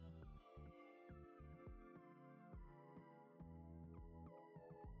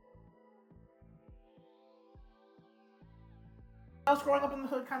else growing up in the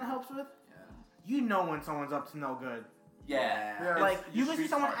hood kind of helps with? Yeah. You know when someone's up to no good. Yeah. Like, you can see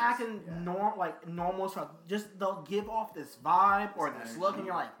someone acting normal stuff. Just, they'll give off this vibe or this look, and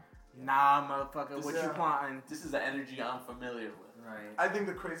you're like, nah, motherfucker, what you plotting? This is the energy I'm familiar with. Right. I think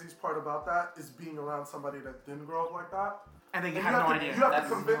the craziest part about that is being around somebody that didn't grow up like that. And they And have no idea. You have to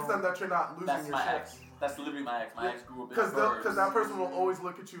convince them that you're not losing That's your my shit. ex. That's literally my ex. My ex grew up in Because that person will always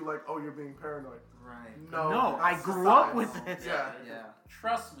look at you like, oh, you're being paranoid. Right. No, I grew up with this. Yeah.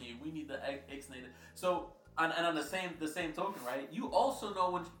 Trust me, we need to ixnate it. So, and on the same token, right? You also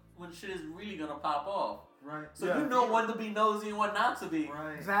know when shit is really gonna pop off. Right. So you know when to be nosy and when not to be.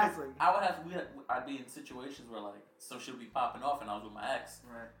 Right. Exactly. I'd be in situations where like some shit would be popping off, and I was with my ex.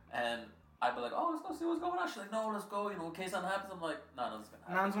 Right. And I'd be like, oh, let's go see what's going on. She's like, no, let's go. You know, in case something happens, I'm like, no, nothing's gonna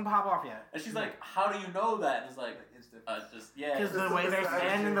happen. Nothing's gonna pop off yet. And she's like, how do you know that? And it's like, Because the way they're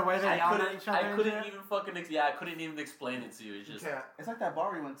standing, the way they're yelling at each other. I couldn't even explain it to you. It's just. It's like that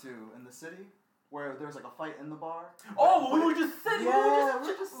bar we went to in the city where there was like a fight in the bar. Oh, we were just sitting. Yeah, we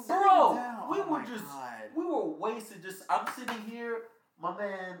were just bro. down. We were wasted. Just I'm sitting here. My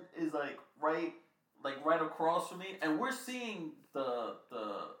man is like right across from me, and we're seeing the.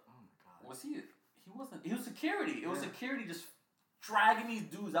 Was he? He wasn't. He was security. It was security just dragging these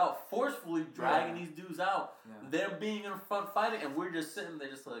dudes out, forcefully dragging these dudes out. Yeah. They're being in front fighting, and we're just sitting there,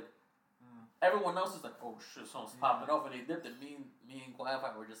 just like. Everyone else is like, oh shit, something's popping off, and they dipped it. Me and Quiet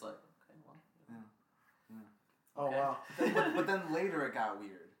Fight were just like, okay, well. Oh wow. But then later it got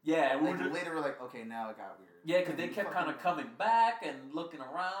weird. Yeah, later we're like, okay, now it got weird. Yeah, because they kept kind of coming back and looking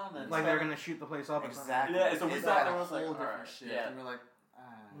around, and like they're gonna shoot the place up. Exactly. Yeah, so we sat there, was like, whole different shit. Yeah. And we're like,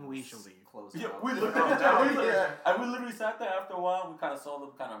 we should leave. Close yeah, out. we looked at each other. We literally sat there after a while. We kind of saw them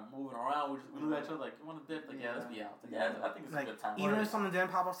kind of moving around. We looked at each other like, "You want to dip?" Like, yeah, let's be out. Like, yeah, I think it's like, a good time. Even if something didn't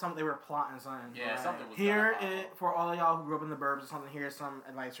pop up, they were plotting something. Yeah, something was Here, for all of y'all who grew up in the burbs or something, here's some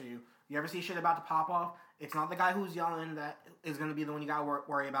advice for you. You ever see shit about to pop off? It's not the guy who's yelling that is going to be the one you got to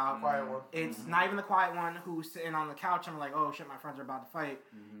worry about. Quiet one. It's not even the quiet one who's sitting on the couch and like, oh shit, my friends are about to fight.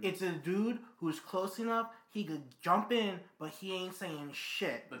 It's a dude who's close enough, he could jump in, but he ain't saying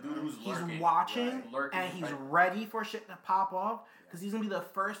shit. The dude who's he's lurking, watching, lurking, and he's ready for shit to pop off, because he's going to be the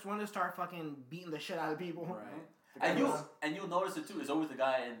first one to start fucking beating the shit out of people. Right. And you'll notice it too. It's always the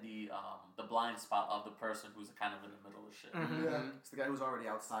guy in the blind spot of the person who's kind of in the middle of shit. Yeah. It's the guy who's already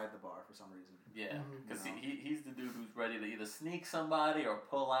outside the bar for some reason. Yeah, because he's the dude who's ready to either sneak somebody or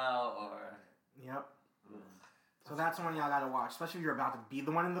pull out or. Yep. So that's the one y'all gotta watch, especially if you're about to be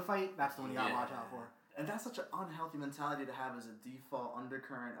the one in the fight. That's the one you gotta watch out for. And that's such an unhealthy mentality to have as a default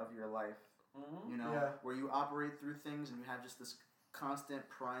undercurrent of your life. You know, where you operate through things and you have just this constant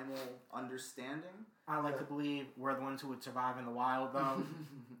primal understanding. I like to believe we're the ones who would survive in the wild, though.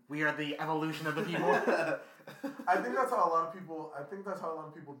 We are the evolution of the people. I think that's how a lot of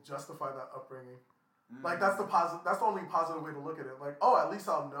people justify that upbringing. Like that's the only positive way to look at it. Like, oh, at least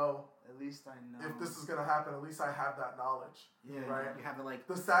I'll know. At least I know if this is gonna happen. At least I have that knowledge. Yeah, right. You have to like.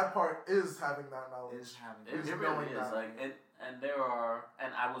 The sad part is having that knowledge. It really is. Like and there are,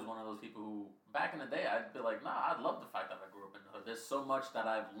 and I was one of those people who back in the day I'd be like, nah, I love the fact that I grew up in the hood. There's so much that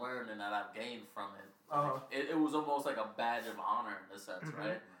I've learned and that I've gained from it. It was almost like a badge of honor in a sense,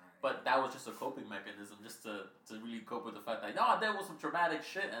 right? But that was just a coping mechanism, just to really cope with the fact that I dealt with some traumatic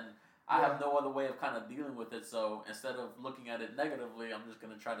shit and I have no other way of kind of dealing with it. So instead of looking at it negatively, I'm just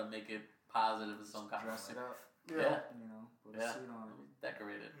gonna try to make it positive in some kind of way. Dress it up. Yeah. You know, put a suit on it.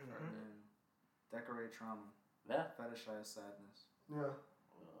 Decorate it. Decorate trauma. Yeah. Fetishize sadness. Yeah.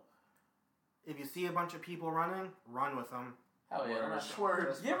 If you see a bunch of people running, run with them. Hell yeah.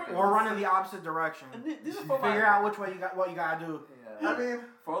 Or run in the opposite direction. Figure out which way what you gotta do. Yeah. I mean,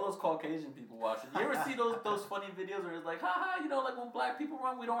 for all those Caucasian people watching, you ever see those funny videos where it's like, haha, like when black people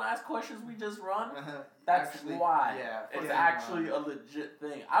run, we don't ask questions, we just run? That's actually, why. Yeah, it's actually a legit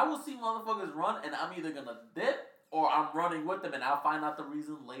thing. I will see motherfuckers run, and I'm either gonna dip or I'm running with them, and I'll find out the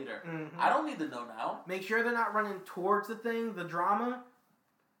reason later. I don't need to know now. Make sure they're not running towards the thing, the drama,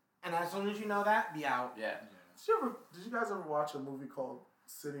 and as soon as you know that, be out. Yeah. Did you guys ever watch a movie called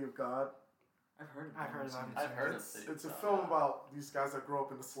City of God? I've heard of it. It's a film about these guys that grow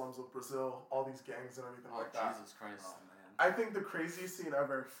up in the slums of Brazil, all these gangs and everything like that. Jesus Christ. Oh, man. I think the craziest scene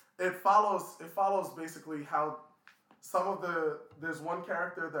ever. It follows basically how there's one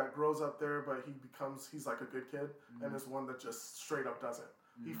character that grows up there, but he's like a good kid, and there's one that just straight up doesn't.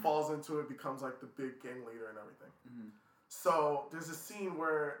 He falls into it, becomes like the big gang leader and everything. So there's a scene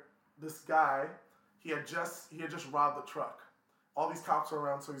where this guy, he had just robbed the truck. All these cops are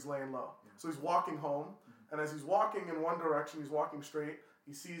around, so he's laying low. So he's walking home, and as he's walking in one direction, he's walking straight,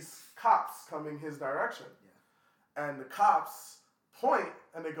 he sees cops coming his direction. And the cops point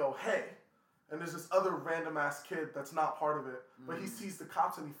and they go, hey. And there's this other random ass kid that's not part of it, but he sees the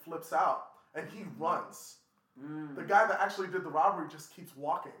cops and he flips out and he runs. The guy that actually did the robbery just keeps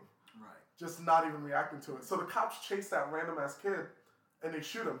walking. Right. Just not even reacting to it. So the cops chase that random ass kid and they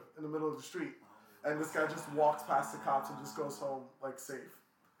shoot him in the middle of the street. And this guy just walks past the cops and just goes home like safe.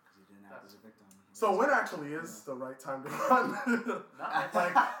 Because he didn't act as a victim. So when actually is the right time to run?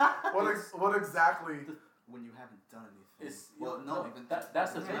 Like, what exactly? When you haven't done anything.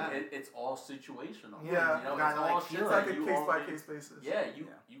 That's the thing. It's all situational. Yeah, you know, it's like a case by case basis. Yeah,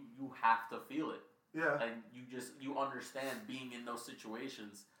 you have to feel it. Yeah, and you understand being in those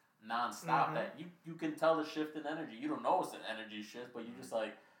situations nonstop. That you can tell the shift in energy. You don't know it's an energy shift, but you just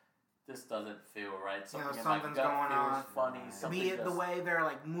like, this doesn't feel right. Something's going on. Funny. Be it the way they're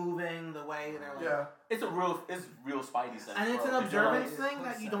like moving, the way they're like. Yeah, it's real Spidey sense. And it's an observance thing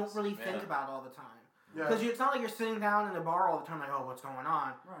that you don't really think about all the time. Because it's not like you're sitting down in a bar all the time like, oh, what's going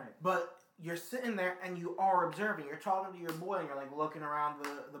on? Right. But you're sitting there and you are observing. You're talking to your boy and you're like looking around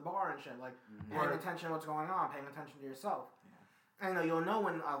the bar and shit, like paying attention to what's going on, paying attention to yourself. Yeah. And you'll know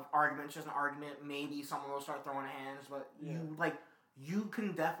when an argument's just an argument. Maybe someone will start throwing hands, but you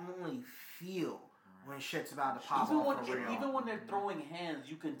can definitely feel when shit's about to pop off for real. Even when they're throwing hands,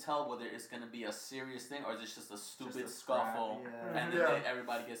 you can tell whether it's going to be a serious thing or it's just a stupid scuffle, and then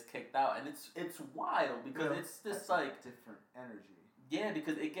everybody gets kicked out. And it's wild because it's this like different energy. Yeah,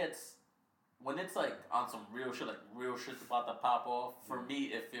 because it gets when it's like on some real shit, like real shit's about to pop off. For me,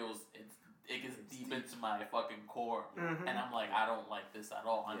 it gets deep into my fucking core, and I'm like, I don't like this at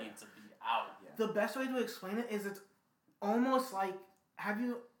all. I need to be out. Yeah. The best way to explain it is it's almost like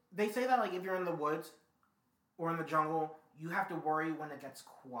they say that like if you're in the woods or in the jungle, you have to worry when it gets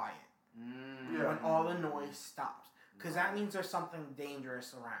quiet. When all the noise stops. Because that means there's something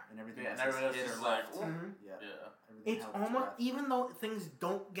dangerous around. And everything else is like, it's almost, even though things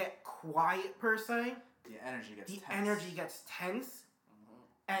don't get quiet per se, the energy gets tense.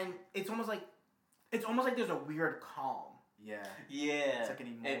 And it's almost like there's a weird calm. Yeah. Yeah. It's like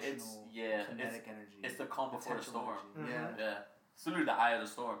an emotional, kinetic energy. It's the calm before the storm. Yeah. It's literally the eye of the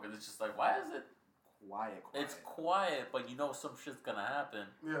storm because it's just like, why is it quiet? It's quiet, but you know some shit's gonna happen.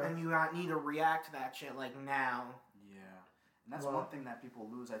 Yeah. And you need to react to that shit like now. Yeah. And that's one thing that people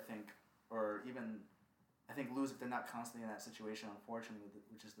lose, I think, or even lose if they're not constantly in that situation, unfortunately,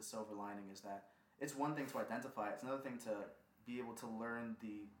 which is the silver lining, is that it's one thing to identify, it's another thing to be able to learn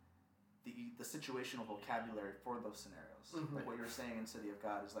the situational vocabulary for those scenarios. Like what you were saying in City of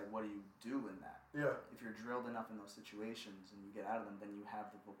God is like, what do you do in that? Yeah. If you're drilled enough in those situations and you get out of them, then you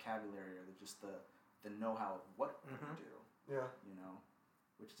have the vocabulary or the know-how of what you do. Yeah. You know?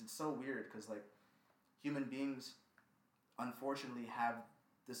 Which is so weird because like human beings unfortunately have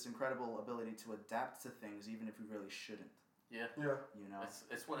this incredible ability to adapt to things even if we really shouldn't. Yeah. Yeah. You know?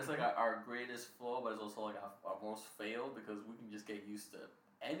 It's like our greatest flaw, but it's also like our most fail because we can just get used to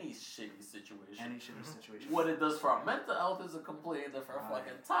any shitty situation. What it does for our mental health is a completely different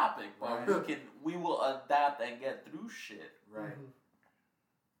fucking topic, but we will adapt and get through shit. Right.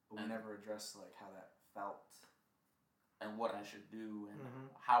 But we never address like how that felt. And what I should do and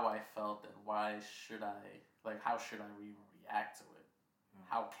how I felt and how should I even react to it?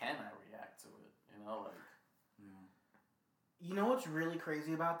 How can I react to it? You know, like you know what's really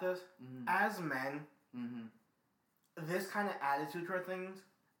crazy about this? As men, this kind of attitude toward things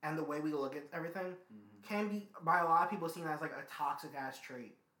and the way we look at everything can be, by a lot of people, seen as like a toxic ass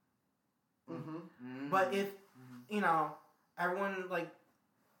trait. But if, everyone like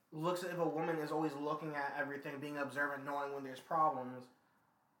looks at if a woman is always looking at everything, being observant, knowing when there's problems,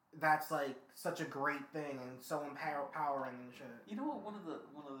 that's like such a great thing and so empowering and shit. You know what? One of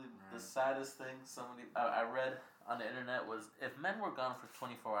the saddest things I read on the internet was, if men were gone for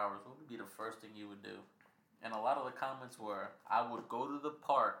 24 hours, what would be the first thing you would do? And a lot of the comments were, I would go to the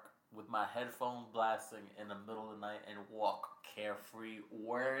park with my headphones blasting in the middle of the night and walk carefree,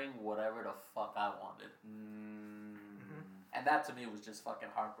 wearing whatever the fuck I wanted. And that to me was just fucking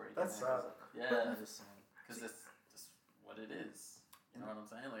heartbreaking. That's sad. Yeah. Because it's just what it is. You know what I'm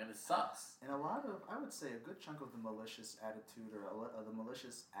saying? Like, and it sucks. And I would say a good chunk of the malicious attitude or the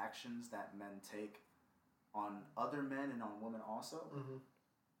malicious actions that men take on other men and on women also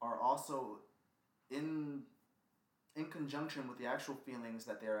are also in conjunction with the actual feelings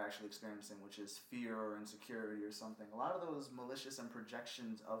that they're actually experiencing, which is fear or insecurity or something. A lot of those malicious and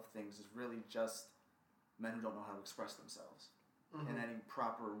projections of things is really just men who don't know how to express themselves in any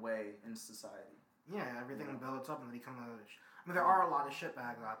proper way in society. Yeah, everything builds up and they become there are a lot of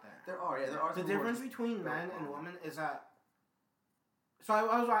shitbags out there. There are. The difference between men and women is that. So I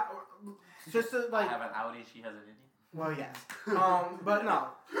was just to like. I have an Audi. She has an Indy. Well, yes. But no.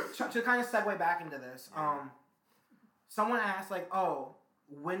 To kind of segue back into this, someone asked, like, oh,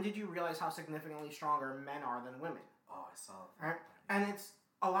 when did you realize how significantly stronger men are than women? Oh, I saw that. Right? And it's,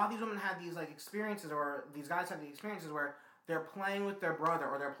 a lot of these women had these, like, experiences, or these guys have these experiences where they're playing with their brother,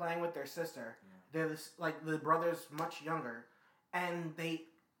 or they're playing with their sister. Yeah. They're, like, the brother's much younger, and the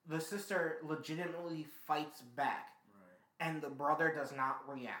sister legitimately fights back. Right. And the brother does not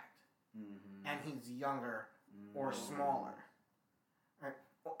react. Mm-hmm. And he's younger or smaller. Right?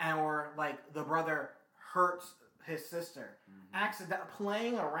 Or, like, the brother hurts his sister.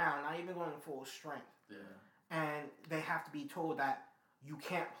 Playing around, not even going full strength. Yeah. And they have to be told that you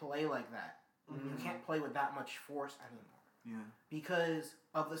can't play like that. Mm-hmm. You can't play with that much force anymore. Yeah. Because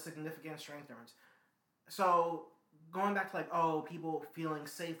of the significant strength difference. So, going back to, like, oh, people feeling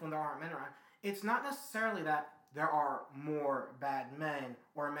safe when there aren't men around, it's not necessarily that there are more bad men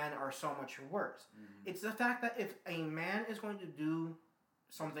or men are so much worse. Mm-hmm. It's the fact that if a man is going to do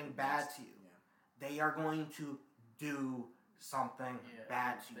something bad to you, they are going to do something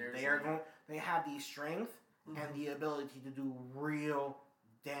bad to you. They have the strength and the ability to do real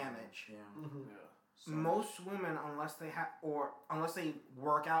damage. Yeah. Mm-hmm. Yeah. So most women, unless they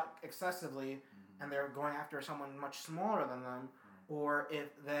work out excessively and they're going after someone much smaller than them, or if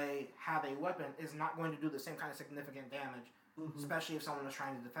they have a weapon, is not going to do the same kind of significant damage, especially if someone is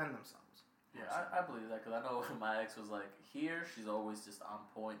trying to defend themselves. Yeah, I believe that, because I know my ex was like, here, she's always just on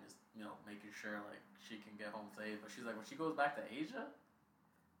point, just, making sure, like, she can get home safe. But she's like, when she goes back to Asia,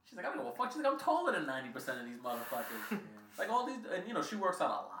 she's like, I don't give a fuck. She's like, I'm taller than 90% of these motherfuckers. Like, all these, and, she works out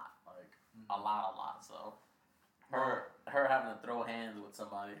a lot. Like, a lot. So, her having to throw hands with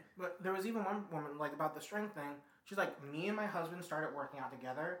somebody. But there was even one woman, like, about the strength thing. She's like, me and my husband started working out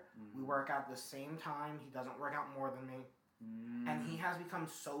together. We work out the same time. He doesn't work out more than me. And he has become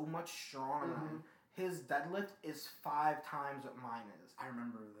so much stronger than me. His deadlift is 5 times what mine is. I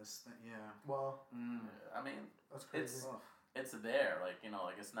remember this thing, Well, I mean, that's crazy. It's there, like,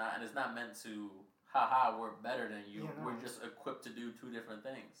 like, it's not meant to, we're better than you. Yeah, no, we're just equipped to do 2 different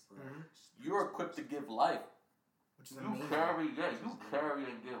things. Mm-hmm. You're equipped to give life. Which is amazing. You carry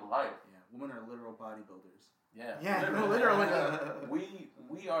and give life. Yeah, women are literal bodybuilders. Yeah. Yeah, literally.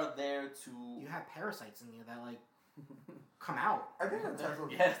 We are there to... You have parasites in you that, like, come out. I think that type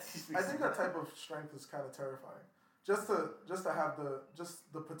of strength is kind of terrifying. Just to have the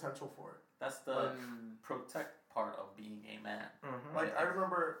potential for it. That's the protect part of being a man. Mm-hmm. Like, I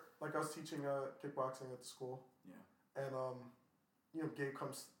remember, like, I was teaching kickboxing at the school. Yeah. And Gabe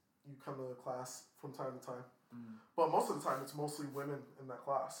you come to the class from time to time. But most of the time, it's mostly women in that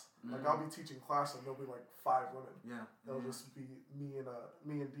class. Like, I'll be teaching class and there'll be like 5 women. Yeah. It'll just be me and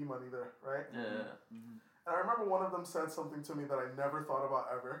D Money there, right? Yeah. Mm-hmm. And I remember one of them said something to me that I never thought about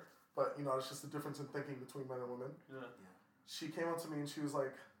ever. But, it's just the difference in thinking between men and women. Yeah. She came up to me and she was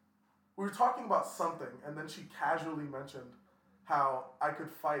like, we were talking about something, and then she casually mentioned how I could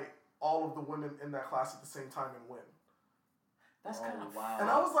fight all of the women in that class at the same time and win. That's kind of wow. And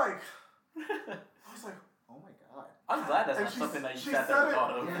I was like, oh my God. I'm glad that's not something that you sat there and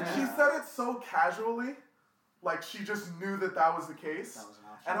thought of. Yeah. She said it so casually, like she just knew that was the case. That was an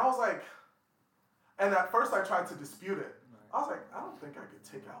option. And I was like, and at first I tried to dispute it. Right. I was like, I don't think I could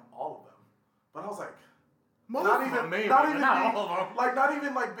take out all of them. But I was like, not even being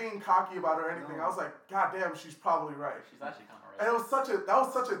cocky about it or anything. No. I was like, God damn, she's probably right. She's actually kind of right. And it was such a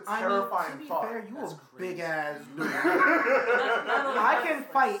terrifying thought. Fair, you a big ass dude. I can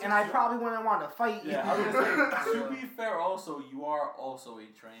fight, and I probably wouldn't want to fight you. Yeah, I was gonna say, to be fair, also you are also a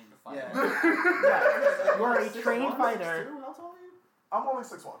trained fighter. Yeah, you are a trained fighter. How tall are you? I'm only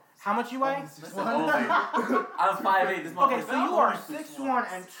 6'1". How much you weigh? I'm 5'8". This okay, so you are 6'1"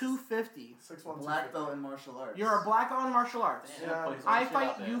 and 250. 6'1", black belt in martial arts. You're a black belt in martial arts. Yeah. I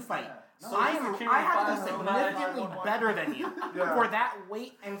fight, you fight. Yeah. So I have to be significantly better than you for that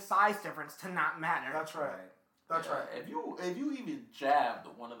weight and size difference to not matter. That's right. That's right. If you even jabbed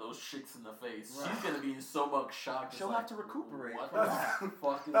one of those chicks in the face, she's gonna be in so much shock. She'll have to recuperate. What the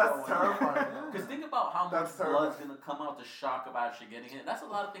fuck is that's going terrifying. Because think about how much blood's gonna come out the shock of actually getting hit. That's a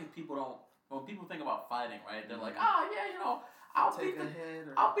lot of things people don't. When people think about fighting, right? They're like, I'll beat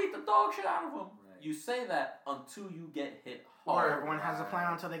the dog shit out of him. Right. You say that until you get hit hard. Or everyone has a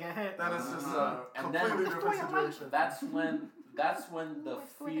plan until they get hit. That is just a completely different situation. That's when the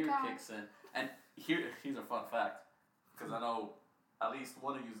fear kicks in. And here's a fun fact, because I know at least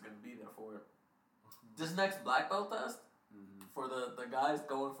one of you is going to be there for it. This next black belt test, for the guys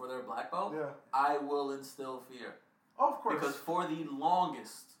going for their black belt, I will instill fear. Oh, of course. Because for the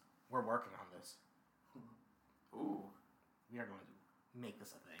longest... We're working on this. Ooh. We are going to make this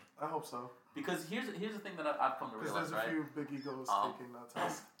a thing. I hope so. Because here's the thing that I've come to realize, there's right? a few big egos taking that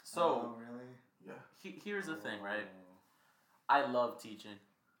test. So, really? Yeah. Here's the thing, right? I love teaching.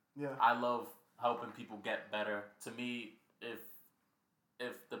 Yeah. I love helping people get better. To me, if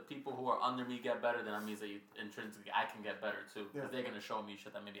the people who are under me get better, then that means that intrinsically I can get better too. Because they're going to show me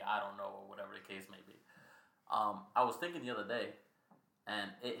shit that maybe I don't know or whatever the case may be. I was thinking the other day,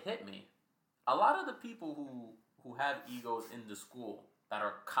 and it hit me. A lot of the people who have egos in the school that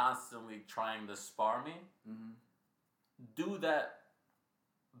are constantly trying to spar me do that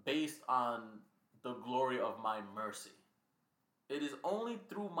based on the glory of my mercy. It is only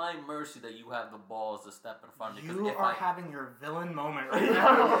through my mercy that you have the balls to step in front of me. You are having your villain moment right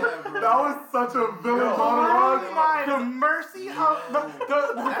now. That was such a villain monologue. The mercy of the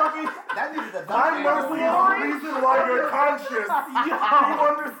fucking... That needed a My mercy is the reason why you're conscious. You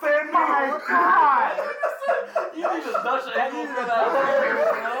understand me? My God! You need to Dutch angle for that.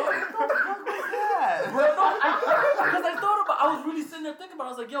 Bro, no, because I thought about, I was really sitting there thinking about it. I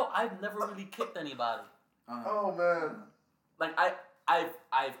was like, yo, I've never really kicked anybody. Oh, man. Like,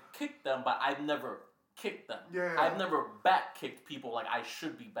 I've kicked them, but I've never kicked them. Yeah. I've never back kicked people like I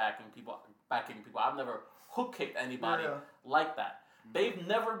should be backing people. I've never hook kicked anybody like that. They've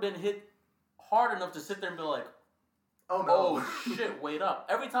never been hit hard enough to sit there and be like, oh, no. Oh shit, wait up.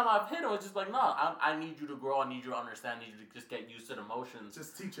 Every time I've hit them, it's just like, no, I need you to grow. I need you to understand. I need you to just get used to the motions.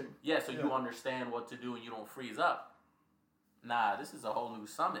 Just teaching. Yeah, so you understand what to do and you don't freeze up. Nah, this is a whole new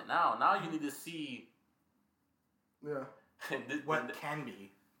summit now. Now you need to see... Yeah. What can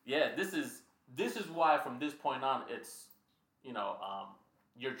be. Yeah, this is why from this point on it's,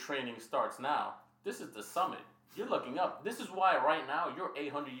 your training starts now. This is the summit. You're looking up. This is why right now you're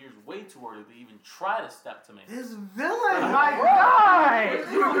 800 years way too early to even try to step to me. This villain, my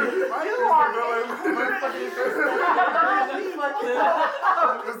God! You are...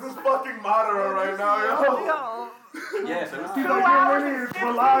 This is fucking Madara right now, yo. Yeah, so it's 2 hours and 15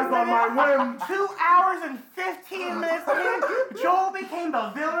 relies on my whim. 2 hours and 15 minutes in, Joel became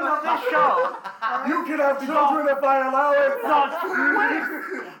the villain of this show. You can have children if I allow it.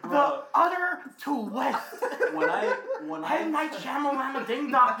 The utter twist. When Head Night Shyamalan Ding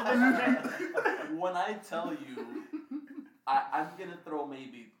Dong to this shit. When I tell you, I'm gonna throw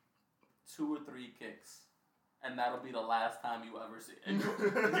maybe 2 or 3 kicks. And that'll be the last time you ever see it. And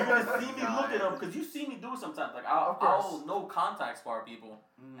you're gonna see me look at them because you see me do it sometimes. Like I'll no contact spar people,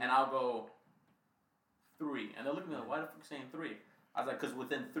 and I'll go 3, and they'll look at me like, "Why the fuck you saying 3?" I was like, "Cause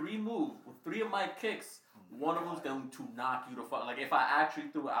within 3 moves, with 3 of my kicks, one of them's going to knock you the fuck. Like if I actually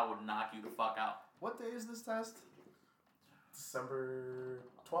threw it, I would knock you the fuck out." What day is this test? December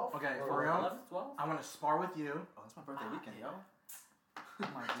 12th. Okay, for real, 11th, 12th? I want to spar with you. Oh, it's my birthday weekend, yo. It's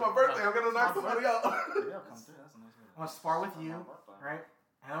my birthday. I'm gonna knock somebody out. Yeah, come through. That's a nice video. I want to spar with you, right?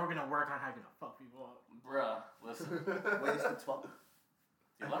 And then we're gonna work on how you're gonna fuck people up. Bruh, listen. Wait, it's the 12th?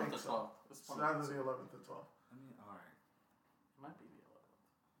 The 11th or 12th? It's either the 11th or 12th. I mean, alright. It might be the 11th.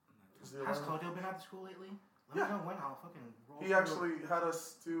 It's the Has 11th. Claudio been at the school lately? Let me know when I'll fucking roll. He actually had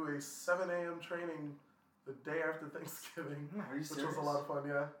us do a 7 a.m. training the day after Thanksgiving, Are you which serious? was a lot of fun.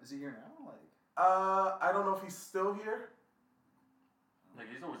 Yeah. Is he here now? Like, I don't know if he's still here. Like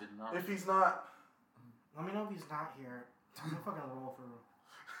he's always enough. If he's not, Let me know if he's not here. I'm gonna fucking roll through.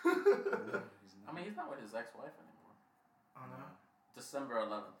 I mean, he's not with his ex-wife anymore. Oh no. December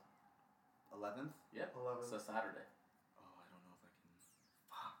 11th. 11th? Yep. 11th. It's a Saturday. Oh, I don't know if I can.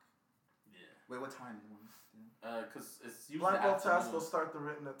 Fuck. Yeah. Wait, what time? Because it's usually Black belt test afternoon. will start the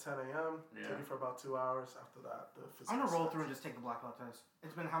written at 10 a.m. Yeah. Take it for about 2 hours. After that, the physical. I'm gonna roll test. through and just take the black belt test.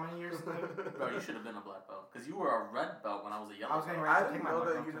 It's been how many years? Bro, you should have been a black belt. Because you were a red belt when I was a yellow I was getting belt. ready I to take didn't my know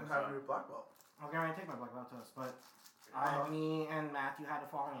black that belt you didn't test. have your black belt. I was getting ready to take my black belt test, but me and Matthew had a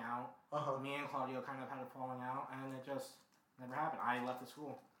falling out. Me and Claudio kind of had a falling out, and it just never happened. I left the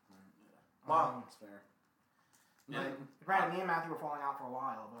school. Wow. That's fair. Yeah. Granted, me and Matthew were falling out for a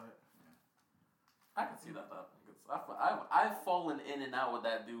while, but I can see that happening. I've fallen in and out with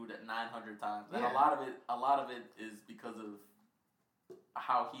that dude at 900 times, and Yeah. a lot of it is because of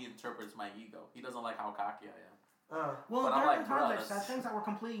how he interprets my ego. He doesn't like how cocky I am. well, But I'm there like, have been times bruh, I've said things that were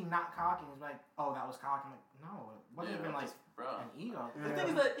completely not cocky. It's like, oh, that was cocky. I'm like, no, it wasn't even like bruh. an ego. The thing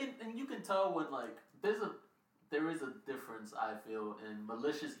is that, and you can tell when like there is a difference. I feel in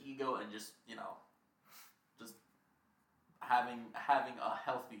malicious ego and just just having a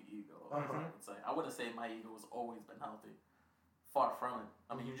healthy ego. I would say. I wouldn't say my ego has always been healthy. Far from it.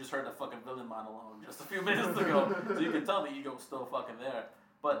 I mean, you just heard the fucking villain monologue just a few minutes ago, so you can tell the ego is still fucking there.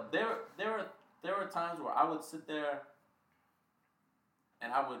 But there are times where I would sit there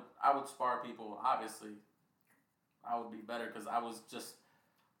and I would spar people, obviously, I would be better because I was just.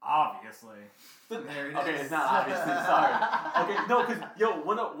 Obviously. There it Okay, is. it's not obviously. Sorry. Okay, no, because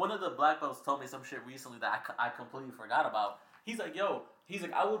one of the black belts told me some shit recently that I completely forgot about. He's like,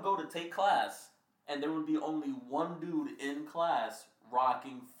 I would go to take class, and there would be only one dude in class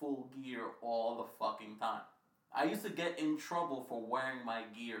rocking full gear all the fucking time. I used to get in trouble for wearing my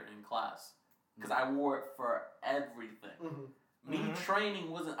gear in class because I wore it for everything. Mm-hmm. Me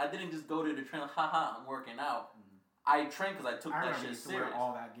training wasn't. I didn't just go there to train. Haha, I'm working out. I trained because I took that shit serious. Wear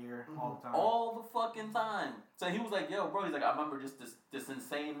all that gear all the time. All the fucking time. So he was like, yo, bro, he's like, I remember just this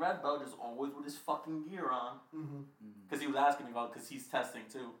insane red belt just always with his fucking gear on. Because he was asking me about, because he's testing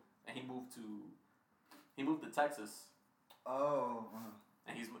too. And he moved to Texas. Oh.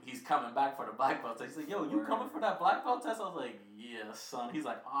 And he's coming back for the black belt test. He's like, yo, you coming for that black belt test? I was like, yeah, son. He's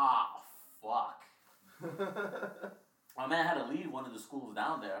like, fuck. My man had to leave one of the schools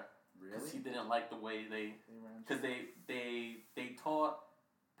down there. Because he didn't like the way because they taught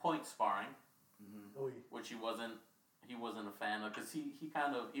point sparring, which he wasn't a fan of. Because he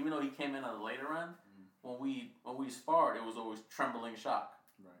kind of, even though he came in at the later end, when we sparred, it was always trembling shock.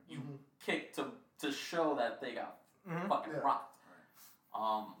 Right. You kicked to show that they got fucking rocked.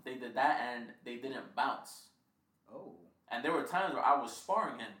 Right. They did that and they didn't bounce. Oh. And there were times where I was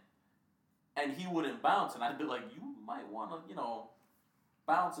sparring him, and he wouldn't bounce, and I'd be like, you might want to,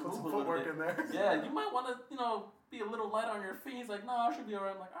 bounce and Put move some a little bit. footwork in there. Yeah, you might want to, be a little light on your feet. He's like, no, I should be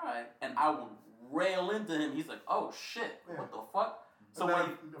alright. I'm like, alright. And I would rail into him. He's like, oh shit, what the fuck? So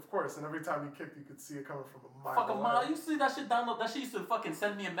of course, and every time you kicked, you could see it coming from a mile. Fuck a mile. You see that shit download? That shit used to fucking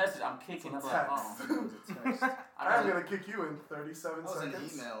send me a message. I'm kicking. I'm like, I'm gonna kick you in 37 seconds. An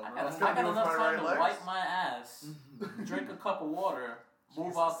email, bro. I got enough time to wipe my ass, drink a cup of water,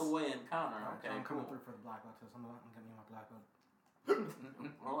 move out the way, and counter. Okay, I'm coming through for the black belt test. I'm getting my black belt.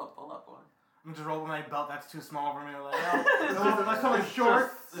 Pull up, boy. I'm just rolling my belt that's too small for me. Like, that's so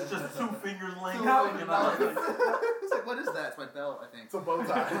short. It's just 2 fingers length. It's like, what is that? It's my belt, I think. It's a bow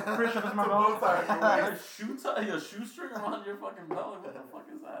tie. Pretty sure that's my belt. A shoestring around your fucking belt. What the fuck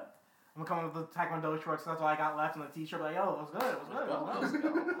is that? I'm coming with the Taekwondo shorts. That's all I got left in the t-shirt. Like, yo, it was good. It was good. Let's go.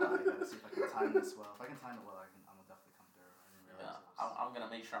 I gotta see if I can time this well. If I can time it well, I'm gonna definitely come through. I didn't realize it was... I'm gonna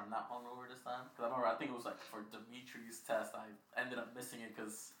make sure I'm not hungover this time. Because I remember, I think it was like for Dimitri's test, I ended up missing it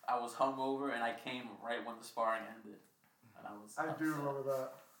because I was hungover and I came right when the sparring ended. And I was upset. do remember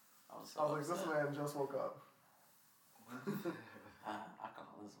that. I was like, this man just woke up.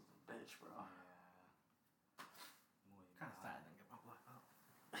 Alcoholism's a bitch, bro. Kind of sad I didn't get my black belt.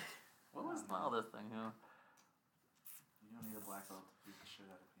 What was the other thing, You don't need a black belt to beat the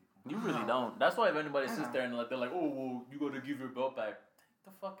shit out of people. You really don't. That's why if anybody sits there and they're like, oh, well, you got to give your belt back. Take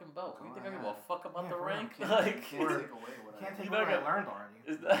the fucking belt. You think I give a fuck about the rank? Can't take away what Can't take away what I learned already.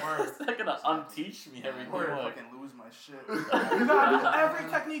 It's not gonna unteach me everything. Or fucking lose my shit. You gotta do every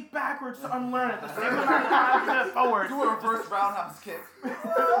technique backwards to unlearn it. The same amount of time to forward. Do a reverse roundhouse kick. I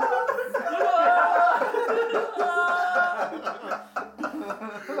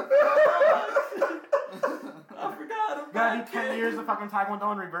forgot. Gotta do 10 years of fucking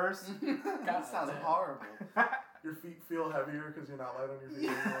Taekwondo in reverse. That sounds horrible. Your feet feel heavier because you're not light on your feet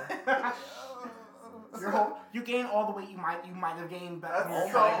anymore. You gain all the weight you might have gained back.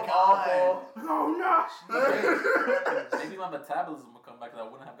 That's so awful. Oh no! Maybe my metabolism will come back because I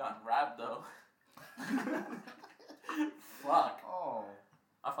wouldn't have gotten wrapped though. Fuck. Oh.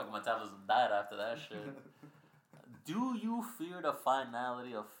 My fucking metabolism died after that shit. Do you fear the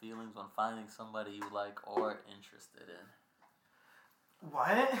finality of feelings when finding somebody you like or interested in?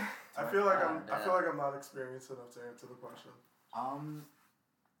 What? I feel like I'm not experienced enough to answer the question.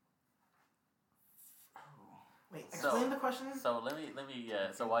 Wait, explain the question. So let me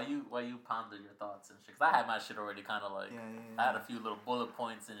so while you ponder your thoughts and shit, cause I had my shit already kind of like I had a few little bullet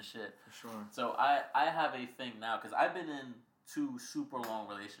points and shit. For sure. So I have a thing now because I've been in 2 super long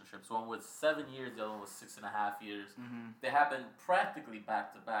relationships. One was 7 years, the other one was 6.5 years. They happened practically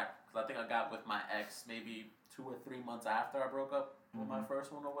back to back because I think I got with my ex maybe 2 or 3 months after I broke up with my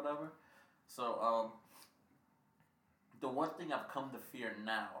first one or whatever. So the one thing I've come to fear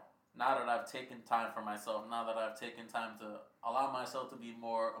now that I've taken time for myself, now that I've taken time to allow myself to be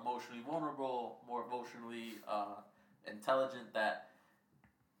more emotionally vulnerable, more emotionally intelligent, that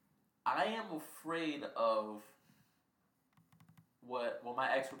I am afraid of what my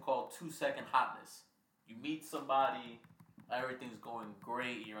ex would call 2-second hotness. You meet somebody, everything's going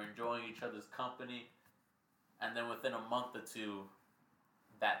great, you're enjoying each other's company, and then within a month or 2,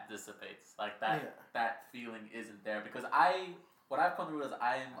 that dissipates. Like that feeling isn't there because what I've come to realize,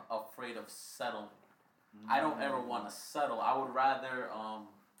 I am afraid of settling. I don't ever want to settle. I would rather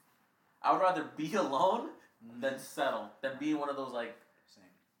be alone than settle, than be one of those like. Same.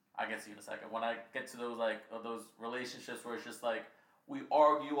 I can see in a second. When I get to those like those relationships where it's just like we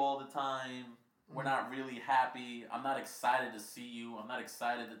argue all the time, we're not really happy. I'm not excited to see you. I'm not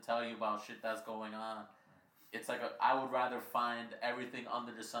excited to tell you about shit that's going on. It's like I would rather find everything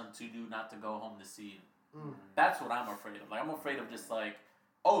under the sun to do, not to go home to see you. That's what I'm afraid of. Like I'm afraid of just like,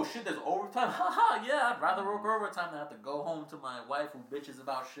 oh shit, there's overtime. Haha, yeah, I'd rather work overtime than have to go home to my wife who bitches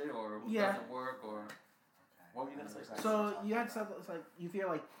about shit or who doesn't work or. What were you gonna say? So you had said it's like you feel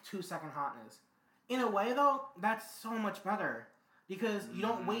like 2-second hotness. In a way, though, that's so much better because you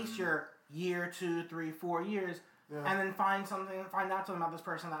don't waste your year, 2, 3, 4 years, and then find out something about this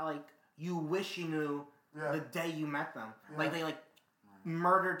person that like you wish you knew the day you met them. Like they like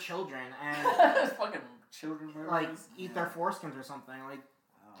murder children and fucking children murderers. Like eat their foreskins or something. Like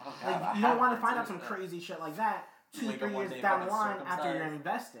you don't want to find out some crazy shit like that 2, 3 years down the line after you're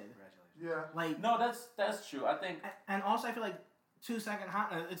invested. Yeah. Like no, that's true. I think, and also I feel like 2-second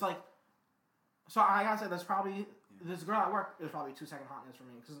hotness. It's like, so I gotta say, there's probably this girl at work is probably 2-second hotness for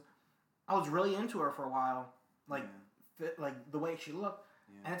me because I was really into her for a while, like like the way she looked,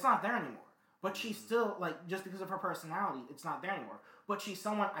 and it's not there anymore. But she's still like just because of her personality, it's not there anymore. But she's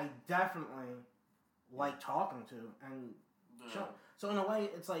someone I definitely like talking to, and so in a way,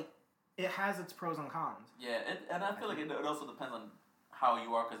 it's like it has its pros and cons. Yeah, and I feel like it also depends on how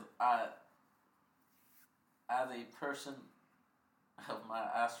you are, because as a person of my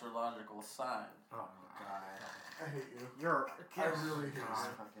astrological sign. Oh my god, I hate you. I really hate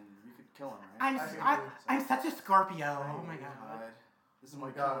you. You could kill him, right? I'm such a Scorpio. Oh my god. This is my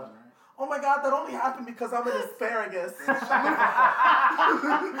my god. god, right? Oh my god, that only happened because I'm an asparagus.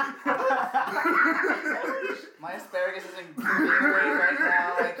 My asparagus isn't green right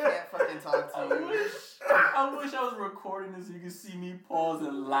now. I can't fucking talk to you. I wish I was recording this so you could see me pause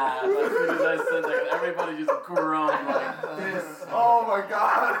and laugh as soon as I said that. Everybody just groaned like this. Oh my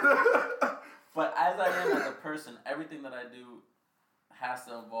god. But as I am as a person, everything that I do has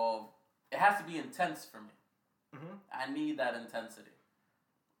to involve. It has to be intense for me. I need that intensity.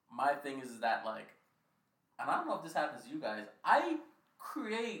 My thing is that like, and I don't know if this happens to you guys, I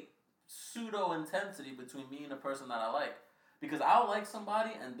create pseudo intensity between me and the person that I like, because I'll like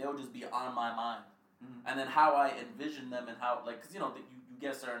somebody and they'll just be on my mind, and then how I envision them and how like, because you know you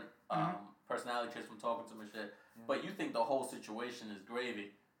get certain personality traits from talking to them and shit, but you think the whole situation is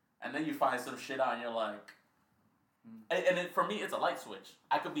gravy, and then you find some shit out and you're like, and then for me it's a light switch.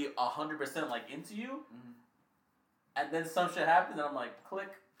 I could be 100% like into you, and then some shit happens and I'm like, click.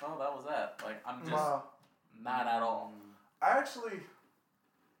 Oh, that was that. Like, I'm just not at all. I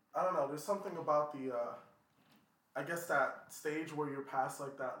don't know. There's something about the, I guess that stage where you're past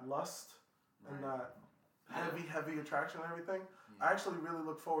like that lust and that heavy attraction and everything. I actually really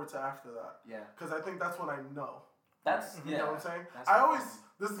look forward to after that. Yeah. Because I think that's when I know. That's, You know what I'm saying?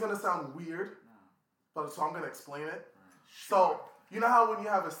 This is going to sound weird, but so I'm going to explain it. So, you know how when you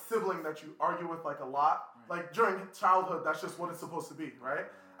have a sibling that you argue with like a lot? Like during childhood, that's just what it's supposed to be, right?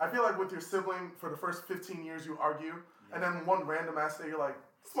 I feel like with your sibling, for the first 15 years you argue, and then one random ass day you're like,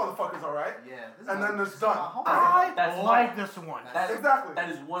 this motherfucker's alright. Yeah. And then it's done. I like this one. Exactly. That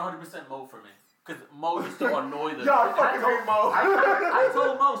is 100% Mo for me. Because Mo used to annoy the... Yo, I fucking hate Mo. I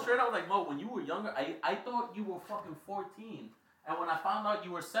told Mo straight out, like, Mo, when you were younger, I thought you were fucking 14. And when I found out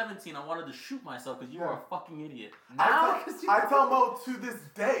you were 17, I wanted to shoot myself because you were a fucking idiot. Now, I tell Mo to this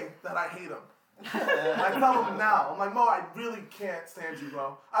day that I hate him. I tell him now. I'm like, Mo, I really can't stand you,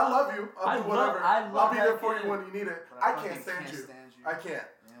 bro. I love you. I'll do whatever. I'll be there for you when you need it. I can't stand you. I can't.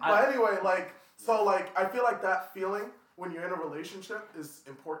 Yeah. But anyway, like, so, like, I feel like that feeling when you're in a relationship is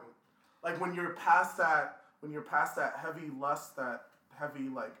important. Like, when you're past that heavy lust, that heavy,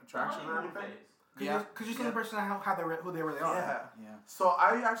 like, attraction and everything. Because you see the person who they really are. Yeah. So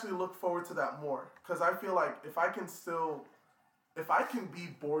I actually look forward to that more. Because I feel like if I can be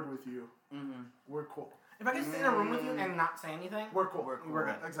bored with you, we're cool. If I can sit in a room with you and not say anything, we're cool. We're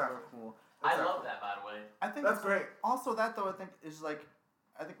good. Exactly. We're cool. I love that, by the way. I think that's great. Also, that though, I think is like,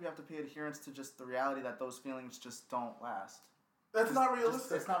 I think we have to pay adherence to just the reality that those feelings just don't last. That's not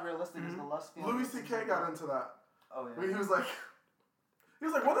realistic. It's not realistic. It's the lust feeling. Louis C.K. got into that. Oh yeah. He was like,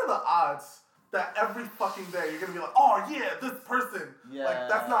 what are the odds that every fucking day you're gonna be like, oh yeah, this person. Yeah. Like,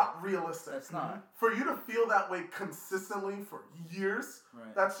 that's not realistic. That's not. For you to feel that way consistently for years,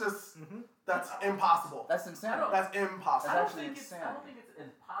 that's just, that's impossible. That's insanity. That's impossible. I don't think it's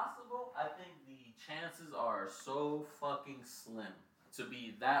impossible. I think the chances are so fucking slim to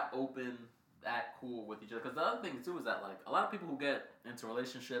be that open, that cool with each other. Because the other thing too is that, like, a lot of people who get into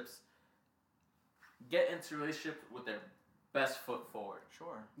relationships with their best foot forward.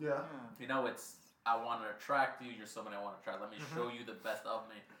 Sure. Yeah. You know, it's I want to attract you. You're somebody I want to attract. Let me show you the best of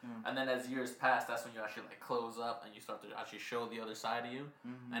me. And then as years pass, that's when you actually like close up and you start to actually show the other side of you.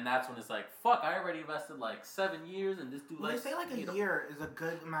 And that's when it's like, fuck, I already invested like 7 years and this dude They say like a year is a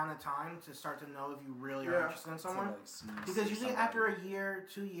good amount of time to start to know if you really are interested in someone. Because usually after a year,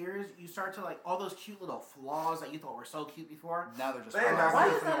 2 years, you start to like all those cute little flaws that you thought were so cute before. Now they're just. Why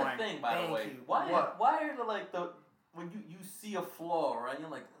is that a thing, by the way? Why are the like the when you see a flaw, right? You're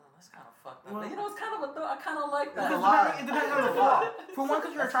like. That's kind of fucked up. Well, you know, it's kind of I kind of like that. It depends on the flaw. For one,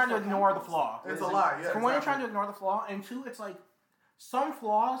 because you're trying to ignore the flaw. It's a lie, yeah. For one, you're trying to ignore the flaw, and two, it's like some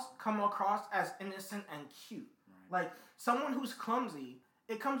flaws come across as innocent and cute. Right. Like someone who's clumsy,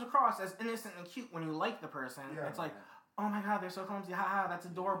 it comes across as innocent and cute when you like the person. Yeah. It's like, oh my god, they're so clumsy, haha, that's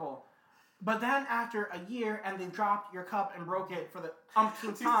adorable. But then after a year, and they dropped your cup and broke it for the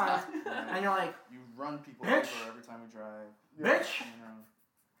umpteenth time, and you're like, you run people over every time you drive. Bitch. You know.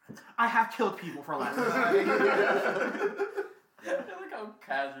 I have killed people for less. I feel like how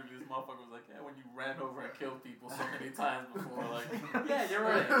casual this motherfucker was like, yeah, when you ran over and killed people so many times before, like, yeah, you're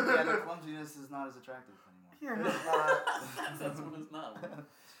right. Yeah, the clumsiness is not as attractive anymore. That's what it's not.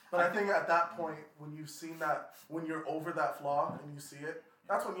 But I think at that point, when you've seen that, when you're over that flaw and you see it,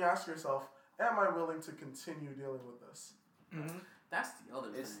 that's when you ask yourself, am I willing to continue dealing with this? Mm-hmm. That's the other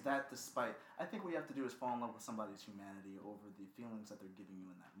thing. It's that despite. I think what you have to do is fall in love with somebody's humanity over the feelings that they're giving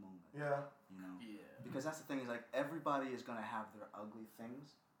you in that moment. Yeah. You know? Yeah. Because that's the thing is like everybody is going to have their ugly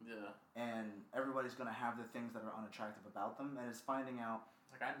things. Yeah. And everybody's going to have the things that are unattractive about them. And it's finding out.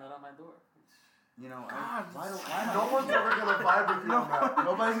 Like I nut on my door. You know, no one's ever going to vibe with you on that.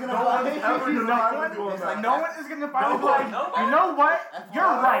 Nobody's going to vibe with you. No one's ever going to vibe with you on that. No one is going to vibe with you. You know what? You're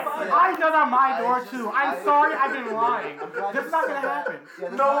right. I nut on my door too. I'm sorry, I've been lying. That's not going to happen.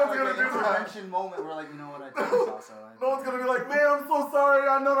 Yeah, no one's going to do that. Intervention moment where like, you know what, I did this also. No one's going to be like, man, I'm so sorry,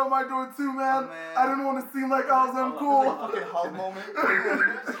 I nut on my door too, man. I didn't want to seem like I was uncool. Like a fucking hug moment.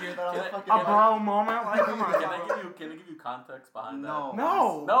 A bro moment. Like, come on. Can I give you context behind that?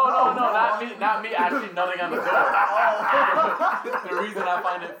 No, not me actually nutting on the door. The reason I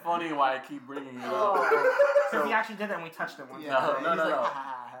find it funny and why I keep bringing it up. Because he actually did that and we touched it one time. No.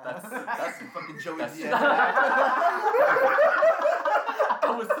 Like, that's fucking Joey Diaz.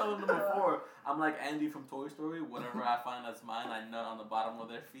 I was telling them before, I'm like Andy from Toy Story. Whatever I find that's mine, I nut on the bottom of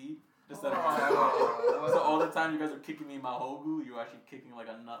their feet. So all the time you guys are kicking me in my hogu, you're actually kicking like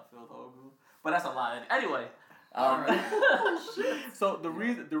a nut-filled hogu. But that's a lie. Anyway. So the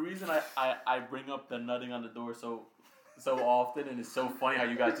reason I bring up the nutting on the door so often, and it's so funny how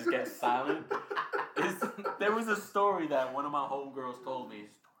you guys just get silent, is there was a story that one of my homegirls told me.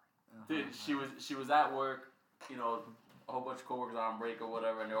 Dude, she was at work, you know, a whole bunch of coworkers are on break or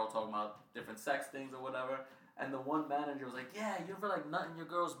whatever, and they're all talking about different sex things or whatever. And the one manager was like, "Yeah, you ever like nut in your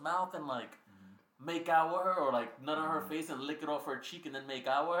girl's mouth and like make out with her, or like nut on her face and lick it off her cheek and then make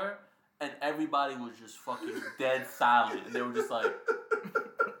out with her?" And everybody was just fucking dead silent, and they were just like,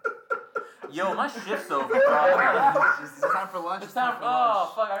 "Yo, my shift's over, bro. It's time for lunch. It's time for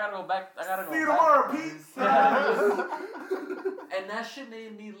lunch. Fuck, I gotta go back. See you tomorrow, Pete." And that shit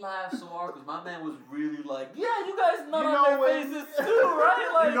made me laugh so hard because my man was really like, "Yeah, you guys nut on their faces too, right?"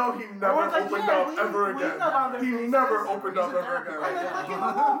 Like, you know, he never opened up ever again. He never opened up ever again.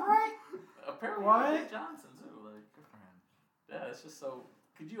 Apparently, Nick Johnson too. Like, good for him. Yeah, it's just so.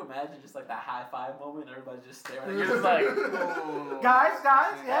 Could you imagine just like that high five moment? Everybody just staring. You're just like, oh. guys,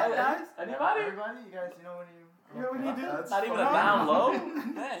 anybody? Everybody, you guys, you know what you. You know what you do? Not even a down low.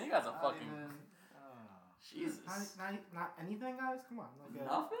 Man, you guys are fucking. Jesus. Not anything, guys? Come on. Like,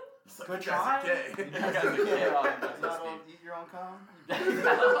 nothing? Good try. You guys are gay. Eat your own cum?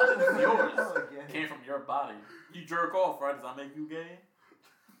 It's yours. Came from your body. You jerk off, right? Does that make you gay?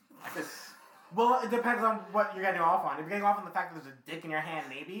 I guess. Well, it depends on what you're getting off on. If you're getting off on the fact that there's a dick in your hand,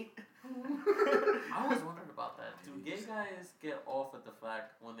 maybe. I always wondered about that. Do gay guys get off at the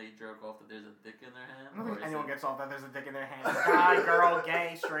fact when they jerk off that there's a dick in their hand? I don't think anyone gets off that there's a dick in their hand. Guy, girl,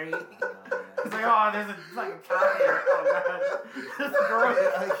 gay, straight. It's like, oh, there's a fucking cock here. Oh, God. This girl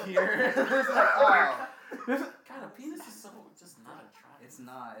is here. It's like, oh. God, a penis is so just not attractive. It's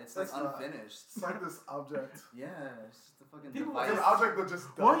not. It's like unfinished. It's like this object. Yeah, it's just a fucking device. It's an object that just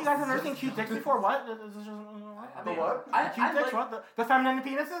does. Well, you guys have never seen cute dicks before? What? The what? Cute dicks? What? The feminine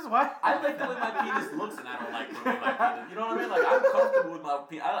penises? What? I like the way my penis looks, and I don't like the way my penis. You know what I mean? Like, I'm comfortable with my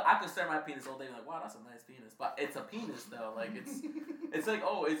penis. I can stare at my penis all day and like, wow, that's a nice penis. But it's a penis, though. Like, it's like,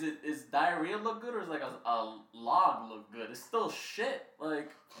 oh, is diarrhea look good, or is like a log look good? It's still shit.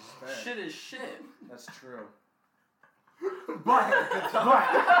 Like, shit is shit. That's true. But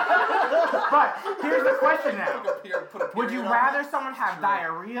here's the question now. Would you rather someone have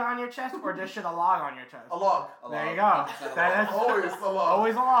diarrhea on your chest or just shit a log on your chest? A log. There you go. That is always a log.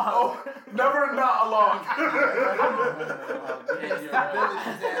 Always a log. Oh, never not a log.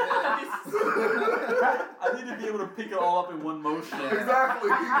 I need to be able to pick it all up in one motion.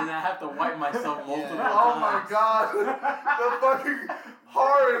 Exactly. And I have to wipe myself multiple times. Oh my god. The fucking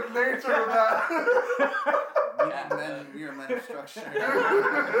horrid nature of that. We are men of structure.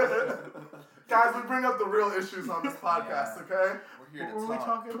 Guys, we bring up the real issues on this podcast, okay? We're here to What were we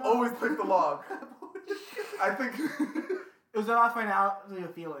talking about? Always pick the log. I think... It was about finality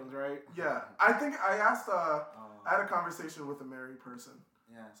of feelings, right? Yeah. I think I asked... I had a conversation with a married person.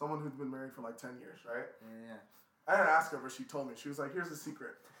 Yeah. Someone who'd been married for like 10 years, right? Yeah. I didn't ask her, but she told me. She was like, here's the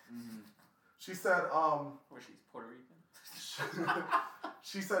secret. Mm-hmm. She said, Where she's Puerto Rican?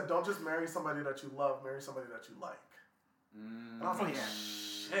 she said, don't just marry somebody that you love, marry somebody that you like. And I was like,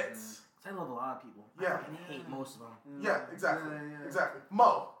 shit. I love a lot of people. Yeah. I hate most of them. Yeah, exactly. Yeah. Exactly.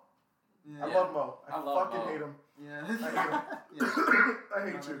 Mo. Yeah. I love Mo. I love fucking Mo. hate him. Yeah. I hate him. I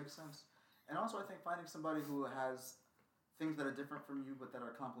hate That you. makes sense. And also, I think finding somebody who has things that are different from you, but that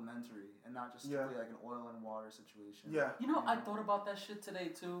are complementary, and not just strictly like an oil and water situation. Yeah. You know, I thought about that shit today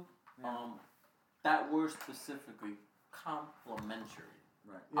too. Yeah. That word specifically, complimentary.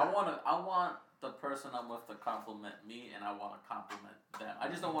 Right. Yeah. I want the person I'm with to compliment me, and I want to compliment them. I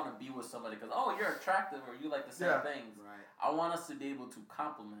just don't want to be with somebody because you're attractive or you like the same things. Right. I want us to be able to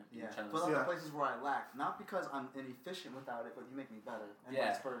compliment each other. Fill out the places where I lack, not because I'm inefficient without it, but you make me better, and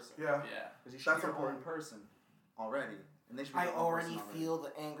vice versa. Yeah. Yeah. Because you should be your own person already, and they should be I your own already person feel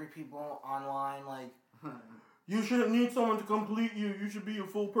the angry people online like, you shouldn't need someone to complete you. You should be a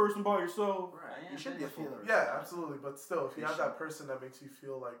full person by yourself. Right. Yeah, You should be a full person. Yeah, absolutely. But still, if you have that person that makes you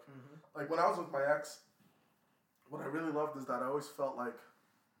feel like... Like, when I was with my ex, what I really loved is that I always felt like...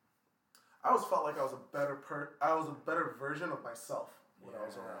 I was a better version of myself when I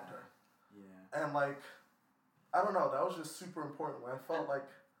was around her. Yeah. And, like, I don't know, that was just super important. When I felt like...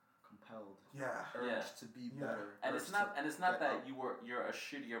 Compelled. Yeah. Urge to be better. And it's not that you're a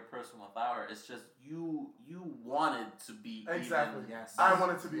shittier person without her. It's just you wanted to be Exactly. even. Yes. I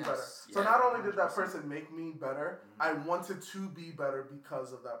wanted to be better. So Yeah. not only did that person make me better, I wanted to be better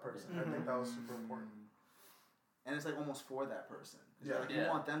because of that person. I think that was super important. And it's like almost for that person. It's Yeah. like you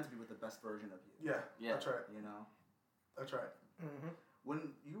want them to be with the best version of you. Yeah. That's right. You know? That's right.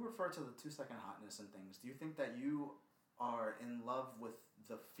 When you refer to the 2-second hotness and things, do you think that you are in love with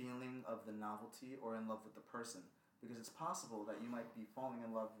the feeling of the novelty or in love with the person? Because it's possible that you might be falling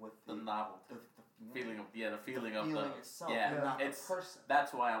in love with The novelty. the feeling of the feeling itself, yeah. not It's the person.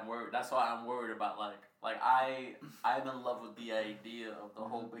 That's why I'm worried. That's why I'm worried about I'm in love with the idea of the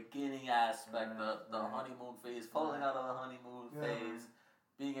whole beginning aspect, the honeymoon phase, falling out of the honeymoon phase,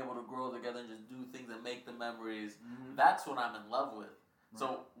 being able to grow together and just do things and make the memories. That's what I'm in love with. Right.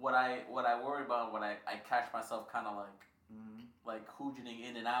 So what I worry about, what I catch myself kind of like hoogening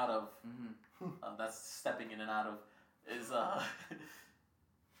in and out of, that's stepping in and out of, is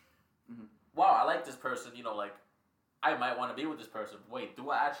wow, I like this person, like I might want to be with this person. Wait, do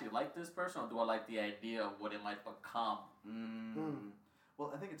I actually like this person, or do I like the idea of what it might become?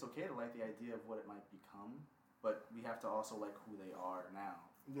 Well, I think it's okay to like the idea of what it might become, but we have to also like who they are now.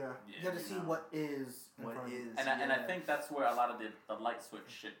 Yeah. You have to see what is. And I think that's where a lot of the light switch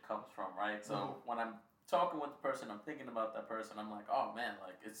shit comes from, right? So when I'm talking with the person, I'm thinking about that person, I'm like, oh man,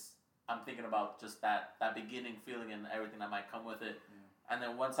 I'm thinking about just that beginning feeling and everything that might come with it. And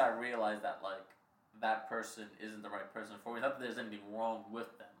then once I realize that that person isn't the right person for me, not that there's anything wrong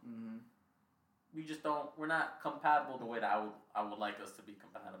with them. We're not compatible the way that I would like us to be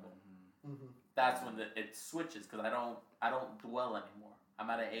compatible. That's when it switches, because I don't dwell anymore. I'm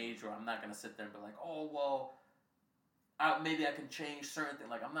at an age where I'm not going to sit there and be like, oh, well, maybe I can change certain things.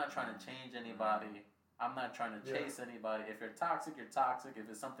 Like, I'm not trying to change anybody. I'm not trying to chase anybody. If you're toxic, you're toxic. If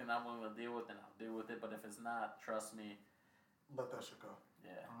it's something I'm willing to deal with, then I'll deal with it. But if it's not, trust me. Let that shit go.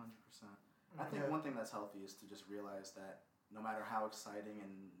 Yeah. 100%. I think one thing that's healthy is to just realize that no matter how exciting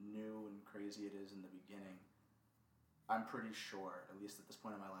and new and crazy it is in the beginning, I'm pretty sure, at least at this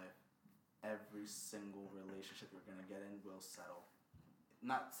point in my life, every single relationship you're going to get in will settle.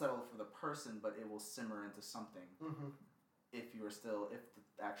 Not settle for the person, but it will simmer into something if the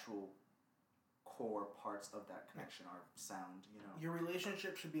actual core parts of that connection are sound, Your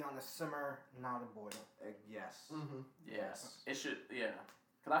relationship should be on a simmer, not a boil. Yes. Yes. It should,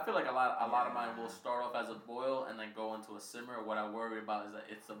 Because I feel like a lot of mine will start off as a boil and then go into a simmer. What I worry about is that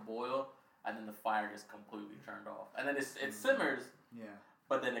it's a boil and then the fire gets completely turned off. And then it simmers,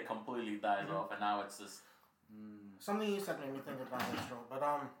 but then it completely dies off, and now it's just Something you said made me think about this, but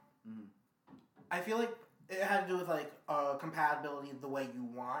I feel like it had to do with like compatibility, the way you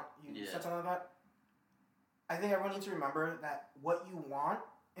want. You said something like that. I think everyone needs to remember that what you want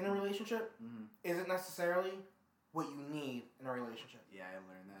in a relationship isn't necessarily what you need in a relationship. Yeah, I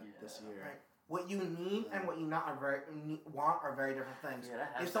learned that this year. Right? What you need and what you want are very different things.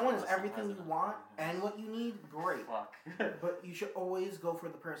 Yeah, if someone is everything you want and what you need, great. Fuck. But you should always go for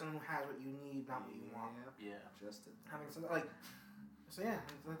the person who has what you need, not what you want. Yeah. Justin. Having something like, so yeah,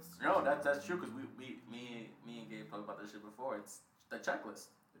 that's true because me and Gabe talked about this shit before. It's the checklist.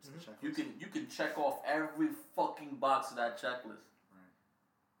 It's the checklist. You can check off every fucking box of that checklist, right?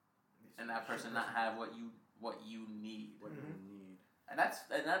 And that person not have what you need. What you need. And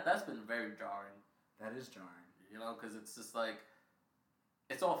that's been very jarring. That is jarring. You know, because it's just like,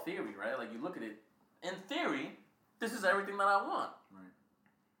 it's all theory, right? Like, you look at it, in theory, this is everything that I want.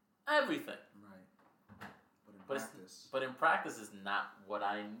 Right. Everything. Right. But in practice, it's not what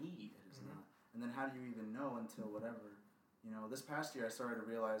I need. It is not. And then how do you even know until whatever? You know, this past year I started to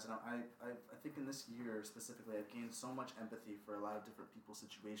realize, and I think in this year specifically, I've gained so much empathy for a lot of different people's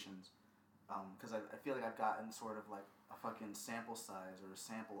situations. Because I feel like I've gotten sort of like a fucking sample size or a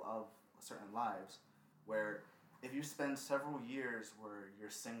sample of certain lives where if you spend several years where you're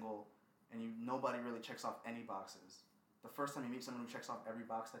single and nobody really checks off any boxes, the first time you meet someone who checks off every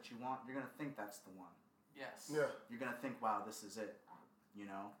box that you want, you're going to think that's the one. Yes. Yeah. You're going to think, wow, this is it.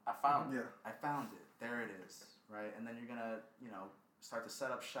 You know? I found it. I found it. There it is. Right? And then you're going to, start to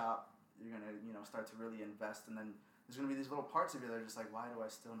set up shop. You're going to, start to really invest, and then there's going to be these little parts of you that are just like, why do I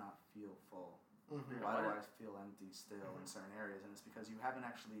still not feel full? Mm-hmm. Why do I feel empty still in certain areas? And it's because you haven't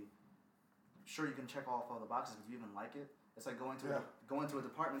actually... Sure, you can check off all the boxes, but do you even like it? It's like going to a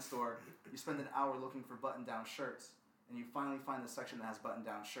department store, you spend an hour looking for button-down shirts, and you finally find the section that has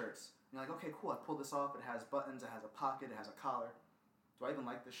button-down shirts. And you're like, okay, cool, I pulled this off. It has buttons, it has a pocket, it has a collar. Do I even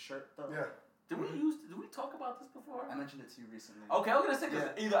like this shirt, though? Yeah. Did we talk about this before? I mentioned it to you recently. Okay, I was gonna say because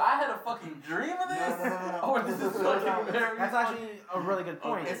either I had a fucking dream of this, or this is fucking very. That's actually a really good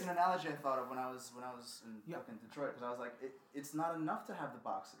point. It's an analogy I thought of when I was in fucking Detroit, because I was like, it's not enough to have the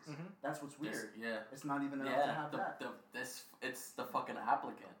boxes. Mm-hmm. That's what's weird. It's not even enough to have that. It's the fucking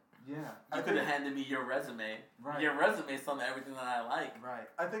applicant. Yeah. You could have handed me your resume. Right. Your resume is something everything that I like. Right.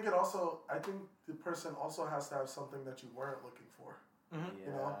 I think the person also has to have something that you weren't looking for. Mm-hmm. Yeah.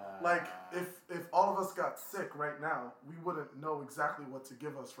 You know, like if all of us got sick right now, we wouldn't know exactly what to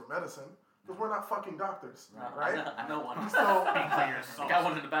give us for medicine because we're not fucking doctors, right? I know one. So got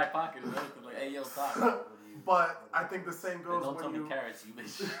one in the back pocket. Like, hey, yo, stop. But I think the same goes don't when tell you. Me carrots, you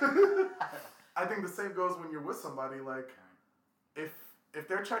bitch. I think the same goes when you're with somebody. Like, if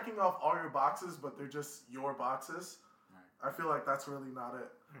they're checking off all your boxes, but they're just your boxes, I feel like that's really not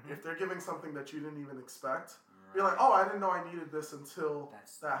it. Mm-hmm. If they're giving something that you didn't even expect. You're like, oh, I didn't know I needed this until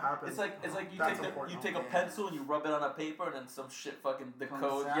that happened. It's like you take a pencil and you rub it on a paper and then some shit fucking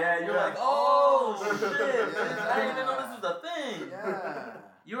decodes. You're like, oh shit, I didn't even know this was a thing. Yeah.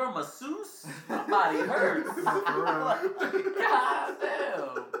 You're a masseuse? My body hurts. God damn.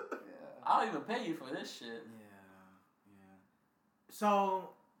 Yeah. I'll even pay you for this shit. Yeah.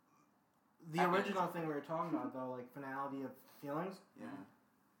 So the original thing we were talking about though, like finality of feelings. Yeah.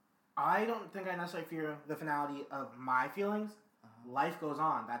 I don't think I necessarily fear the finality of my feelings. Uh-huh. Life goes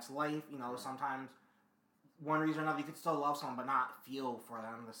on. That's life. You know, sometimes one reason or another you could still love someone but not feel for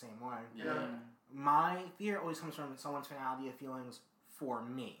them the same way. Yeah. My fear always comes from someone's finality of feelings for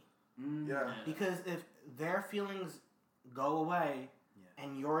me. Yeah. Because if their feelings go away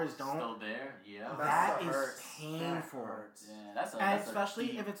and yours don't, still there, that is painful. Yeah, and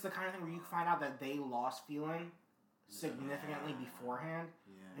especially if it's the kind of thing where you find out that they lost feeling significantly beforehand.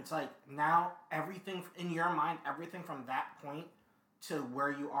 It's like now everything in your mind, everything from that point to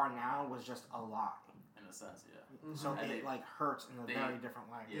where you are now was just a lie. In a sense, Mm-hmm. So it hurts in a very different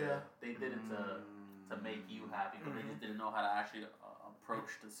way. Yeah, they did it to make you happy, but they just didn't know how to actually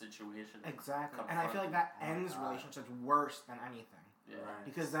approach the situation. Exactly, and I feel like that ends relationships worse than anything. Yeah,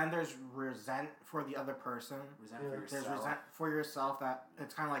 because then there's resent for the other person. There's resent for yourself that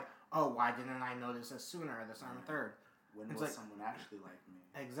it's kind of like, oh, why didn't I notice this sooner? This and third. When will someone actually like me?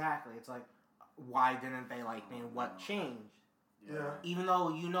 Exactly. It's like, why didn't they like me? What changed? Yeah. Even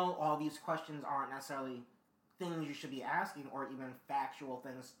though you know all these questions aren't necessarily things you should be asking or even factual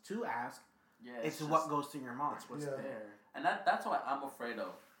things to ask, it's just what goes through your mind. It's what's there. And that's why I'm afraid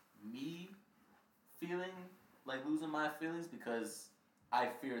of me feeling like losing my feelings because I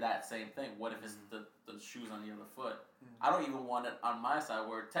fear that same thing. What if it's the shoes on the other foot? I don't even want it on my side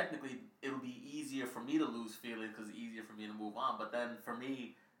where technically it'll be easier for me to lose feelings because it's easier for me to move on. But then for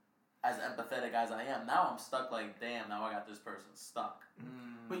me, as empathetic as I am. Now I'm stuck. Like, damn, now I got this person stuck.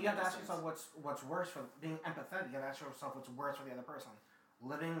 But you have to ask yourself what's worse for being empathetic. You have to ask yourself what's worse for the other person.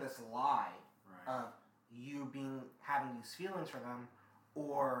 Living this lie of you having these feelings for them,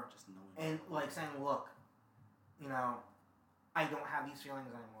 or just knowing like saying, look, you know, I don't have these feelings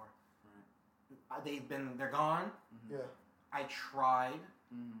anymore. Right. They're gone. Yeah. I tried.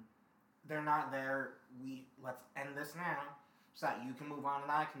 They're not there. Let's end this now, so that you can move on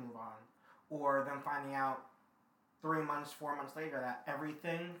and I can move on. Or them finding out 3 months, 4 months later that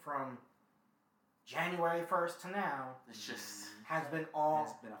everything from January 1st to now It's just has been a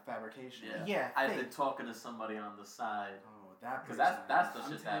fabrication. Yeah. I've been talking to somebody on the side. Oh, that because that's the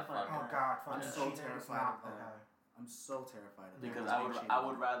shit that fucking. Oh God, I'm so terrified of that. I'm so terrified of that. Because I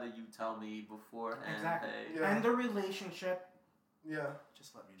would rather you tell me before and hey. Yeah. End the relationship. Yeah.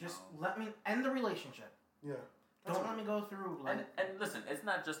 Just let me know. Just let me end the relationship. Yeah. Don't let me go through. And listen, it's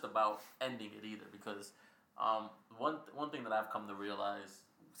not just about ending it either, because one thing that I've come to realize,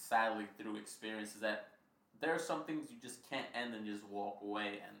 sadly through experience, is that there are some things you just can't end and just walk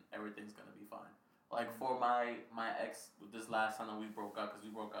away and everything's gonna be fine. Like for my ex, this last time that we broke up, because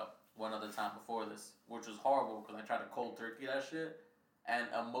we broke up one other time before this, which was horrible because I tried to cold turkey that shit, and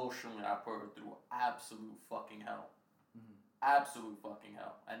emotionally I put her through absolute fucking hell. Absolute fucking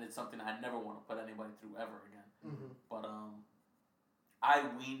hell. And it's something I never want to put anybody through ever again. But I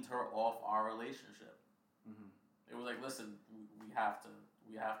weaned her off our relationship. It was like, listen, we have to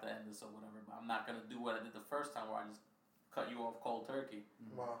end this or whatever, but I'm not gonna do what I did the first time where I just cut you off cold turkey.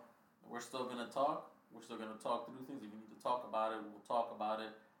 Wow. We're still gonna talk. We're still gonna talk through things. If we need to talk about it, we'll talk about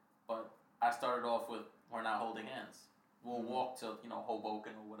it. But I started off with, we're not holding hands. We'll walk to,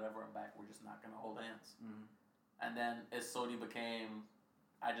 Hoboken or whatever and back. We're just not gonna hold hands. And then it slowly became,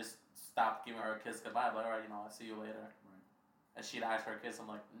 I just stopped giving her a kiss goodbye. Like, all right, I'll see you later. Right. And she'd ask for a kiss. I'm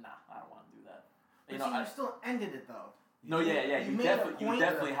like, nah, I don't want to do that. But you still ended it though. No, yeah. You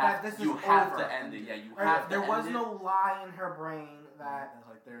definitely have to end it. Yeah, you have to. There was no lie in her brain that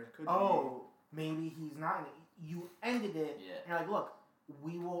like there could maybe he's not. You ended it. Yeah. And you're like, look,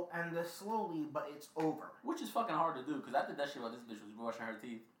 we will end this slowly, but it's over. Which is fucking hard to do, because I did that shit while this bitch was brushing her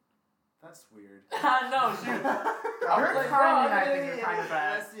teeth. That's weird. I know. Your timing, I think, is kind of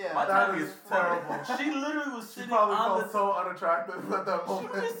bad. Yeah, my timing is terrible. She literally was sitting probably on felt so unattractive at that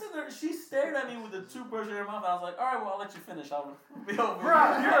moment. She stared at me with a toothbrush in her mouth. I was like, all right, well, I'll let you finish. I'll be over.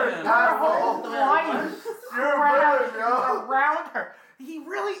 Bro, you're an asshole. You're a villain, yo. Around her. He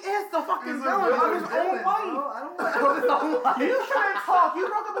really is the fucking villain of his own wife. I don't want You shouldn't talk. You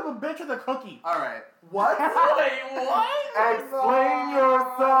broke up with a bitch with a cookie. Alright. What? Wait, what? Explain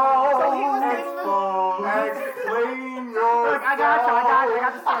yourself. So he was dating this. Explain yourself. I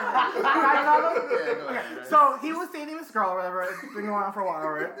got the story. Okay. So he was dating this girl or whatever. It's been going on for a while,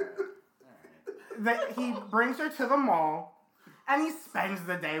 right? He brings her to the mall, and he spends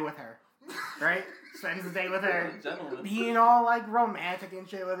the day with her, right? Spends the day with her, being all like romantic and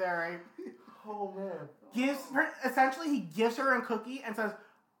shit with her, right? Oh man. Essentially, he gives her a cookie and says,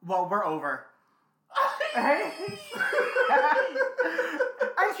 "Well, we're over." Right?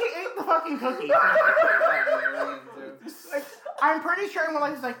 And she ate the fucking cookie. Like, I'm pretty sure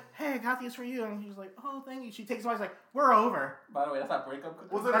everyone he's like, "Hey, I got these for you," and he's like, "Oh, thank you." She takes one. He's like, "We're over." By the way, that's not breakup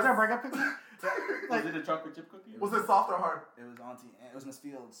cookie. That's our breakup cookie. Was it a chocolate chip cookie? Was it soft or hard? It was Miss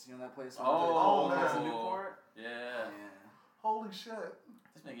Fields. You know that place? That's in Newport? Yeah. Holy shit.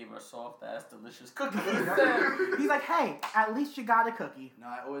 This man gave her a soft ass, delicious cookie. He's like, "Hey, at least you got a cookie." No,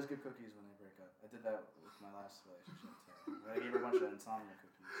 I always give cookies when I break up. I did that with my last relationship. I gave her a bunch of insomnia cookies.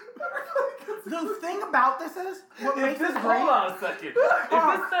 The thing about this is, what makes this great... Hold on a second. If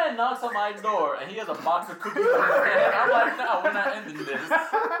this man knocks on my door and he has a box of cookies in his hand, I'm like, no, we're not ending this.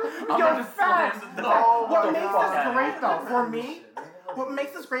 I'm gonna slam the door. What makes this great, though, for me... What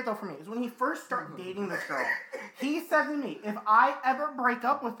makes this great, though, for me, is when he first started dating this girl, he said to me, if I ever break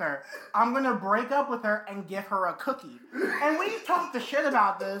up with her, I'm going to break up with her and give her a cookie. And we talked the shit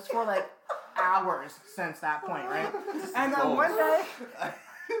about this for, hours since that point, right? And then one day...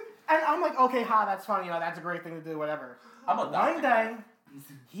 And I'm like, okay, that's funny, that's a great thing to do, whatever. One day,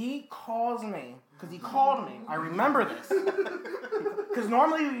 he calls me, because he called me. I remember this. Because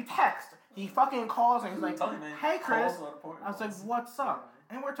normally we text. He fucking calls me. He's like, hey, Chris. I was like, what's up?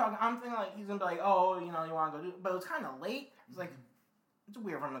 And we're talking. I'm thinking, he's going to be like, oh, you want to go do... But it was kind of late. He's like, it's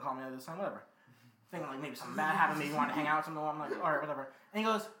weird for him to call me at this time, whatever. Thinking, maybe something bad happened. Maybe he wanted to hang out with something. I'm like, all right, whatever. And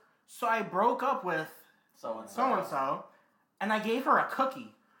he goes, so I broke up with so-and-so, and I gave her a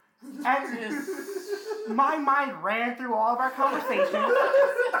cookie. And my mind ran through all of our conversations.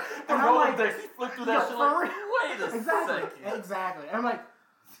 And I'm like, he flipped through that shit like, wait a second. Exactly. And I'm like,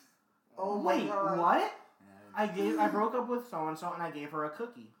 Oh my wait, God. what? I broke up with so and so, and I gave her a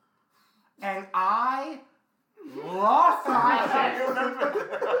cookie, and I lost my shit.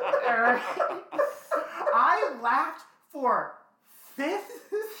 I laughed for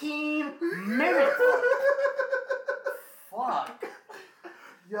 15 minutes. Fuck.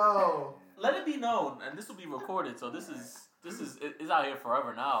 Yo. Let it be known, and this will be recorded, so this is it's out here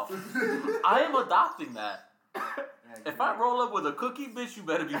forever now. I am adopting that. If I roll up with a cookie, bitch, you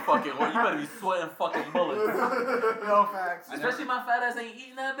better be fucking, or you better be sweating fucking bullets. No facts. Especially my fat ass ain't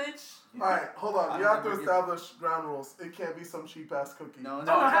eating that bitch. Alright, hold on. You have to establish ground rules. It can't be some cheap ass cookie. No, it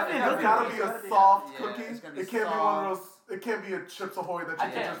has to be a It's cookie. gotta be a soft Yeah, cookie. it's gotta be It can't be one of those. It can't be a Chips Ahoy that you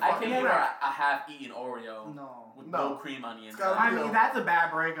can just I fucking can't break. wear a half-eaten Oreo No. with No. no cream on the It's inside. gotta I mean, that's a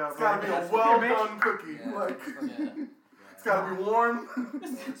bad breakup. It's gotta be a Like, well bitch. done cookie. Yeah. Like Yeah. it's gotta be warm.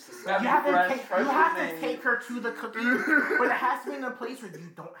 You have to take her to the cookie, but it has to be in a place where you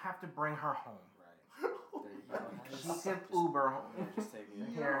don't have to bring her home. Right. There you go. She can Uber home. Yeah, just take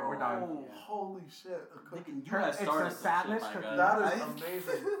it. Here, we're done. Oh, holy shit! A cookie. You have It's started a some sadness shit, my cookie. guy. That is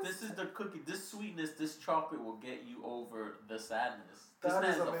amazing. This is the cookie. This sweetness, this chocolate will get you over the sadness. This That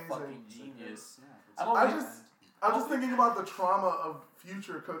man's is a amazing. fucking genius. Yeah, I'm I'm just thinking about the trauma of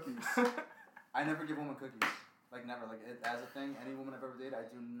future cookies. I never give women cookies. Like never. Like as a thing, any woman I've ever dated, I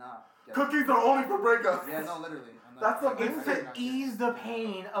do not get Cookies are only for breakups. Yeah, no, literally. That's amazing. It's to ease the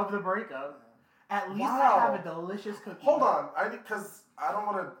pain of the breakup. At least Wow. I have a delicious cookie. Hold on, because I don't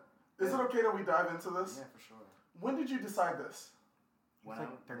want to. Is it okay that we dive into this? Yeah, for sure. When did you decide this? It's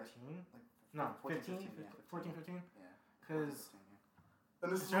like 13? No, 15? 14, 15? Yeah. Because...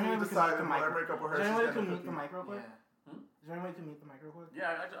 And this is Is there when any you way we can decided make the when I micro- break up with her, Is there she's any way we getting can a meet the cookie. mic real quick? Yeah. Is there any way to mute the mic real quick?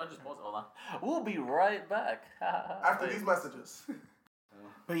 Yeah, I just paused it. Hold on. We'll be right back. After these messages.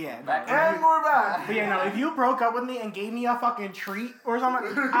 But yeah, Back no, And we're back! but yeah, no, if you broke up with me and gave me a fucking treat or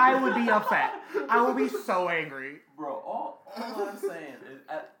something, I would be upset. I would be so angry. Bro, all I'm saying is,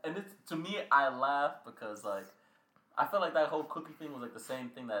 and it's, to me, I laugh because, like, I feel like that whole cookie thing was, like, the same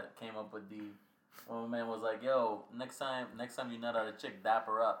thing that came up with the, when my man was like, yo, next time you nut out a chick, dap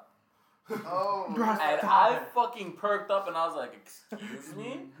her up. Oh. Bro, And stop I it. fucking perked up and I was like, excuse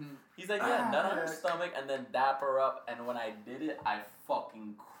me? He's like, yeah, nut on her stomach and then dap her up. And when I did it, I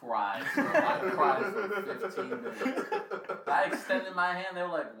fucking cried. Bro. I cried for 15 minutes. I extended my hand. They were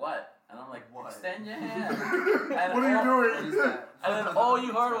like, what? And I'm like, what? Extend your hand. And What are you What doing? is that? And then all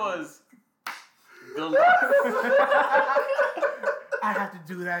you heard was, good luck. I have to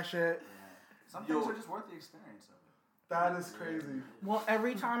do that shit. Yeah. Some things are just worth the experience of it. That is crazy. Well,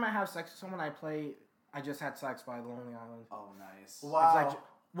 every time I have sex with someone, I play I Just Had Sex by Lonely Island. Oh, nice. Wow. It's like,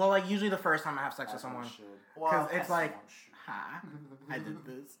 well, like usually the first time I have sex with That's what someone. it should. Wow. Because it's like, ha, I did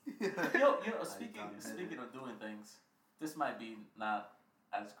this. Yo, speaking of doing things, this might be not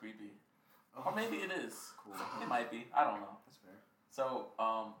as creepy. Or maybe it is. Cool. It might be. I don't know. That's fair. So,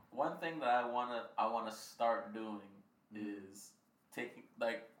 one thing that I wanna start doing is taking,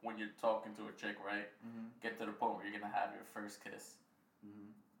 like, when you're talking to a chick, right? Mm-hmm. Get to the point where you're gonna have your first kiss.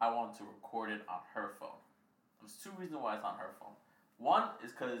 Mm-hmm. I want to record it on her phone. There's two reasons why it's on her phone. One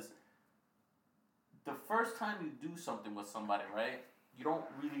is because the first time you do something with somebody, right? You don't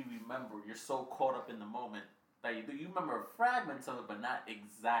really remember. You're so caught up in the moment that you do. You remember fragments of it, but not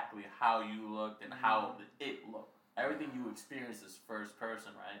exactly how you looked and how it looked. Everything you experience is first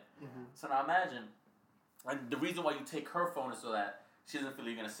person, right? Mm-hmm. So now imagine, and the reason why you take her phone is so that she doesn't feel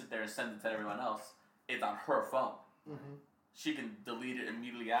you're gonna sit there and send it to everyone else. It's on her phone. Mm-hmm. She can delete it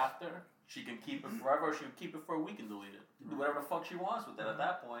immediately after. She can keep it forever. Or she can keep it for a week and delete it. Do whatever the fuck she wants with it at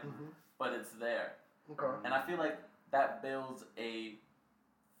that point. But it's there. Okay. And I feel like that builds a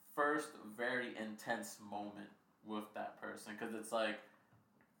first very intense moment with that person. Because it's like,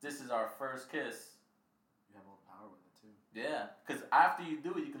 this is our first kiss. You have all the power with it, too. Yeah. Because after you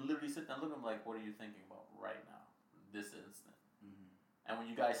do it, you can literally sit there and look at them like, what are you thinking about right now? This instant. And when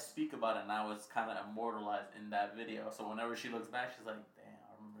you guys speak about it now, it's kind of immortalized in that video. So whenever she looks back, she's like, damn,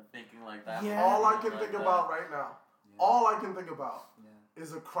 I remember thinking like that. Yeah. All I can Like think that. about right now, Yeah. all I can think about Yeah.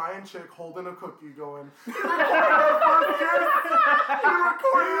 is a crying chick holding a cookie going, you recorded our first kiss! You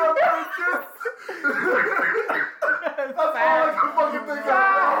recorded our first kiss! That's all I can fucking think of.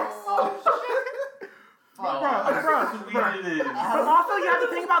 How sweet it is. But also, you have to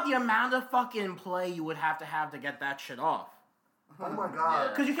think about the amount of fucking play you would have to get that shit off. Oh my god.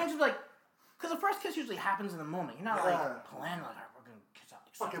 Because you can't just like, because the first kiss usually happens in the moment. You're not Yeah. like planning like, "Alright, we're gonna kiss out.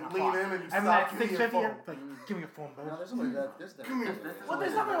 Like, Fucking 7 lean o'clock." in and you And stop, like give me your 6:50, phone. like, give me your phone, bro. No, there's somebody that there's Give me- Well,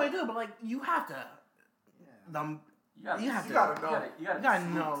 there's nothing way to do, but like you have to. You gotta, You have You gotta know. You gotta, You gotta be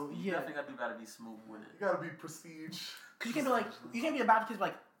smooth. know, You yeah. definitely gotta be smooth with it. You gotta be prestige. Because you can't be like, you can't be about to kiss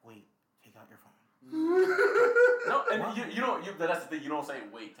like, wait, take out your phone. No, and that's the thing. You don't say,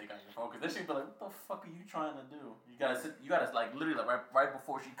 "Wait, take out your phone," because then she'd be like, "What the fuck are you trying to do?" You gotta like literally like right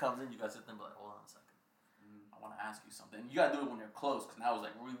before she comes in, you gotta sit there and be like, "Hold on a second. I want to ask you something." And you gotta do it when you're close, because now it's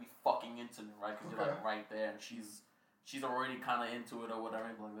like really fucking intimate, right? Because you're like right there, and she's already kind of into it or whatever.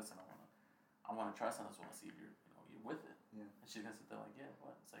 And be like, "Listen, I want to try something. I just want to see if you're with it." Yeah. And she's gonna sit there like, "Yeah,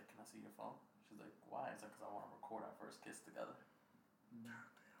 what?" It's like, "Can I see your phone?" She's like, "Why?" It's like, "Because I want to record our first kiss together."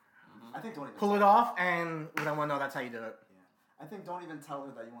 I think don't even pull it off, and we don't want to know that's how you do it. Yeah, I think don't even tell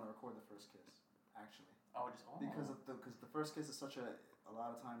her that you want to record the first kiss. Actually, because the first kiss is such a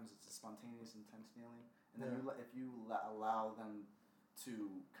lot of times it's a spontaneous, intense feeling, and then if you allow them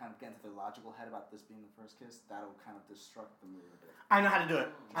to kind of get into their logical head about this being the first kiss, that'll kind of disrupt the mood a bit. I know how to do it.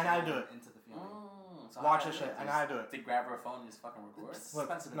 I know how to do it. Into the feeling. So watch this shit. I know how to do it. To grab her phone and just fucking record. It's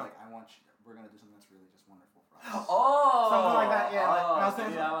expensive. No. Like we're gonna do something that's really just wonderful for us. Oh, something like that. Yeah, I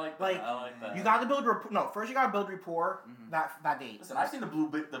like that. I like that. You got to build rapport. No, first you got to build rapport. That date. Listen, I've seen the blue.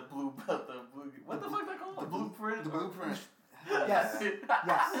 What the fuck that called? The blueprint. The blueprint. Yes.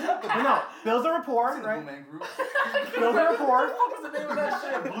 But no, build the rapport, right? Build the rapport. What the fuck is the name of that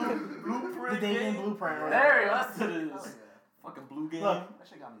shit? Blueprint. The dating blueprint. Right? There you go. That's what it is. Fucking blue game. Look, that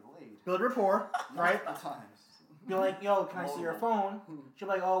shit got me laid. Build rapport, right? Times. Be like, yo, can I see your phone? She'll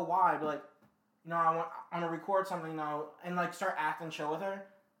be like, oh, why? Be like, I want to record something, and like start acting chill with her.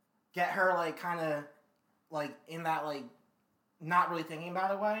 Get her like kind of like in that like not really thinking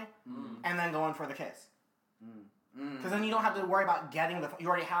about it way, and then go in for the kiss. Because then you don't have to worry about getting the phone. You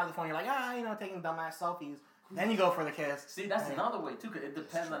already have the phone. You're like, taking dumbass selfies. Then you go for the kiss. See, that's another way too. Cause it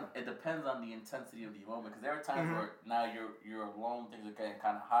depends on the intensity of the moment. Because there are times where now you're alone, things are getting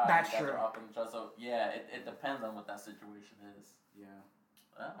kind of high. That's true. Up and just so it depends on what that situation is. Yeah.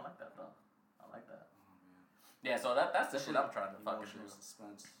 I like that though. I like that. Yeah. So that's the shit I'm trying to fucking do.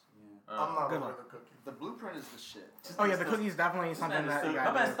 Suspense. Yeah. I'm not over the cookie. The blueprint is the shit. Oh yeah, the cookie's definitely something that you My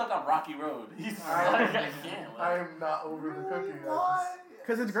gotta man's stuck on Rocky Road. He's I am not over the cookie.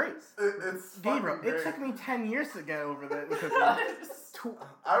 Because it's great. It's Gabriel, great. it took me 10 years to get over the cookie.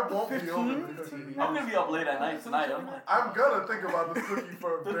 I won't 15? be over the cookie. I'm gonna be up late at night tonight. I'm gonna think about the cookie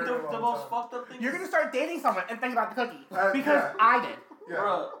for a very long time. The most fucked up thing. You're gonna start dating someone and think about the cookie. Because yeah. I did. Yeah.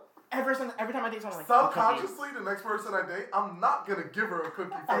 Bruh. Every time I date someone, I'm like, subconsciously, the next person I date, I'm not gonna give her a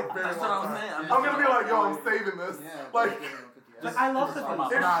cookie for a very That's long what I'm time. saying. I'm gonna be like, yo, I'm saving this. Yeah, Like, I love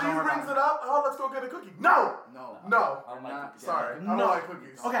cookies. if she brings it up, oh, let's go get a cookie. No. I don't like cookies. Sorry, I don't like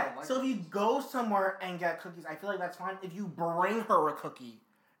cookies. Okay, so if you go somewhere and get cookies, I feel like that's fine. If you bring her a cookie,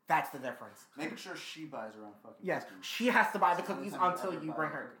 that's the difference. Making sure she buys her own fucking Yes, cookies. she has to buy the cookies until you bring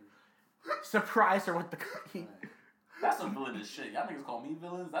her. Surprise her with the cookie. That's some villainous shit. Y'all niggas call me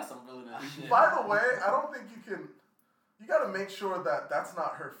villains? That's some villainous shit. By the way, I don't think you can. You gotta make sure that that's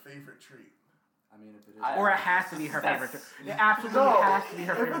not her favorite treat. I mean, if it is, Or it has to be her favorite treat. It absolutely has to be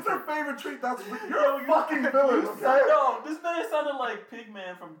her If favorite it's her treat. favorite treat, you're a fucking villain. Okay? Yo, this man sounded like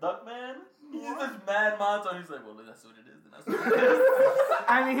Pigman from Duckman. He's this mad monotone. He's like, well, that's what it is. Then that's what it is.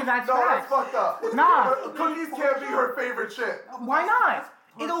 I mean, that's No, that's facts. fucked up. Nah. Cookies can't be her favorite shit. Why not?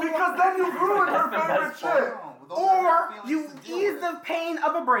 Because then you ruin her favorite shit. Or you ease the pain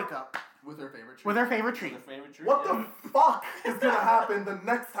of a breakup with her favorite treat. with her favorite treat. What the fuck is gonna happen the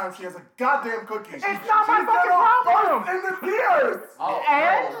next time she has a goddamn cookie? It's not my fucking problem. In the tears.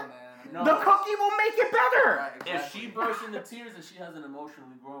 The cookie will make it better. Right, exactly. If she bursts into tears and she hasn't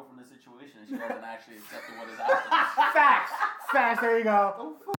emotionally grown from the situation and she hasn't actually accepted what is happening. Facts. There you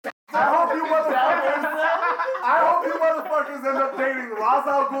go. I hope you motherfuckers end up dating Ra's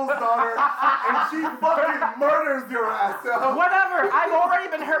al Ghul's daughter and she fucking murders your ass. Whatever. I've already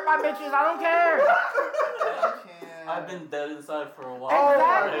been hurt by bitches. I don't care. I've been dead inside for a while. Oh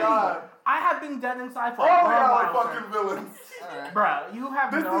Exactly. my god. I have been dead inside for All a y'all while. are fucking villains. Alright. Bruh, you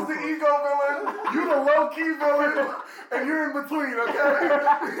have This no is the clue. ego villain, you the low-key villain, and you're in between, okay?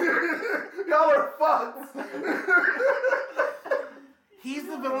 Y'all are fucked. He's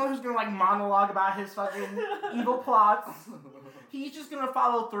the villain who's gonna like monologue about his fucking evil plots. He's just gonna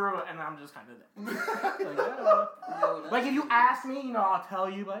follow through, and I'm just kind of there. Like if you ask me, I'll tell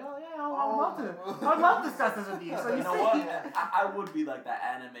you. Like, oh yeah, I'd love to discuss this with you. So You know what? I would be like that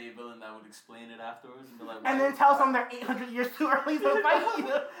anime villain that would explain it afterwards and be like, and then tell someone they're 800 years too early to fight you.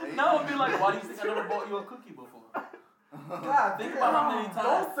 No, it'd be like, why do you think I never bought you a cookie before? God, Think about how many times.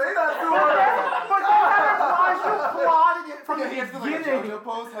 don't say that to her. But you plotted it from the beginning.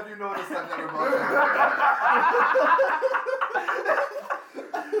 Post, have you noticed I've never bought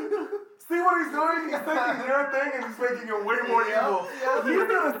See what he's doing? He's taking your thing and he's making it way more evil. Yeah. He's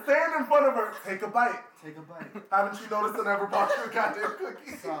gonna stand in front of her. Take a bite. Take a bite. Haven't you noticed I never bought you a goddamn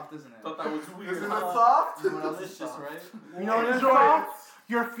cookie? Soft, isn't it? Thought that was weird. Isn't it soft? Delicious, right? You know what it is, Enjoy Paul? it.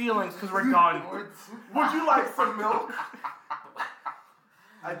 Your feelings, because we're done. Would you like some milk?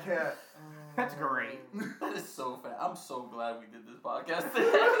 I can't. That's great. That is so fat. I'm so glad we did this podcast today.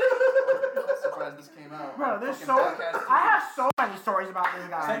 I'm surprised this came out. Bro, there's Fucking so... podcast I have so many stories about this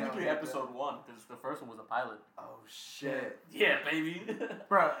guy. Technically episode 1, because the first one was a pilot. Oh shit. Yeah, baby.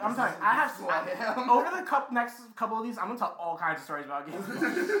 Bro, I'm telling you, I have... Who I am. Over the next couple of these, I'm going to tell all kinds of stories about games. That's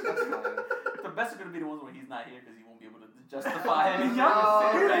fine. The best are going to be the ones where he's not here because he won't be able to justify anything.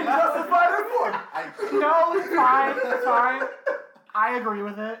 No, He didn't justify this one. No, it's fine. It's fine. I agree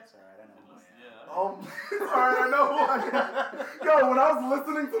with it. It's alright, I know who I am. Yeah. Alright, I know who I am. Yo, when I was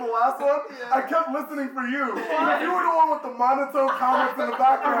listening to the last one, I kept listening for you. You were the one with the monotone comments in the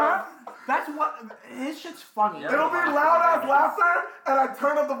background. That's what... His shit's funny. Yeah. It'll be loud ass laughter, and I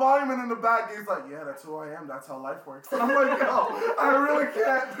turn up the volume, and in the back, he's like, yeah, that's who I am. That's how life works. And I'm like, yo, I really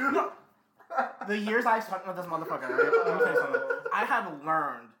can't do that. The years I spent with this motherfucker, right? Let me tell you something. I have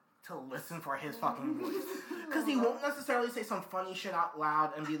learned to listen for his fucking voice. Because he won't necessarily say some funny shit out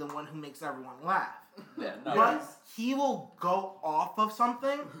loud and be the one who makes everyone laugh. Yeah, no. But he will go off of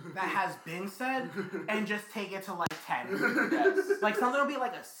something that has been said and just take it to like 10. Yes. Like something will be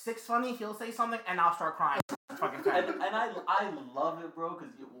like a 6 funny, he'll say something and I'll start crying. Fucking 10. And I love it, bro,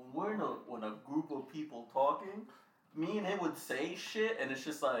 because when we're in a group of people talking, me and him would say shit, and it's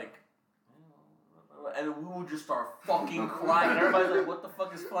just like, and we would just start fucking crying. Everybody's like, what the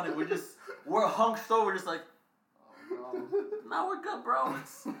fuck is funny? We're hunched over, just like, no, we're good, bro.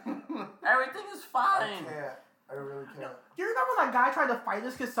 Everything is fine. I really can't. Do you remember that guy tried to fight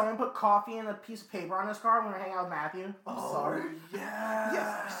us because someone put coffee in a piece of paper on his car when we were hanging out with Matthew? I'm sorry.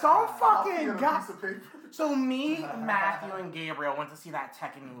 Yeah, some fucking guy. Piece of paper. So me, Matthew, and Gabriel went to see that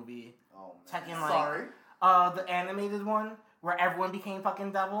Tekken movie. Oh, man. Tekken, like, Sorry. the animated one where everyone became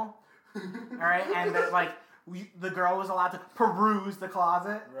fucking devil. Alright, and then, like, the girl was allowed to peruse the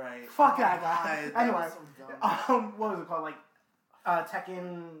closet. Right. Fuck that guy. God, Anyway, that was so dumb. what was it called? Like,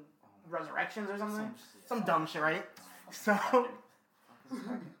 Tekken Resurrections or something? Some dumb shit, right? So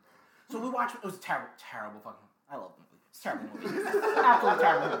we watched. It was terrible fucking. I love the movie. It's a terrible movie. Absolutely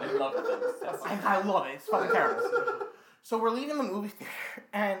terrible movie. I love it. I love it. It's fucking terrible. So we're leaving the movie theater,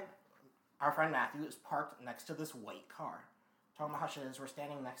 and our friend Matthew is parked next to this white car. Talking about how shit is, we're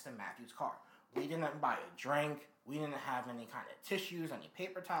standing next to Matthew's car. We didn't buy a drink. We didn't have any kind of tissues, any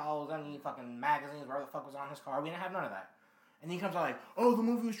paper towels, any fucking magazines, whatever the fuck was on his car. We didn't have none of that. And he comes out like, oh, the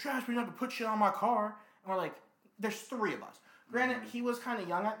movie was trash. We didn't have to put shit on my car. And we're like, there's 3 of us. Granted, he was kind of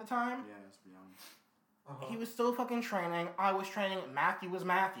young at the time. Yeah, let's be honest. He was still fucking training. I was training. Matthew was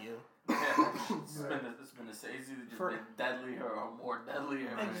Matthew. Yeah, it's been the same. It's either just been deadlier or more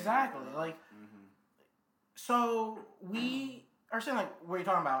deadlier. Exactly. Like, so we are saying, like, what are you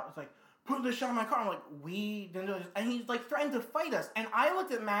talking about? It's like, put this shit on my car. I'm like, we didn't do this. And he's, like, threatened to fight us. And I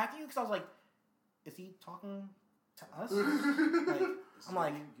looked at Matthew because I was like, is he talking to us? Like, I'm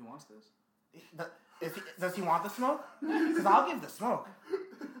like, he wants this? Does he want the smoke? Because I'll give the smoke.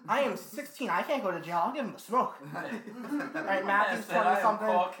 I am 16. I can't go to jail. I'll give him the smoke. Right, Matthew's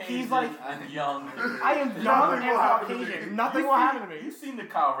 20-something. He's like, I'm young. I am young and Caucasian. Nothing will happen to me. You've seen the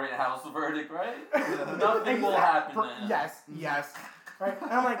Kyle Rittenhouse verdict, right? Nothing will happen then. Yes. Right?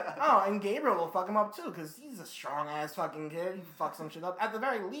 And I'm like, oh, and Gabriel will fuck him up too, because he's a strong-ass fucking kid. He fucks some shit up. At the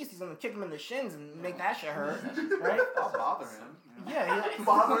very least, he's going to kick him in the shins and make that shit hurt. Right? I'll bother him. Yeah, he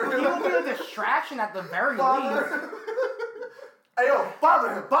Bother him. will be a distraction at the very least. Hey, yo,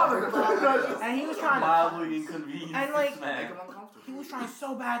 bother him. And he was trying to... Mildly inconvenienced, And, like, man. Make him uncomfortable. He was trying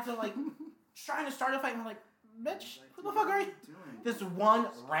so bad to, like, trying to start a fight. And I'm like, bitch, who the fuck are you? This one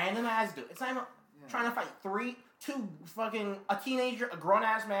random ass dude. It's not even trying to fight 2 fucking, a teenager, a grown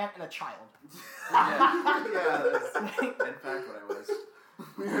ass man, and a child. Yeah, that's in fact what I was.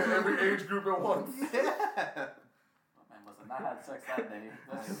 Yeah, every age group at once. Yeah. Oh, man, must have not had sex that day.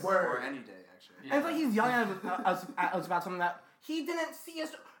 That's Word. Or any day, actually. And it's like he's yelling at us about something that he didn't see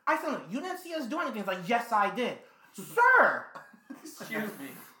us do. I said, you didn't see us do anything. He's like, yes, I did. Sir! Excuse me.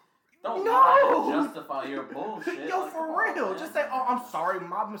 Don't No! lie to justify your bullshit. Yo, Like, for come on, real. man. Just say, oh, I'm sorry,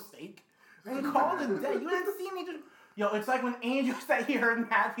 my mistake. And call it a day. You didn't see me do... Yo, it's like when Angel said he heard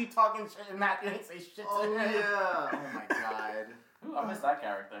Matthew talking shit and Matthew didn't say shit to Oh, him. yeah. Oh, my God. Ooh, I missed that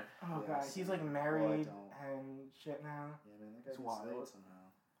character. Oh, Yeah, God. He's like married don't. and shit now. Yeah, man, that It's guy's wild. insane somehow.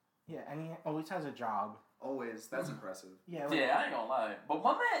 Yeah, and he always has a job. Always. That's impressive. Yeah, Yeah, I ain't gonna lie. But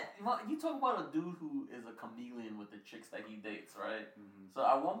my man, you talk about a dude who is a chameleon with the chicks that he dates, right? Mm-hmm. So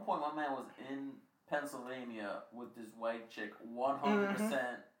at one point, my man was in Pennsylvania with this white chick, 100%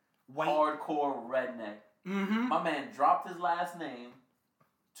 white hardcore redneck. Mm-hmm. My man dropped his last name,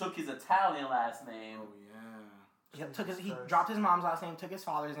 took his Italian last name. Oh yeah. He dropped his mom's last name, took his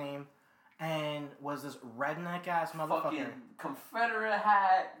father's name, and was this redneck ass motherfucker. Fucking Confederate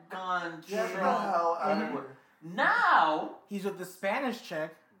hat, gun, Get the truck. hell out of Mhm. here. Now, He's with the Spanish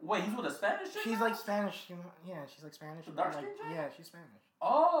chick. wait, he's with a Spanish chick? She's now? like Spanish. Yeah, she's like Spanish. The dark like, skin chick? yeah, she's Spanish.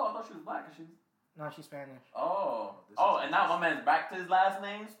 Oh, I thought she was black. And she's No, she's Spanish. and now my man's back to his last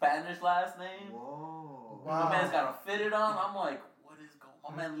name, Spanish last name. Whoa. Wow. My man's got a fitted on. I'm like, what is going?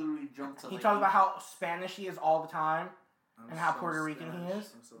 My man literally jumped to. He like, talks about how Spanish he is all the time. I'm And how so Puerto Rican he Spanish.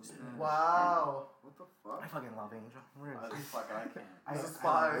 is? I'm so Spanish. Wow. What the fuck? I fucking love Angel. Really. Fucking, I can't. He's a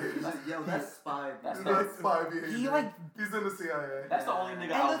spy. That's spy. That's That's spy behavior. He like, He's in the CIA. That's the only nigga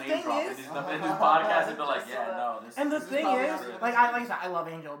And I'll the name thing drop is- in his podcast and be like, yeah, no. This, and the this thing probably is, not it. like I said, I love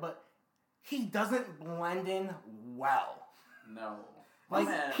Angel, but he doesn't blend in well. No. Like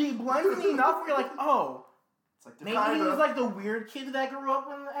man. he blends in enough where you're like, oh, It's like maybe Kinda. he was like the weird kid that grew up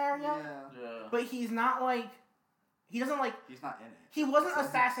in the area. Yeah. But he's not like, he doesn't like, He's not in it. he wasn't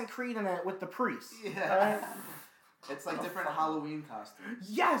Assassin's Creed in it with the priest. Yeah. Right? It's like different Halloween costumes.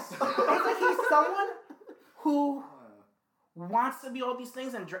 Yes! It's like he's someone who wants to be all these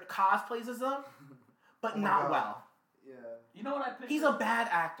things and cosplays as them, but Oh my not God. well. Yeah. You know what I picture? He's a bad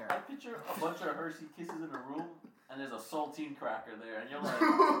actor. I picture a bunch of Hershey Kisses in a room, and there's a saltine cracker there, and you're like,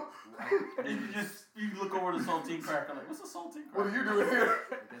 and you look over the saltine cracker, like, what's a saltine cracker? What are you doing here?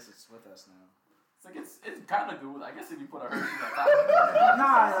 I guess it's with us now. It's like it's kind of good. I guess if you put a Hershey on top,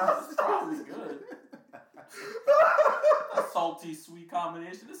 Nah, it's probably good. A salty sweet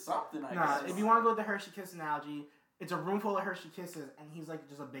combination is something. I Nah, guess. if you want to go with the Hershey Kiss analogy, it's a room full of Hershey Kisses, and he's like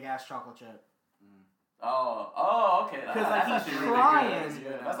just a big ass chocolate chip. Oh, okay. 'Cause, like, That's he's actually really trying. good. That's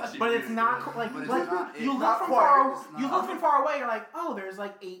good. That's actually But really it's not good. like But it's like not- you it's look not from quite- far it's you not- look from far away. You're like, oh, there's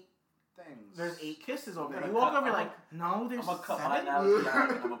like eight. Things. There's 8 kisses over there. I'm You gonna walk cut- over, you're I'm like, no, there's I'm gonna cut my 7. analogy out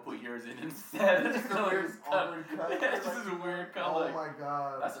and I'm gonna put yours in instead. Just Just a so weird it's cut. awkward cut. Yeah, it's just a weird cut. Oh like, my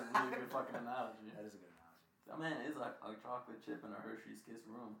god. that's a really good fucking analogy. That is a good analogy. That man is like a chocolate chip in a Hershey's Kiss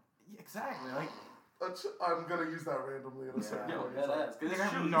room. Exactly. Like, I'm gonna use that randomly in a second. Yo, It's that like, ass. Cause They it's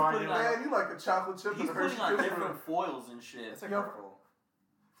have true. no He's putting idea. on, Man, you like a chocolate chip he's and a Hershey putting on Kiss different room. foils and shit. It's like Yo. purple.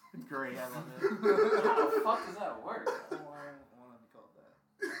 great. I love it. How the fuck does that work? I don't want to be called that.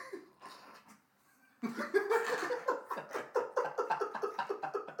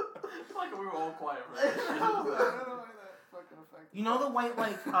 I feel like we were all quiet for that. I don't know why that fucking affected. You know the white,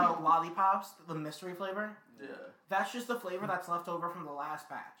 like, lollipops, the mystery flavor? Yeah. That's just the flavor that's left over from the last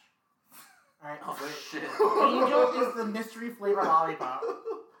batch. Alright? Oh shit. Angel is the mystery flavor lollipop.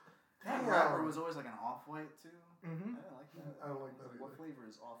 That wrapper was always like an off-white too. Mm-hmm. I like that. I don't like that What either. flavor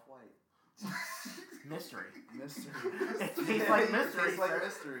is off-white? Mystery. Mystery. It tastes like It mystery, tastes like sir.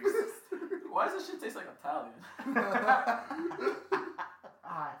 mystery. Why does this shit taste like Italian?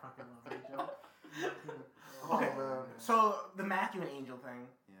 I fucking love Angel. Oh Okay. man. So, the Matthew and Angel thing.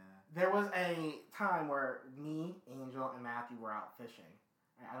 Yeah. There was a time where me, Angel, and Matthew were out fishing.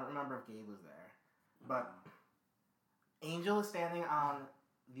 I don't remember if Gabe was there. But Angel is standing on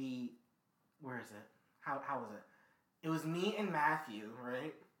the... Where is it? How was it? It was me and Matthew,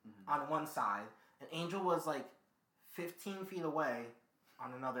 right? Mm-hmm. On one side. And Angel was like 15 feet away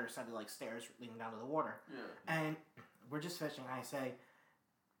on another set of like stairs leading down to the water. Yeah. And we're just fishing. And I say,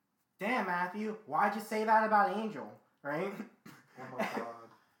 damn, Matthew, why'd you say that about Angel? Right? Oh my god.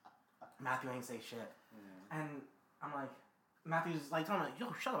 Matthew ain't say shit. Yeah. And I'm like, Matthew's like telling me, yo,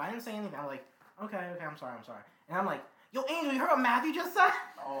 shut up, I didn't say anything. I'm like, okay, I'm sorry. And I'm like, yo, Angel, you heard what Matthew just said?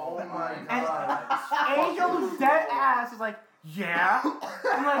 Oh my And god. Angel's dead ass is like, yeah.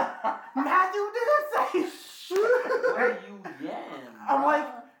 I'm like, Matthew didn't say shit. What are you yam? I'm bruh? like,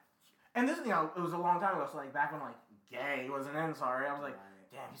 and this, it was a long time ago, so like back when like gay wasn't in, sorry. I was like,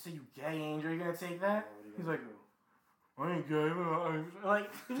 damn, you said you gay, Angel, you gonna take that? He's like, I ain't gay. Like,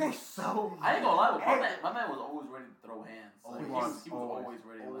 he was so. I ain't gonna lie, but my man was always ready to throw hands. Oh, Like, he he was always. always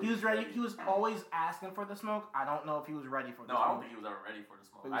ready. He was ready. He was always asking for the smoke. I don't know if he was ready for the No, I don't smoke. think he was ever ready for the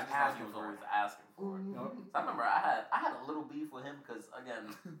smoke. He was I just thought he asking was for always it. asking for it. Nope. So I remember I had a little beef with him because again,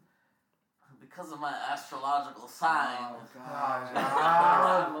 because of my astrological sign. Oh God.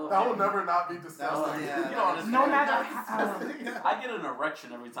 god. That will never not be discussed. Yeah. You know, No matter I get an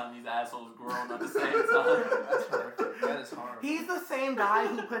erection every time these assholes groan at the same time. That's horrific. That is horrible. He's the same guy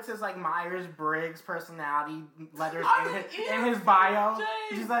who puts his like Myers-Briggs personality letters in his bio.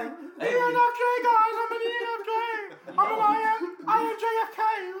 He's like, ENFJ guys, I'm an ENFJ. I'm an JFK.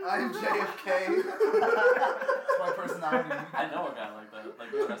 I'm JFK. That's my personality. I know a guy like that.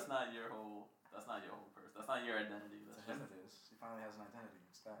 Like, yo, that's not your whole person. That's not your identity. To him it is. He finally has an identity.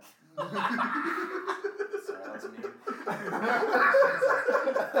 It's that. Sorry, that was me.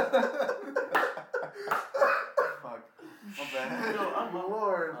 Fuck. My bad. Yo, I'm my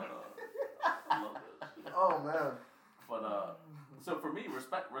lord. I love that. Oh man. But so for me,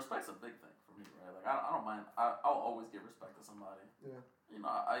 respect's a big thing for me, right? Like I don't mind. I'll always give respect to somebody. Yeah. You know,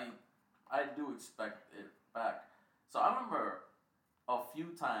 I do expect it back. So I remember a few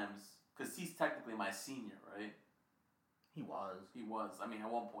times, because he's technically my senior, right? He was. I mean, at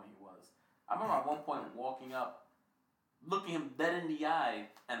one point he was. I remember at one point walking up, looking him dead in the eye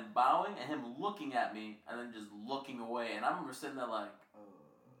and bowing, and him looking at me and then just looking away. And I remember sitting there like,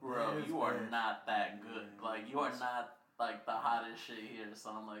 bro, you are not that good. Like, you are not like the hottest shit here. So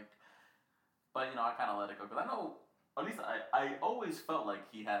I'm like, but you know, I kind of let it go because I know, at least I always felt like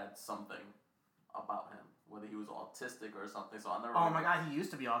he had something about him, whether he was autistic or something. So I never. Oh my god, he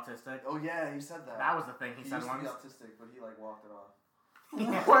used to be autistic. Oh yeah, you said that. That was the thing he said used once. to be autistic, but he like walked it off. Wait.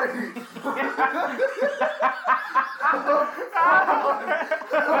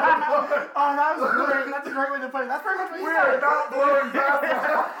 Oh, that was great. That's a great way to put it. That's pretty much what you We said. are not blowing past that.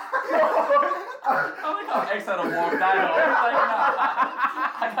 I like how X had to walk that out.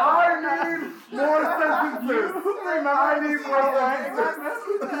 I need more sentences. I need more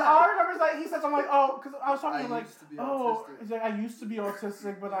sentences. All I remember is like he said something like, "Oh," because I was talking like, used to be "Oh," autistic. he's like, "I used to be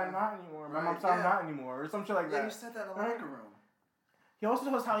autistic, but I'm not anymore." My mom Right, said I'm yeah. not anymore, or some shit like Yeah, that. you said that in the locker room. He also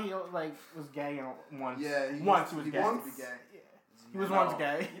told us how he like was gay once. Yeah, once he was he gay. wanted to be gay. Yeah. He was once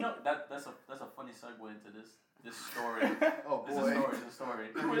gay. You know that's a funny segue into this story. Oh This boy. is a story.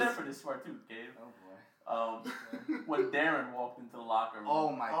 You were there for this part too, Gabe. Oh boy. When Darren walked into the locker room. Oh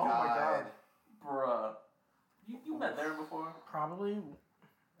my god. Bruh. You met Darren before? Probably.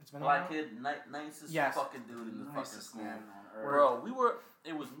 It's been a Black while. kid, nicest Yes. fucking dude in the fucking Nicest school. man on earth. Bro,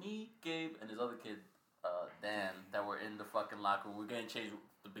 it was me, Gabe, and his other kid, Dan, that were in the fucking locker room. We're getting changed at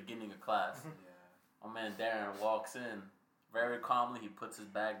the beginning of class. Yeah. My man Darren walks in very calmly. He puts his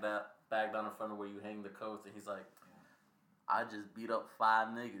bag down in front of where you hang the coats, and he's like, I just beat up 5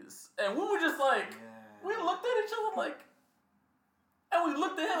 niggas. And we were just like, we looked at each other like, and we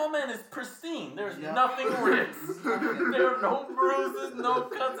looked at him, my man is pristine. There's nothing ripped. There are no bruises, no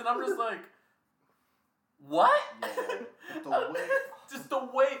cuts, and I'm just like, what? The way. Just the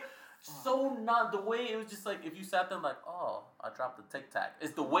way, the way it was just like, if you sat there like, oh, I dropped the Tic Tac.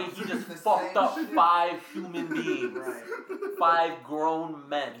 It's the way he just The fucked same up shit. 5 human beings. Right. 5 grown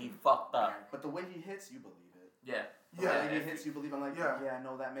men he fucked up. But the way he hits, you believe it. Yeah. The way he hits, you believe. I'm like, yeah, I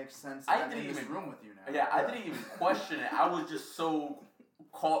know that makes sense. I I'm didn't in this even- room with you now. Yeah, I didn't even question it. I was just so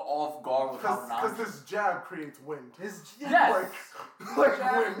caught off guard with how Because nonsense. this jab creates wind. His Yes. Like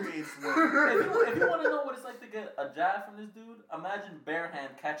jab wind. creates If wind. you want to know what it's like to get a jab from this dude, imagine bare hand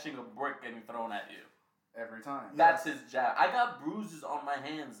catching a brick getting thrown at you. Every time. That's his jab. I got bruises on my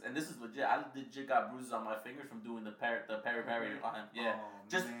hands, and this is legit. I legit got bruises on my fingers from doing the peri on him. Yeah, Oh,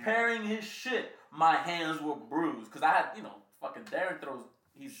 just man. parrying his shit. My hands were bruised because I had, fucking Darren throws.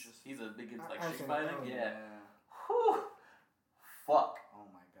 He's a big into like I've street seen fighting. that. Yeah. Whew. Fuck. Oh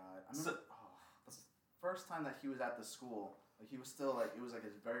my god. I mean, that's the first time that he was at the school. Like he was still like it was like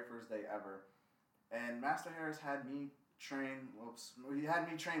his very first day ever, and Master Harris had me train. He had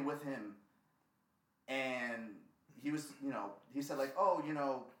me train with him, and he was he said like, oh,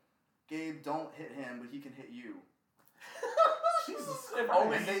 Gabe, don't hit him, but he can hit you. Jesus If Christ.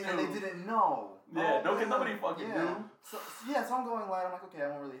 only And he they knew. didn't know. Yeah, nobody fucking Yeah. knew. So I'm going light. I'm like, okay, I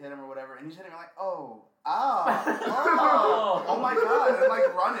won't really hit him or whatever. And he's hitting me like, oh my god. And I'm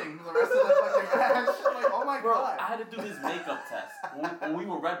like running the rest of the fucking match. I'm like, oh my Bro, god. I had to do this makeup test. When we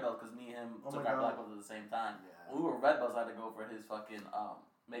were red belt, because me and him Oh took my our God. black belts at the same time. Yeah. When we were red belts, I had to go for his fucking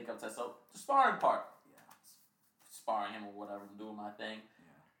makeup test. So, the sparring part. Yeah. Sparring him or whatever, I'm doing my thing.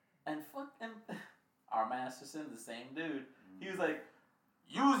 Yeah. And fucking our masterson, the same dude, he was like,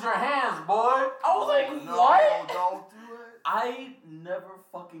 use your hands, boy. I was like, no, what? Don't do it. I never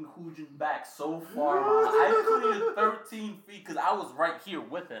fucking hoojin back so far. I cleared 13 feet because I was right here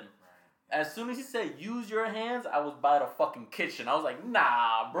with him. As soon as he said, use your hands, I was by the fucking kitchen. I was like,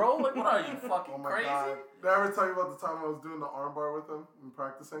 nah, bro. Like, what are you, fucking Oh my crazy? god. Did I ever tell you about the time I was doing the armbar with him and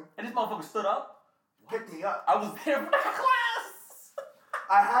practicing? And this motherfucker stood up. Pick me up. I was there for that class.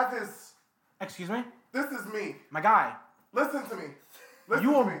 I have his. Excuse me? This is me. My guy. Listen to me. Listen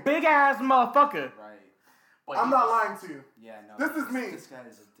You to a me. big ass motherfucker. Right. But I'm not lying to you. Yeah, no. This is me. This guy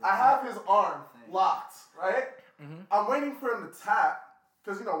is a dick. I have his arm Thing. locked, right? Mm-hmm. I'm waiting for him to tap,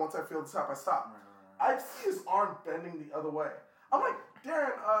 because, you know, once I feel the tap, I stop. I see his arm bending the other way. I'm like,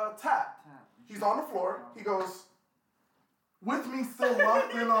 Darren, tap. He's on the floor. He goes, with me still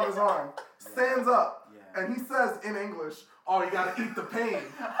locked in on his arm, stands up, and he says in English, oh, you gotta eat the pain.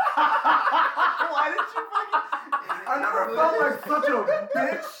 Why did you fucking... I never felt like such a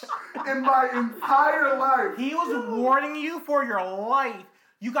bitch in my entire life. He was warning you for your life.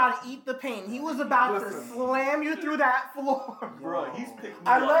 You gotta eat the pain. He was about to slam you through that floor. Bro, he's picking me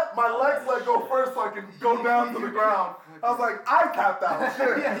I up. let my legs go first so I can go down to the ground. I was like, I tapped out.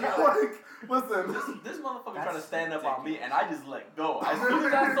 Shit. Like, listen. This motherfucker tried to stand up on me, and I just let go. As soon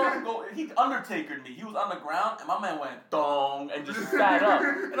as I saw him go, he Undertaker'd me. He was on the ground, and my man went dong and just sat up.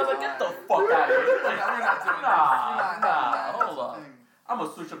 And I was like, get the fuck out of here. Like, nah, hold on. I'm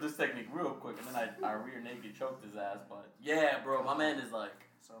gonna switch up this technique real quick, and then I rear naked choked his ass. But yeah, bro, my man is like.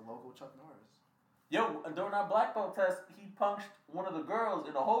 So local Chuck Norris. Yo, during our black belt test, he punched one of the girls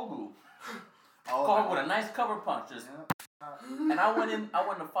in a hogu. Oh, Caught with a nice cover punch, just. And I went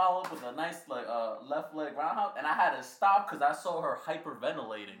to follow up with a nice left leg roundhouse, and I had to stop because I saw her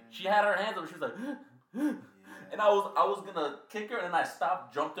hyperventilating. She had her hands up, she was like, and I was gonna kick her, and then I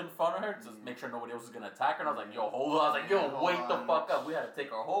stopped, jumped in front of her to make sure nobody else was gonna attack her. And I was like, yo, hold on. I was like, yo, wait the fuck up. We had to take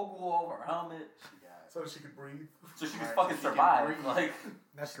her hogu off, her helmet. So she could breathe. So she could fucking survive. Like,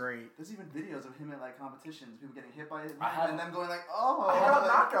 that's great. There's even videos of him at like competitions, people getting hit by it, and them going like, oh. He got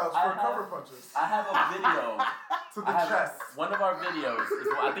knockouts for cover punches. I have a video. To the chest. One of our videos is,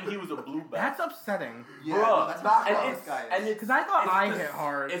 I think he was a blue belt. That's upsetting. Yeah, bro, that's not and because I thought I hit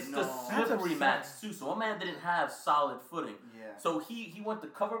hard. It's the slippery match too. So my man didn't have solid footing. Yeah. So he went to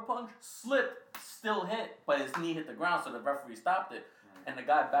cover punch, slipped, still hit, but his knee hit the ground, so the referee stopped it. And the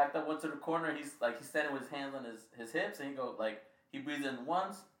guy backed up, went to the corner. He's standing with his hands on his hips, and he goes he breathes in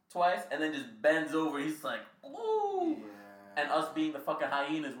once, twice, and then just bends over. He's like, ooh. Yeah. And us being the fucking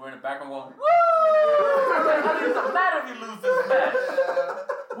hyenas, we're in the background going, woo! Like, how does it matter if you lose this match?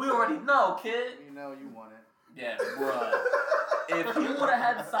 We already know, kid. We know you won it. Yeah, bruh. If he would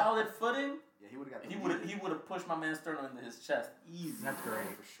have had solid footing, he would have got. He would have pushed my man's sternum into his chest easy. That's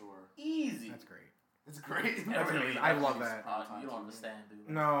great for sure. Easy. That's great. It's great. That's amazing. I love that. You don't understand, dude.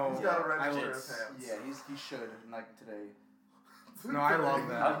 No. He's got a register his hands. Yeah, he should like today. No, I love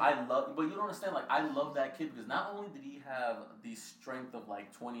that. I love, but you don't understand. Like, I love that kid because not only did he have the strength of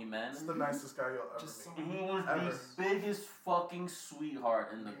like 20 men, he's the nicest guy you'll ever meet. He was the biggest fucking sweetheart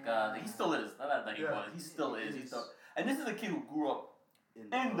in the god. He still is. Not that he was. He still is. He's still. And this is a kid who grew up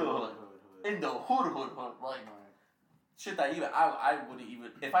in the hood. Like shit that even I wouldn't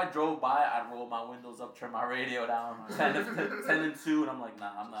even if I drove by, I'd roll my windows up, turn my radio down, 10 and 2, and I'm like,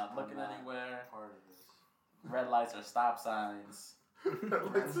 nah, I'm not looking anywhere. Part of this. Red lights are stop signs.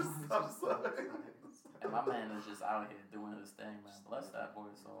 Let's just stop signs. And my man is just out here doing his thing, man. Bless that boy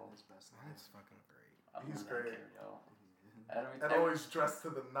soul. That's fucking great. He's great. Kid, yo. And always dressed to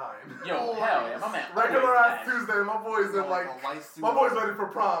the 9. Yo, hell yeah, my man. Regular ass Tuesday, my boy's in my boy's ready for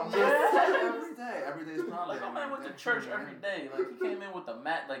prom. Yeah, every day is prom. Like my man went to church every day. Like he came in with the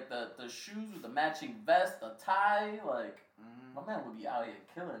the shoes with the matching vest, the tie. Like my man would be out here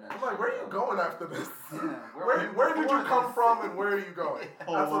killing that. I'm like, where are you going after this? Yeah. Where did you come from and where are you going? That's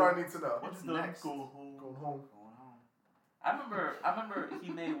what I need to know. What's next? Going home. I remember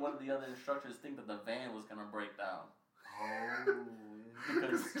he made one of the other instructors think that the van was gonna break down.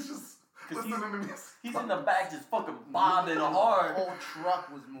 Because he's just listening to music. He's in the back just fucking bobbing hard. The whole truck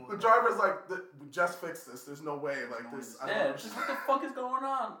was moving. The driver's like, we just fixed this. There's no way like this. I don't just what the fuck is going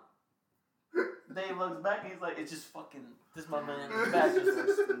on? Dave looks back and he's like, it's just fucking, this my man in the back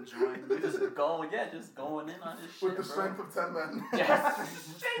just enjoying, just going in on his shit, with the strength of 10 men.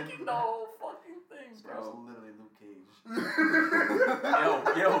 Yes, shaking the whole fucking thing, bro. That was literally Luke Cage.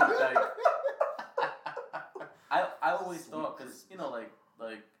 yo, like, I always thought, cause you know, like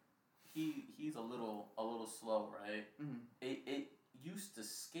he's a little slow, right? Mm-hmm. It used to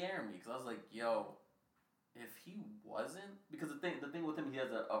scare me, cause I was like, yo, if he wasn't, because the thing with him, he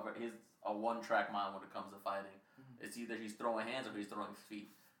has a one-track mind when it comes to fighting. Mm-hmm. It's either he's throwing hands or he's throwing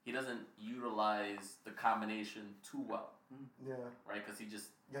feet. He doesn't utilize the combination too well. Mm-hmm. Yeah. Right, because he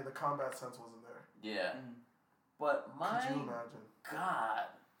just the combat sense wasn't there. Yeah. Mm-hmm. But could you imagine? God,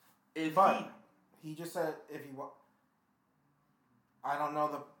 he just said if he I don't know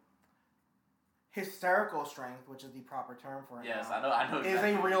the hysterical strength, which is the proper term for it. Yes, now, I know. Is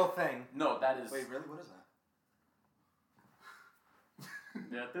a real thing. No, that is. Wait, really? What is that?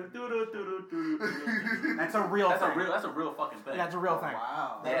 Yeah. That's a real thing. That's a real fucking thing. Yeah, it's a real thing.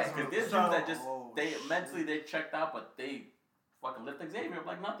 Wow. Yeah, because there's dudes that just they shit. mentally they checked out, but they fucking lift Xavier up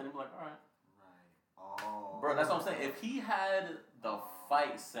like nothing. He'd be like, all right. Right. Oh. Bro, that's what I'm saying. If he had the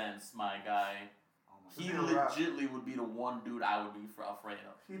fight sense, my guy, he legitly would be the one dude I would be afraid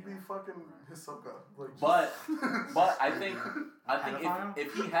of. He'd be fucking Hisoka. Like, But I think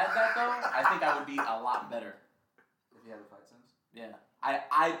if he had that though, I think I would be a lot better. If he had the fight sense. Yeah,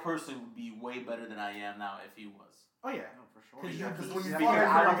 I personally would be way better than I am now if he was. Oh yeah. No, for sure. Because when you Because fight,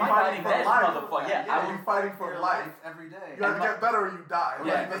 I would be fighting that motherfucker. Yeah, I I would be fighting for life every day. You have to get better or you die.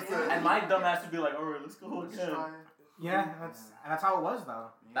 Yeah, Like, that's it. and my dumb ass would be like, all right, let's go Let's again. try. Yeah, that's how it was though.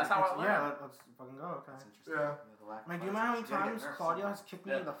 That's how I learned. Yeah, let's fucking go. Okay. That's interesting. Yeah. I mean, do you know how many times Claudia has kicked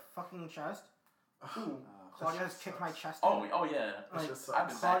me in the fucking chest? Claudia has kicked my chest. Oh yeah. Like, just I've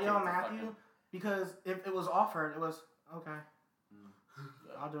been Claudia back and Matthew, because if it was offered, it was okay.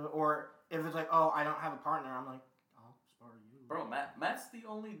 I'll do it. Or if it's like, oh, I don't have a partner, I'm like, I'll spar you. Bro, Matt's the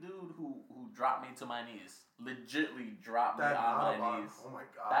only dude who dropped me to my knees. Legitly dropped me That on my Nada knees. bomb. Oh my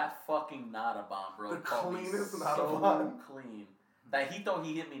god. That fucking Nada bomb, bro. The caught me cleanest so Nada bomb. clean. That he thought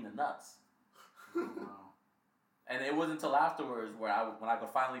he hit me in the nuts. Wow. And it wasn't until afterwards when I could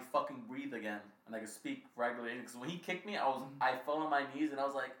finally fucking breathe again and I could speak regularly. Because when he kicked me, I fell on my knees and I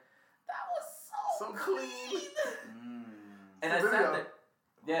was like, that was so clean. And I It's a said video. that.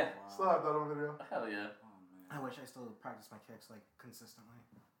 Yeah. Wow. Still have that on video. Hell yeah. Oh, man. I wish I still practiced my kicks like consistently.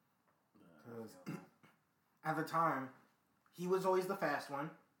 Yeah. At the time, he was always the fast one.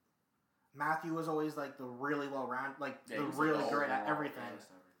 Matthew was always like the really well round, like Yeah, the he was really like, great at Yeah, everything. just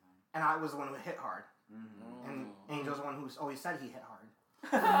everything. And I was the one who hit hard. Mm-hmm. And Angel's the one who always said he hit hard.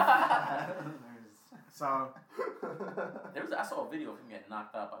 So I saw a video of him getting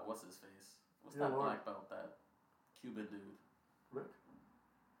knocked out by what's his face? What's Yeah, that what? black belt? That Cuban dude? Rick?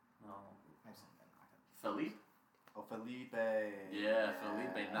 No. I've seen that knocked out. Felipe? Oh, Felipe. Yeah,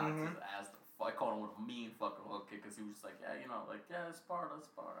 Felipe knocked Mhm. his ass. I caught him with a mean fucking hook kick because he was just like, yeah, like, yeah, let's spar,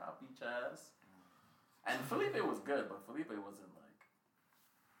 I'll beat your ass. And Felipe was good, but Felipe wasn't like.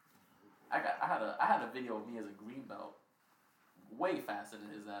 I had a video of me as a green belt, way faster than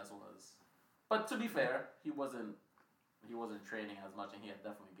his ass was. But to be fair, he wasn't training as much, and he had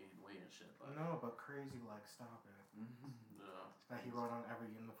definitely gained weight and shit. But No, but Crazy Legs, stop it. yeah. That he wrote on every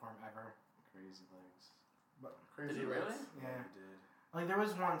uniform ever. Crazy legs. But Crazy Did he legs. really? yeah. He did. Like there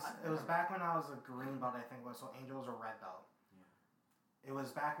was once, it was back when I was a green belt, I think it was, so Angel was a red belt. Yeah. It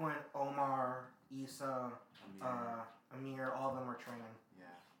was back when Omar, Issa, Amir, all of them were training.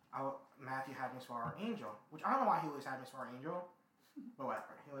 Yeah. Matthew had me spar Angel, which I don't know why he always had me spar Angel, but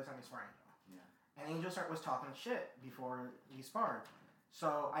whatever. He always had me spar Angel. Yeah. And Angel was talking shit before we sparred.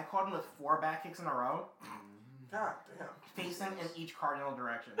 So I caught him with 4 back kicks in a row, God damn. facing in each cardinal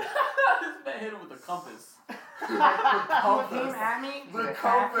direction. This man hit him with a compass. He came at me. The with a back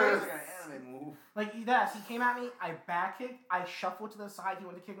compass. kick. Anime move. Like yes, he came at me. I back kicked. I shuffled to the side. He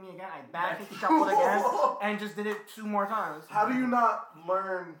went to kick me again. I back kicked, shuffled again, and just did it 2 more times. How do you not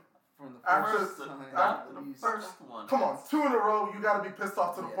learn? From the After- first time. After at the least. first one. Come on, 2 in a row. You gotta be pissed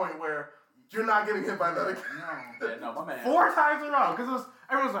off to the Yeah. point where you're not getting hit by that again. No. Yeah, no, my man. 4 times in a row, because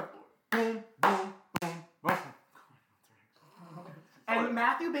everyone was like, boom, boom, boom, boom. And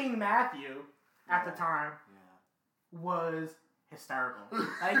Matthew being Matthew at the time Yeah. was hysterical.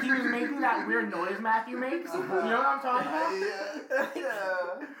 Like he was making that weird noise Matthew makes. You know what I'm talking about?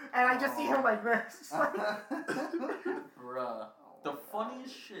 Yeah. And I just see him like this. Bruh. The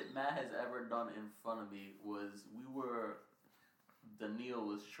funniest shit Matt has ever done in front of me was Daniil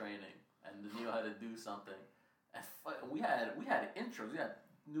was training and Daniil had to do something. And we had intros, we had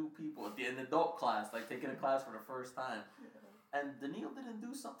new people in the adult class, like taking a class for the first time. And Daniil didn't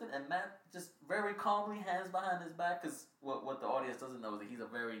do something and Matt just very calmly, hands behind his back, because what the audience doesn't know is that he's a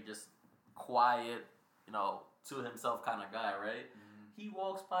very just quiet, to himself kind of guy, right? Mm-hmm. He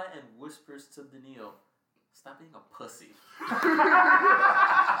walks by and whispers to Daniil, "Stop being a pussy." Yo!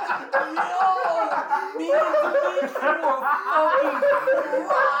 Me and Denise were fucking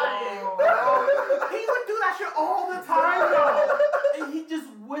crying, bro. He would do that shit all the time, though. And he just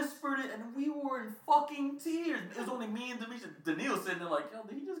whispered it, and we were in fucking tears. It was only me and Demetria. Daniil sitting there like, yo,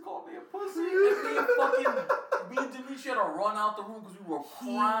 did he just call me a pussy? And me and Demetria had to run out the room because we were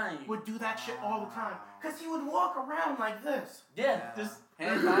crying. He would do that shit all the time. Because he would walk around like this. Yeah, just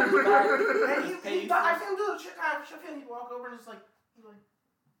hands behind his back. And his I see him do the shit kind of shit. He'd walk over and just like,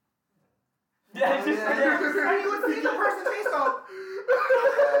 yeah, it's just and he would see the person's face go,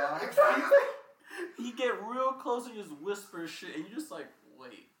 excuse me? He get real close and just whisper shit, and you're just like,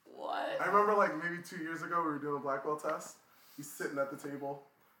 wait, what? I remember like maybe 2 years ago we were doing a black belt test, He's sitting at the table,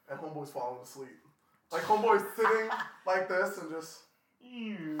 and homeboy's falling asleep. Like, homeboy's sitting like this and just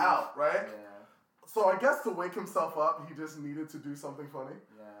out, right? Yeah. So I guess to wake himself up, he just needed to do something funny.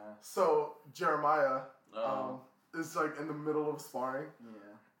 Yeah. So Jeremiah is like in the middle of sparring,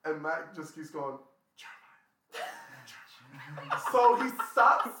 and Mac just keeps going, Jeremiah. So he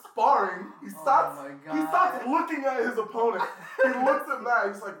stops sparring. He stops. Oh my God. He stops looking at his opponent. He looks at Matt.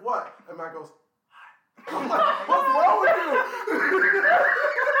 He's like, "What?" And Matt goes, "Hi." I'm like, "What's wrong with you?"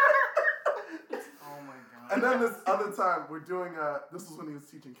 Oh my God. And then this other time, we're doing. This was when he was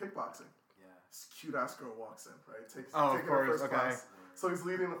teaching kickboxing. Yeah. This cute ass girl walks in, right? Taking of course, her first okay. class. So he's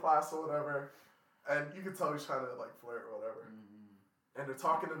leading the class or whatever, and you can tell he's trying to like flirt or whatever. And they're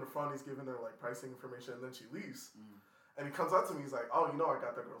talking in the front. He's giving her like pricing information, and then she leaves. And he comes up to me. He's like, "Oh, you know I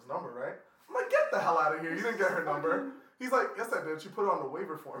got that girl's number, right?" I'm like, "Get the hell out of here! You didn't get her number." He's like, "Yes, I did. She put it on the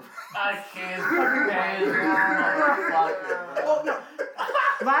waiver form." I can't stand Well, no.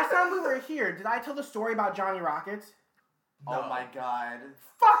 Last time we were here, did I tell the story about Johnny Rockets? Oh my God.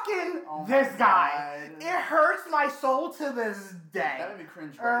 Fucking Oh this my guy. God. It hurts my soul to this day. That made me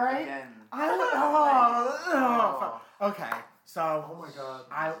cringe All right? again. Okay, so Oh my God.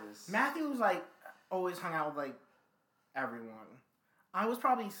 Matthew was like always hung out with like everyone. I was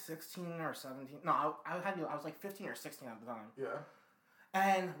probably 16 or 17. No, I was like 15 or 16 at the time. Yeah.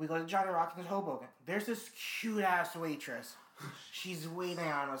 And we go to Johnny Rockets in Hoboken. There's this cute ass waitress. She's waiting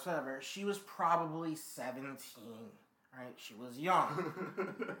on us, whatever. She was probably 17, right? She was young.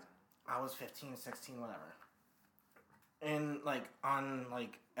 I was 15, 16, whatever. And like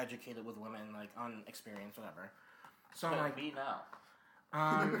educated with women, like unexperienced, whatever. So I'm like, me now.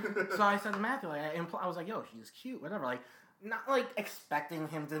 so I said to Matthew, like, I was like, yo, she's cute, whatever. Like, not like expecting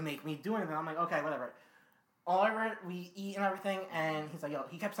him to make me do anything. I'm like, okay, whatever. We eat and everything, and he's like, yo,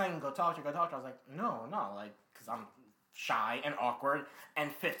 he kept saying, go talk to her. I was like, no, like, because I'm shy and awkward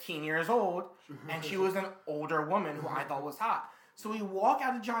and 15 years old, and she was an older woman who I thought was hot. So we walk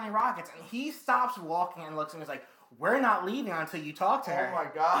out of Johnny Rockets, and he stops walking and looks at me and is like, we're not leaving until you talk to her. Oh my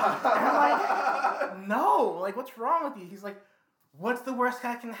God. And I'm like, no, like, what's wrong with you? He's like, what's the worst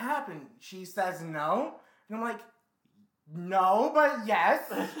that can happen? She says no, and I'm like, no, but yes.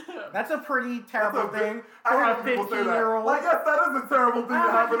 That's a pretty terrible thing for a 15-year-old. Like, yes, that is a terrible thing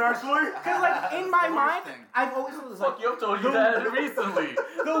to happen, actually. Because, like, in my mind, I've always was like, Fuck, you told you that recently.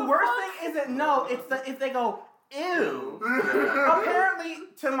 the worst thing isn't no, it's if they go, ew. Apparently,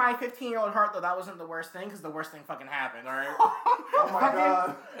 to my 15-year-old heart, though, that wasn't the worst thing, because the worst thing fucking happened, alright? Oh my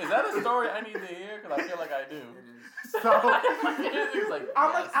God. Is that a story I need to hear? Because I feel like I do. So, He's like,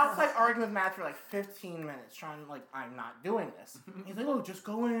 I'm like outside arguing with Matt for like 15 minutes, trying like, I'm not doing this. He's like, oh, just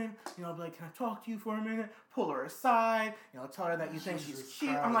go in, be like, can I talk to you for a minute? Pull her aside, tell her that you think she's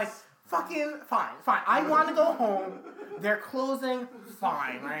cute. I'm like, fucking fine. I want to go home. They're closing.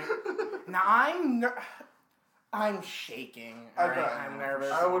 Fine, right? Now I'm shaking. Right? I'm nervous.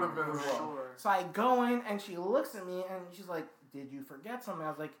 I would have been as well. So I go in and she looks at me and she's like, did you forget something? I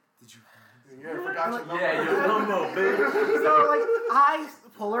was like, did you? Yeah, I forgot your number. yeah, your number, bitch. So, like, I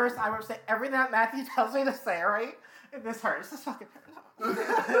pull her aside, I say everything that Matthew tells me to say, right? And this hurts. This fucking hurts.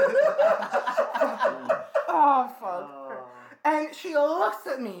 Oh, fuck. And she looks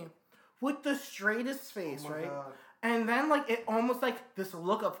at me with the straightest face, right? God. And then, like, it almost like this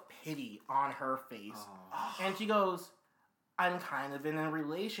look of pity on her face. And she goes, I'm kind of in a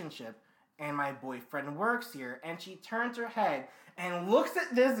relationship, and my boyfriend works here. And she turns her head and looks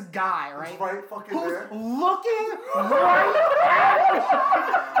at this guy, right? He's right fucking who's there. looking right at me,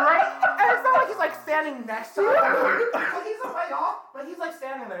 right? And it's not like he's like standing next to her. Like he's a way off, but he's like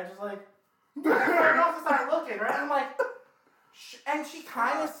standing there, just like. Everyone else is not looking, right? And I'm like, and she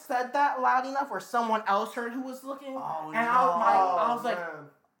kind of said that loud enough where someone else heard who was looking, Oh, and no. I was like,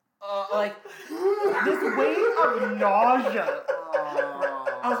 like this wave of nausea.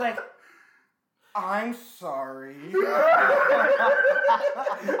 I was like, I'm sorry. And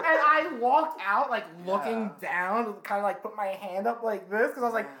I walked out, like, looking down, kind of, like, put my hand up like this, because I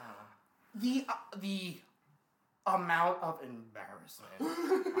was like, the amount of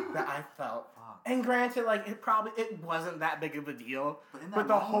embarrassment that I felt. And granted, like, it wasn't that big of a deal, but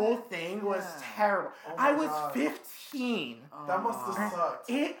the whole thing was terrible. Oh I was God. 15. That must have sucked.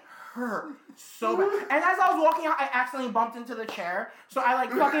 It hurt so bad. And as I was walking out, I accidentally bumped into the chair. So I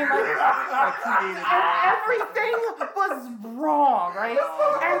like fucking like and everything was wrong, right?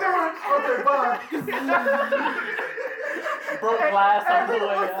 And there was Broke glass on the way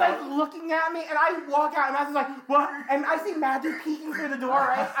everyone was out. like looking at me, and I walk out, and Matthew's like, what? And I see Matthew peeking through the door,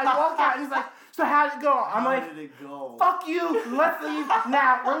 right? I walk out, and he's like, So how did it go? I'm How like, did it go? fuck you. Let's leave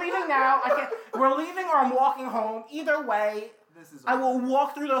now. We're leaving now. We're leaving or I'm walking home. Either way, I will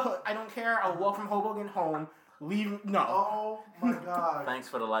walk through the hood. I don't care. I'll walk from Hoboken home. Leave. No. Oh my god. Thanks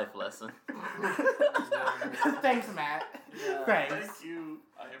for the life lesson. Thanks, Matt. Yeah. Thanks. Thank you.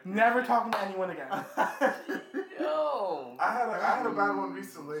 Never talking to anyone again. Yo. I had a bad one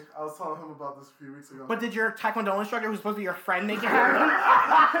recently. I was telling him about this a few weeks ago. But did your Taekwondo instructor, who's supposed to be your friend, make it happen?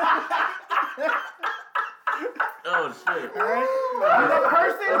 Oh shit. Alright? The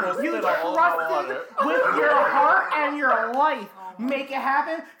person you trusted with your heart and your life make it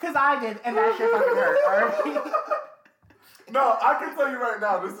happen? Because I did, and that shit fucking hurt, alright? No, I can tell you right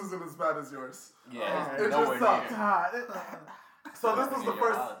now, this isn't as bad as yours. Yeah, It nowhere just sucks. near. God. So this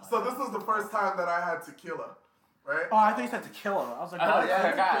was the first time that I had tequila, right? Oh, I thought you said tequila. I was like, Oh what?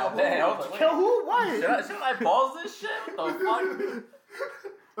 yeah, God damn. I was like, Kill wait, who? What? should I pause this shit? What the fuck?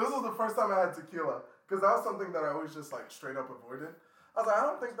 This was the first time I had tequila, because that was something that I always just like straight up avoided. I was like, I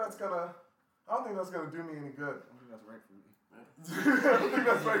don't think that's gonna do me any good. I don't think that's right for me. I don't think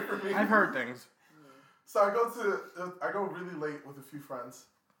that's right for me. I've heard things. So I go really late with a few friends.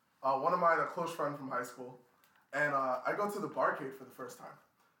 One of mine, a close friend from high school, and I go to the barcade for the first time,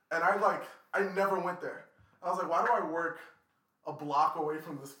 and I never went there. I was like, why do I work a block away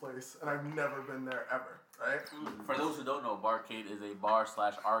from this place, and I've never been there ever, right? For those who don't know, barcade is a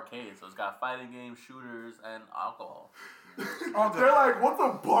bar/arcade, so it's got fighting games, shooters, and alcohol. They're like, what's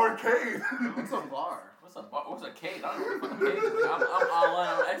a barcade? What's a bar? What's a bar? What's a cade? I don't know what a cade is. I'm online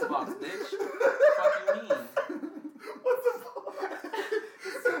on Xbox, bitch. What the fuck you mean? What's a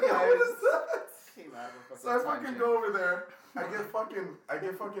bar? What is that? So I fucking go over there. I get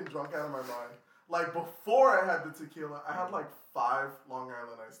fucking drunk out of my mind. Like before I had the tequila, I had like 5 Long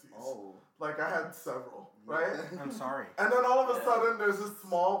Island iced teas. Oh. Like I had several, right? I'm sorry. And then all of a sudden, there's this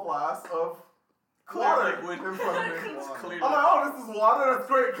small glass of water liquid in front of me. It's clear I'm like, oh, this is water? That's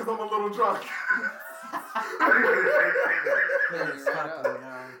great, because I'm a little drunk.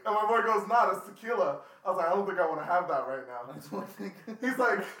 And my boy goes, nah, it's tequila. I was like, I don't think I want to have that right now. That's what I think. He's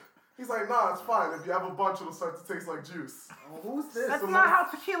like, nah, it's fine. If you have a bunch, it'll start to taste like juice. Oh, who's this? That's the not most- how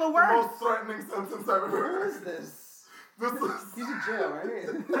tequila The works. most threatening sentence I've ever Who heard. is this? This is... He's in jail,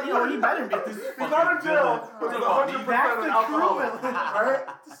 right? You know, he better be. He's not in jail, but he's 100% That's an the alcoholic. truth. Right?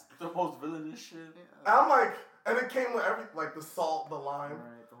 the most villainous shit. And I'm like, and it came with like the salt, the lime.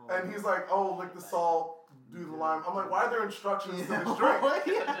 Right, the whole- And he's like, oh, lick the salt, do the lime. I'm like, why are there instructions to this drink?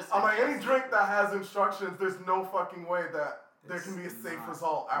 I'm like, any drink that has instructions, there's no fucking way that there can be a safe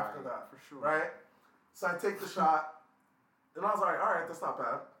result after that. For sure. Right? So I take the shot, and I was like, all right, that's not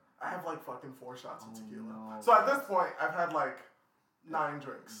bad. I have like fucking 4 shots of tequila. No. So at this point, I've had like 9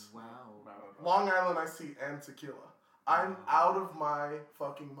 drinks. Wow. Long Island iced tea and tequila. I'm out of my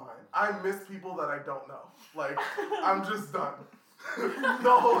fucking mind. I miss people that I don't know. Like, I'm just done.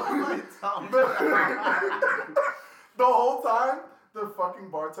 the whole time, the fucking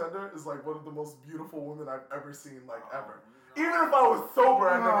bartender is like one of the most beautiful women I've ever seen, like ever. Even if I was sober,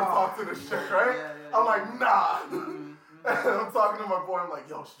 I never talked to this chick, right? I'm like, nah. And I'm talking to my boy, I'm like,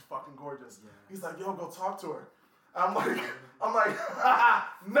 yo, she's fucking gorgeous. He's like, yo, go talk to her. I'm like,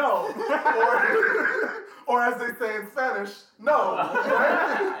 no. Or as they say in Spanish, no.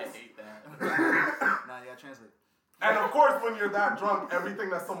 I hate that. Nah, you gotta translate. And of course, when you're that drunk,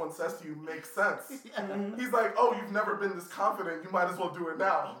 everything that someone says to you makes sense. He's like, oh, you've never been this confident. You might as well do it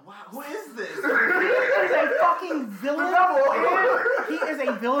now. Wow, who is this? He is a fucking villain. He is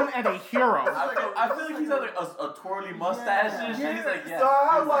a villain and a hero. I feel like he's got like a twirly mustache and shit. He's like, yeah. So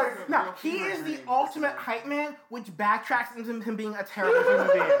I was like, No, he is the ultimate hype man, which backtracks into him being a terrible human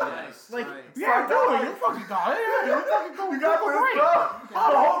being. Nice. Like, Nice. yeah, no, you fucking got it. Yeah, you fucking go. you got go this, great. bro.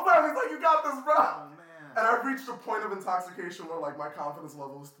 The whole time, he's like, you got this, bro. Oh, man. And I've reached a point of intoxication where, like, my confidence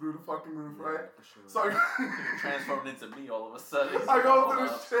level is through the fucking roof, right? For sure. So Transformed into me all of a sudden. I go to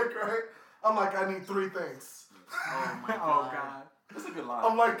this chick, right? I'm like, I need 3 things. Oh my god. Oh, God. That's a good line.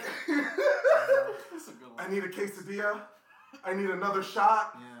 I'm like, That's a good line. I need a quesadilla, I need another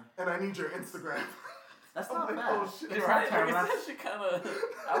shot, Yeah. and I need your Instagram. That's I'm not like, bad. oh shit. You're right. terrible. Like, that shit kind of.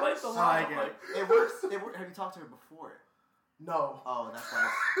 I like the I line. like it. Like, It works. Have you talked to her before? No. Oh, that's why.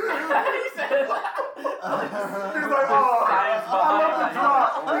 he said that. He's like, oh, Science I love the behind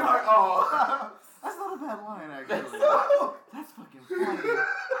drop. that. He's like, oh. That's not a bad line, actually. That's fucking funny.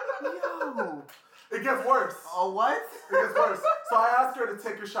 Yo. It gets worse. Oh, what? It gets worse. So I asked her to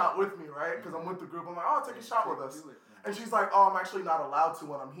take a shot with me, right? Because I'm with the group. I'm like, oh, take a shot with us. And she's like, oh, I'm actually not allowed to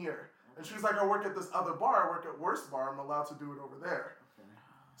when I'm here. And she's like, I work at this other bar. I work at Worst Bar. I'm allowed to do it over there. Okay.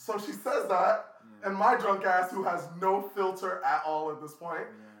 So she says that. Yeah. And my drunk ass, who has no filter at all at this point,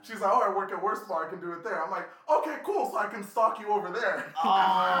 she's like, oh, I work at Worst Bar, I can do it there. I'm like, okay, cool, so I can stalk you over there.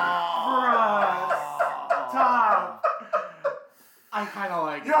 Tom. I kind of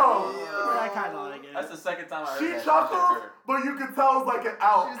like it. I kind of like it. That's the second time I heard She that. chuckled, but you could tell it was like an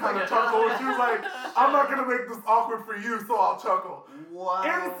out kind of chuckle. She was like, I'm not going to make this awkward for you, so I'll chuckle. Wow.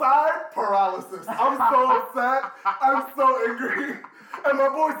 Inside, paralysis. I'm so upset. I'm so angry. And my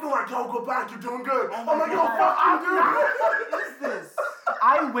boy's still like, yo, go back, you're doing good. I'm like, yo, fuck you, dude. What is this?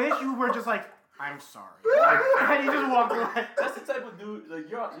 I wish you were just like, I'm sorry. And you just walk away. That's the type of dude, like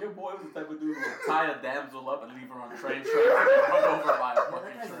your boy was the type of dude who would tie a damsel up and leave her on train tracks and run over by a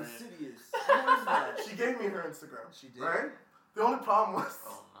fucking That guy's train. insidious. What is that? She gave me her Instagram. She did? Right? The only problem was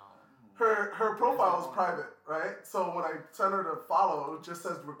Oh no. her profile was private, right? So when I sent her to follow, it just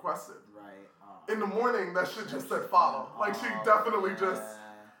says requested. Right. In the morning, that shit just said follow. Like, she definitely just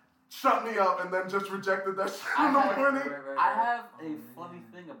shut me up and then just rejected that shit in the morning. I have a funny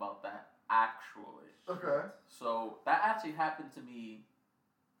thing about that, actually. Okay. So that actually happened to me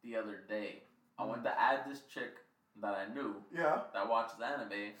the other day. I went to add this chick that I knew that watches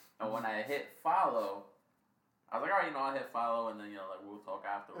anime, and when I hit follow, I was like, alright, I'll hit follow, and then like we'll talk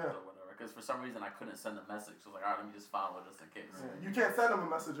afterwards or whatever. Because for some reason I couldn't send a message. So I was like, alright, let me just follow just in case. Yeah. You can't send them a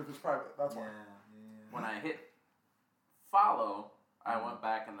message if it's private. That's why. When I hit follow, I went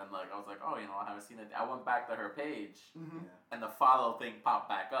back and then I was like, oh, I haven't seen it. I went back to her page, and the follow thing popped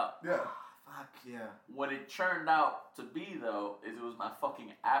back up. Yeah. Fuck yeah. What it turned out to be though is it was my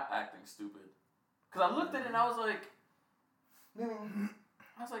fucking app acting stupid. Cause I looked at it and I was like,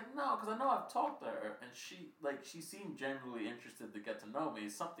 no, because I know I've talked to her and she seemed genuinely interested to get to know me.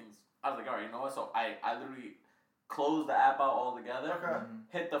 I was like, all right, you know what? So I literally closed the app out altogether,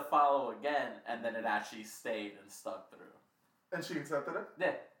 hit the follow again, and then it actually stayed and stuck through. And she accepted it?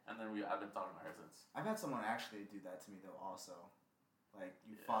 Yeah. And then I've been talking to her since. I've had someone actually do that to me though also. Like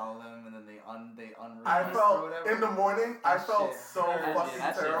you follow them and then they unrequest I felt or whatever. in the morning. I felt so fucking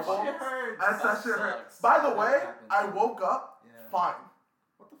terrible. Shit hurts. That shit hurt. By the way, I woke up fine.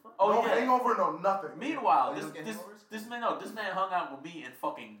 What the fuck? Oh, no hangover, no nothing. Meanwhile, this man hung out with me and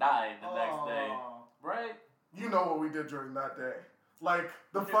fucking died the next day, right? You know what we did during that day. Like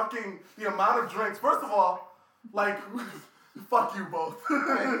the amount of drinks. First of all, like fuck you both.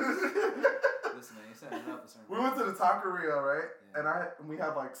 Listen, man, you said enough. We went to the taqueria, right? Yeah. And we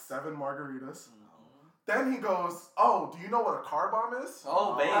had like 7 margaritas. Then he goes, oh, do you know what a car bomb is?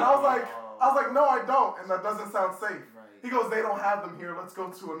 Oh, baby. And I was like, no, I don't, and that doesn't sound safe. Right. He goes, they don't have them here. Let's go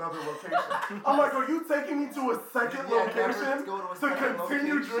to another location. I'm like, are you taking me to a second location to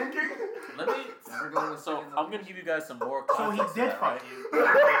continue drinking? Let me. So I'm gonna give you guys some more context. So he did fuck you.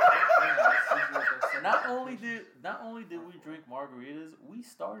 Not only did we drink margaritas, we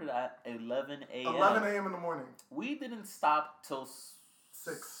started at 11 a.m. 11 a.m. in the morning. We didn't stop till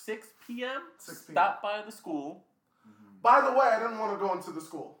 6 p.m. 6 p.m. Stopped by the school. By the way, I didn't want to go into the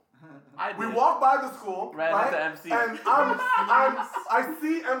school. We did. walked by the school, Ran right? into MC. And I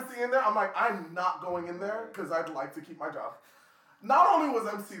see MC in there. I'm like, I'm not going in there because I'd like to keep my job. Not only was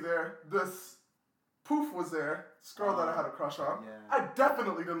MC there, this Poof was there, this girl that I had a crush on. Yeah. I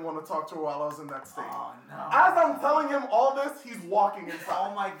definitely didn't want to talk to her while I was in that state. Oh, no. As I'm telling him all this, he's walking inside.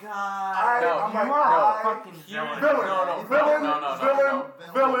 Oh my god.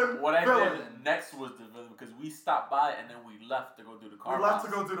 Villain. What I did next was the villain because we stopped by and then we left to go do the car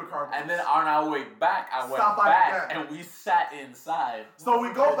bomb. And then on our way back, I went back and we sat inside. So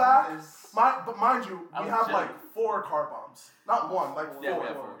we go back. But mind you, we have like 4 car bombs. Not one, like 4. Yeah, we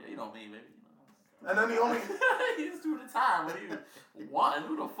have 4. Yeah, you know me, baby. And then he only... He's 2 at a time. What are you... 1?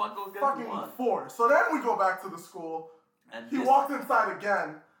 Who the fuck goes get 1? Fucking 4. So then we go back to the school. And he walked inside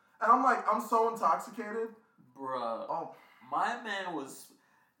again. And I'm like, I'm so intoxicated. Bruh. Oh. My man was...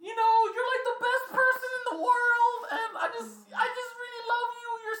 you're like the best person in the world. And I just really love you.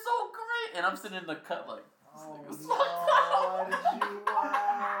 You're so great. And I'm sitting in the cut like... why did you...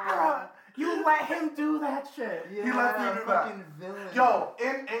 Bruh. You let him do that shit. Yeah, he let me do that. Villain. Yo,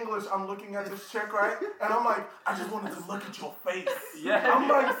 in English, I'm looking at this chick, right? And I'm like, I just wanted to look at your face. Yeah. I'm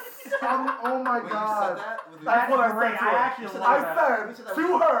like, oh my God. You said that? That's what I said to her. I said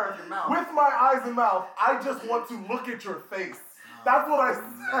to her, with my eyes and mouth, I just want to look at your face. That's what I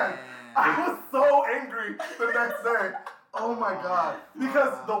said. I was so angry the next day. Oh my God.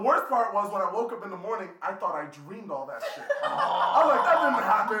 Because the worst part was when I woke up in the morning, I thought I dreamed all that shit. I was like, that didn't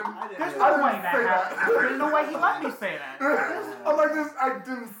happen. There's no way that happened. There's no way he let me say that. I'm like, I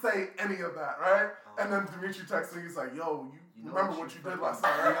didn't say any of that, right? And then Dimitri texted me, he's like, yo, you remember what you did last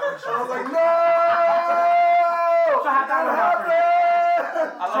night, right? And I was like, no! So how'd that happen?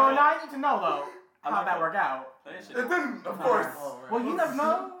 So now I need to know, though. how'd that work out? It didn't, of course. Well, you never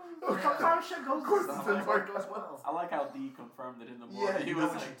know. Sometimes shit goes. Of course, it didn't work goes well. I like how D confirmed it in the morning. Yeah, he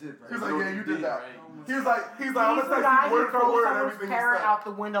was like, you did, right? He was like, yeah, you did that. Right? He was like, I'm He's gonna the text guy you who word for throws word someone's everything he parrot said. out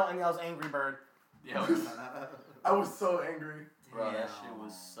the window and yells "Angry Bird." Yeah, I was so angry. bro, that shit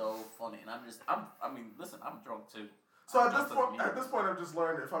was so funny, and I mean, listen, I'm drunk too. So at this point, I've just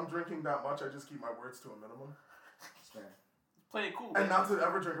learned if I'm drinking that much, I just keep my words to a minimum. Play it cool, And baby. not to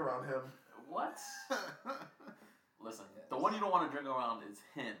ever drink around him. What? Listen, the one you don't want to drink around is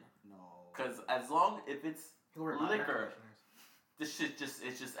him. No. Cause if it's liquor, this shit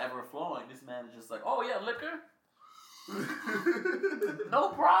it's just ever flowing. This man is just like, oh yeah, liquor. No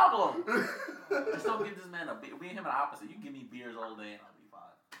problem. Just don't give this man a beer. Me and him are opposite. You give me beers all day and I'll be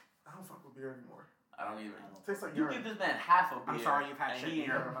fine. I don't fuck with beer anymore. I don't either. It tastes like You urine. give this man half a beer. I'm sorry you've had and shit he ain't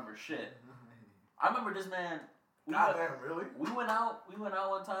beer. gonna remember shit. I remember this man. Goddamn, really? We went out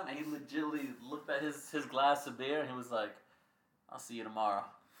one time and he legitimately looked at his glass of beer and he was like, I'll see you tomorrow.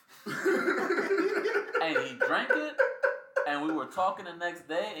 And he drank it and we were talking the next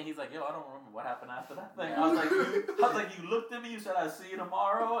day and he's like, yo, I don't remember what happened after that thing. I was like, you looked at me, you said I'll see you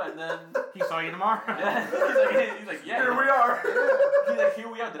tomorrow, and then He saw you tomorrow. yeah, he's like, yeah. Here we are. He's like,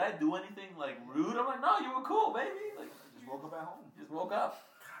 here we are. Did I do anything like rude? I'm like, no, you were cool, baby. Like, Just woke up at home. just woke up.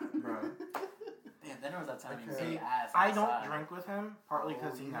 Bro. Damn, then there was that time you Okay. ate ass. I don't outside. drink with him, partly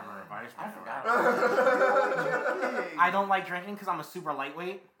because he never invites me. I forgot. I don't like drinking because I'm a super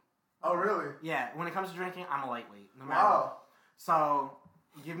lightweight. Oh, really? Yeah, when it comes to drinking, I'm a lightweight. No matter Wow. what. So,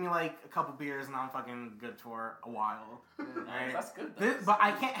 give me like a couple beers and I'm fucking good for a while. Nice. That's good. Though. But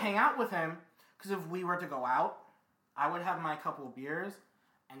I can't hang out with him because if we were to go out, I would have my couple of beers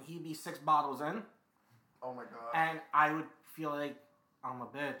and he'd be 6 bottles in, Oh my god. and I would feel like I'm a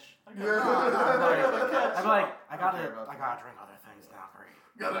bitch. Yeah. I'd be like, I gotta drink other things now, great.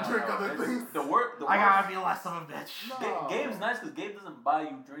 Gotta drink other things. The work. I gotta be less of a bitch. No. Gabe's nice because Gabe doesn't buy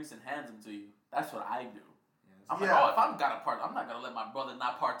you drinks and hands them to you. That's what I do. I'm like, Yeah. oh, if I'm got a part, I'm not gonna let my brother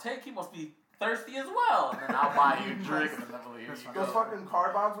not partake. He must be thirsty as well. And then I'll buy you a drink. And then I'm like, here you Those go. fucking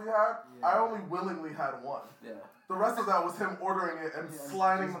card bombs we had, I only willingly had one. Yeah. The rest of that was him ordering it and Yeah,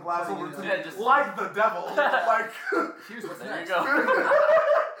 sliding just the glass putting over it to in. me Yeah, just- like the devil. Like, Here's what's There next. you go.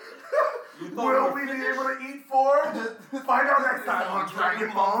 You thought will were we be finished? able to eat 4? Find out next time on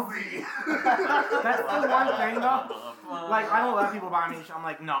Dragon Ball Z. That's the one thing though. Like, I don't let people buy me shit. I'm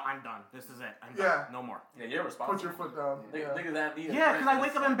like, no, I'm done. This is it. I'm done. Yeah. No more. Yeah, you're responsible. Put your foot down. Yeah. Niggas that need a Yeah, drink because I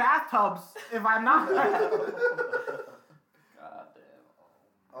wake up in bathtubs if I'm not. God damn.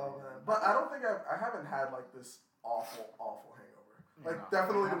 Oh man, but I don't think I haven't had like this awful hangover. Like No.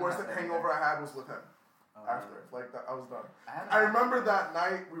 definitely the worst hangover I had was with him. After like that, I was done. I remember that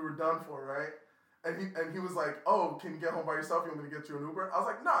night we were done for, right? And he was like, "Oh, can you get home by yourself? You want me to get you an Uber?" I was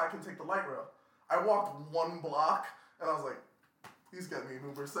like, "No, I can take the light rail." I walked 1 block and I was like, "Please get me an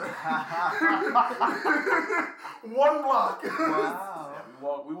Uber, sir." 1 block. Wow.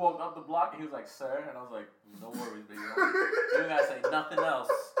 Yeah, we walked up the block and he was like, "Sir," and I was like, "No worries, baby. You don't gotta say nothing else.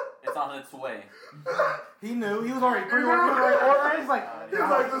 It's on its way." He knew. He was already ordering. He's like, He's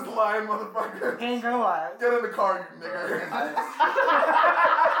like this lying motherfucker. ain't gonna lie. Get in the car, you nigger.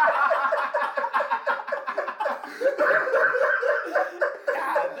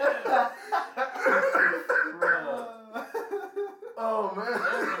 Oh man.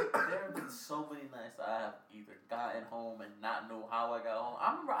 There have been so many nights I have either gotten home and not know how I got home.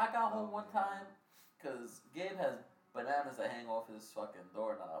 I remember I got home one time because Gabe has bananas that hang off his fucking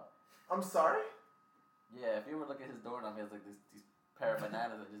doorknob. I'm sorry? Yeah, if you ever look at his doorknob, he has like these pair of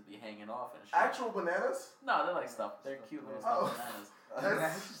bananas that just be hanging off and shit. Actual bananas? No, they're like stuffed. They're cute little Oh. stuffed bananas.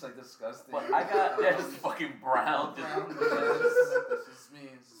 That's just like disgusting. But I got just fucking brown, just This is me.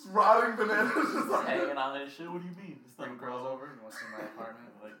 Rotting bananas just like hanging on his shit. What do you mean? This Bring thing girls grows over. You want to see my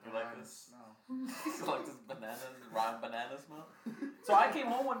apartment? You like this? No. You like this rotten banana smell? So I came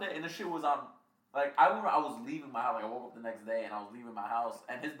home one day and the shit was on. Like I remember I was leaving my house. Like I woke up the next day and I was leaving my house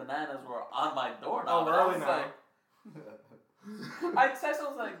and his bananas were on my doorknob. Oh, and I really was now? like, I texted. I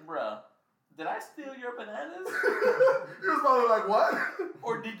was like, bruh, did I steal your bananas? He was probably like, what?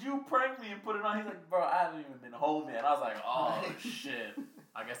 Or did you prank me and put it on? He's like, bro, I haven't even been home yet. And I was like, oh shit.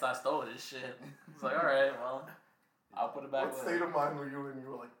 I guess I stole this shit. He's like, alright, well, I'll put it back What later. state of mind were you in? You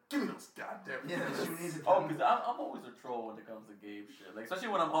were like, give me those goddamn bananas. you need to. Oh, because I'm always a troll when it comes to Gabe shit. Like, especially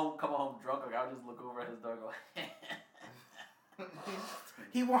when I'm coming home drunk, like, I'll just look over at his door and go,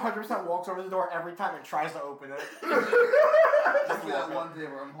 He 100% walks over the door every time and tries to open it. Just that one day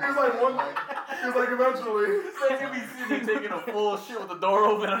where I'm home. He was like, eventually. It's like if he's sitting there taking a full shit with the door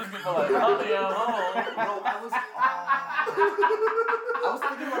open, I'm just gonna be like, oh, yeah, I'm home. Bro, I was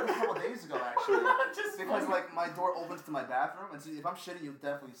thinking about this a couple days ago, actually. actually. Because like my door opens to my bathroom, and so if I'm shitting, you'll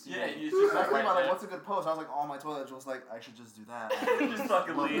definitely see. Yeah, me. you just I was thinking about there. like what's a good pose. I was like on my toilet. Jill was like, I should just do that. Just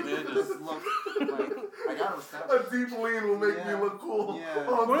fucking lean in. Just look. Like, I gotta establish. A deep lean will make me look cool. Yeah.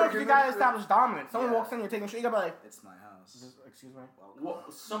 Oh, I'm Well, no, taking you gotta this establish dominance. Someone Yeah. walks in, you're taking a shit, you gotta be like, It's my house. excuse me. Well,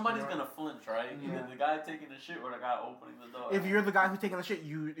 somebody's gonna flinch, right? Yeah. Either the guy taking the shit or the guy opening the door. If you're the guy who's taking the shit,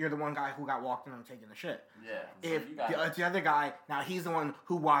 you're the one guy who got walked in and taking the shit. Yeah. If you got it's the other guy, now he's the one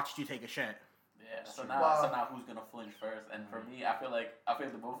who watched you take a shit. Yeah, so Wow. now who's gonna flinch first? And for me, I feel like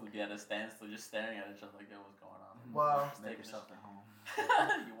the both would be at a standstill, just staring at each other like, yo, what's going on? Wow. Just Make taking yourself this- at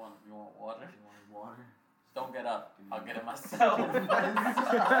home. you want water? You want water? Don't get up. I'll get it myself. Don't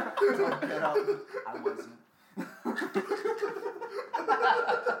get up. I wasn't.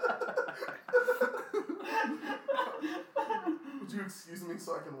 Would you excuse me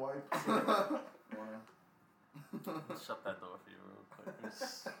so I can wipe? Shut that door for you real quick.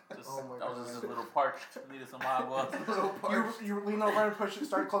 Just, Oh my I was God. just a little parched. Needed some agua. You lean over and push it,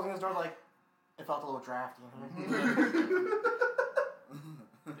 start closing his door like, it felt a little drafty.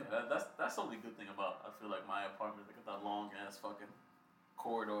 Yeah, that's the only good thing about, I feel like, my apartment. They got that long ass fucking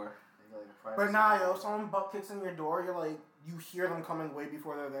corridor. But now, yo, if someone butt kicks in your door, you're like, you hear them coming way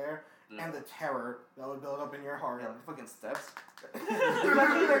before they're there, Yeah. and the terror that would build up in your heart. Yeah, like fucking steps.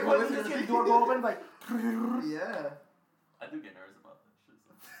 Especially like when you see the door go open, like. Yeah. I do get nervous about that shit.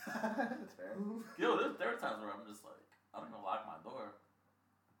 So. That's fair. Yo, there are times where I'm just like, I'm gonna lock my door.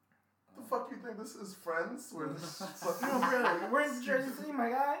 The fuck you think this is, Friends? Where this No, really, we're in Jersey City, my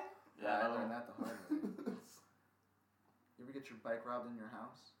guy. Yeah, I know. learned that the hard way. You ever get your bike robbed in your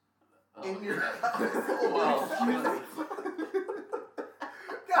house? In your yeah. house? Well,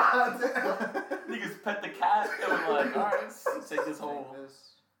 God damn. niggas pet the cat and we're like, alright, let's take this whole Take this.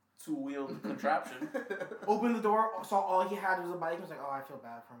 two-wheeled contraption. Opened the door, saw all he had was a bike. He was like, oh, I feel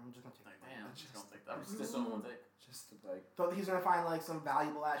bad for him. I'm just gonna take Like, it. damn, I'm just gonna take that. This is what we'll take. Just to like. Thought he's gonna find like some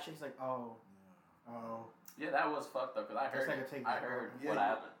valuable ass shit. He's like, oh. Yeah, that was fucked up because I Just heard, like a take I back heard over. what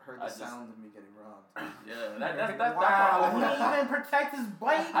happened. Heard I the just- sound of me getting robbed. Yeah, that Wow, he part- didn't even protect his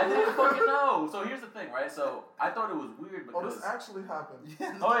bike. I didn't fucking know. So here's the thing, right? So I thought it was weird Oh, because. this actually happened.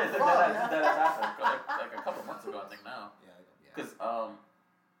 Yeah. Oh yeah, fuck. that has happened like a couple months ago, I think now. Yeah. Because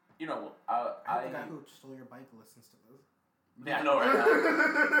you know, I hope the guy who stole your bike listens to this. yeah, I know right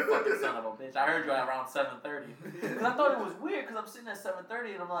now. Fucking son of a bitch. I heard you at around 7:30. Because I thought it was weird because I'm sitting at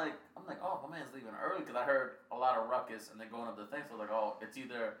 7:30 and I'm like, oh, my man's leaving early because I heard a lot of ruckus and then going up the thing. So I was like, oh, it's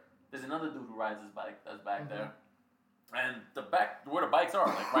either there's another dude who rides his bike that's back there, and where the bikes are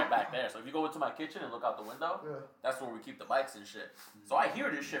like right back there. So if you go into my kitchen and look out the window, that's where we keep the bikes and shit. So I hear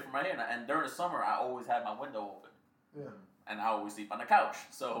this shit from right here, and during the summer I always had my window open. Yeah. And I always sleep on the couch.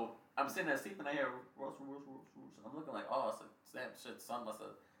 So I'm sitting there sleeping, I hear Ross. And I'm looking like, oh, it's like, damn shit, son must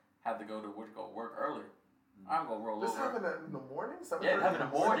have had to go to work early. I'm gonna roll This over. happened in the morning? Yeah, it happened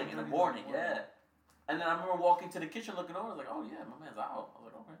in the morning, yeah. And then I remember walking to the kitchen looking over, I was like, oh yeah, my man's out. I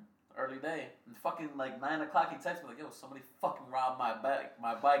was like, okay. Early day. And fucking like 9 o'clock he texted me like, yo, somebody fucking robbed my bike.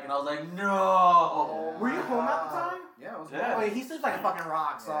 And I was like, no. Were you home at the time? Yeah, I was. Yeah. Wait, he sleeps like a fucking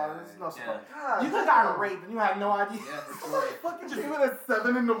rock, so Yeah. this is no Yeah. God. You could have gotten raped and you had no idea. Yeah, for Somebody sure. fucking came in at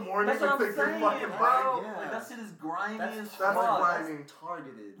 7 in the morning That's to what I'm take your saying, fucking bro. bike. Yeah. Like that shit is grimy as That's fuck. grimy.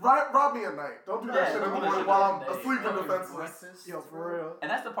 Targeted. Rob me at night. Don't do that Yeah, shit in don't the do that morning shit while at I'm night. asleep and Fucking defenseless. Yo, for real.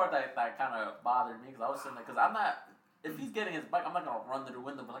 And that's the part that kind of bothered me because I was sitting there because I'm not. If he's getting his bike, I'm not gonna run to the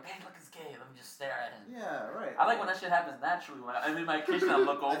window and be like, hey, look, it's gay. Let me just stare at him. Yeah, right. I like when that shit happens naturally. When I'm in my kitchen, I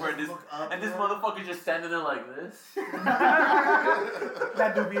look over and this motherfucker just standing there like this.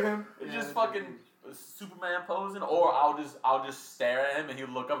 That dude beat him. It's just fucking Superman posing, or I'll just stare at him and he'll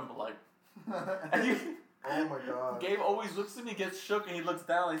look up and be like, and Oh my god. Gabe always looks at me, gets shook, and he looks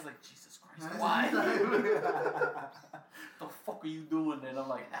down and he's like, Jesus Christ, why? The fuck are you doing? And I'm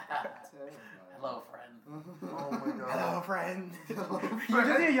like, hello, friend. Oh my god. Hello, friend. You That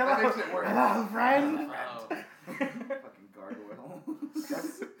just hear yellow. makes it worse. Hello, friend. Hello. Fucking gargoyle.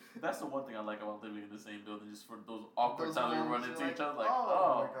 That's the one thing I like about living in the same building, just for those awkward Those times we run moments into you're each like, other, like,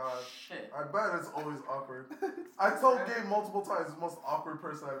 oh my God. shit. I bet it's always awkward. I told Gabe multiple times he's the most awkward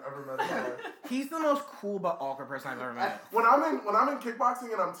person I've ever met in my life. He's the most cool but awkward person I've ever met. When I'm in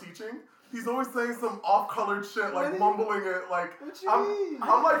kickboxing and I'm teaching, he's always saying some off-colored shit, like mumbling it, like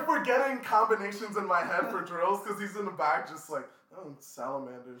I'm like forgetting combinations in my head for drills because he's in the back just like, oh,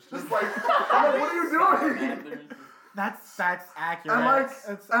 salamanders, just like, I'm like, what are you doing? That's accurate. And like,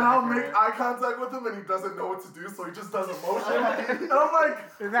 It's and I'll accurate. make eye contact with him and he doesn't know what to do, so he just does a motion. And I'm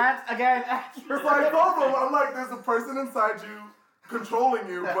like, That's again accurate. it's like, no, I'm like, there's a person inside you. controlling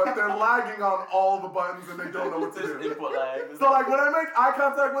you, but they're lagging on all the buttons and they don't know what to do. Input lag. So like when I make eye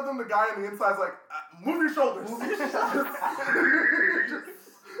contact with them, the guy on the inside's like, move your shoulders.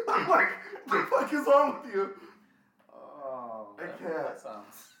 I'm like, what the fuck is wrong with you? Oh, I can't. That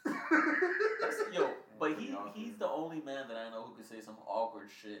sounds. But he's the only man that I know who can say some awkward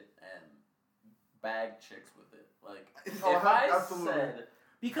shit and bag chicks with it. Like, if I said...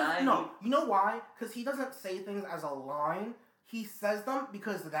 Because, you know why? Because he doesn't say things as a line. He says them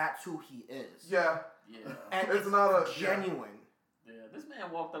because that's who he is. Yeah. And it's not a... genuine. Yeah, this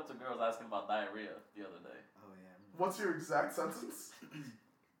man walked up to girls asking about diarrhea the other day. Oh, yeah. What's your exact sentence?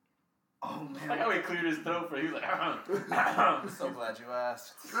 Oh, man. Like how he cleared his throat for it. He was like, I'm so glad you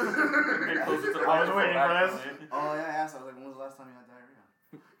asked. Get closer to the I was waiting for this. Oh, yeah, I asked. I was like, when was the last time you had diarrhea?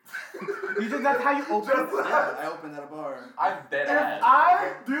 You think that's how you open it? Yeah, I opened at a bar. I'm dead If ass.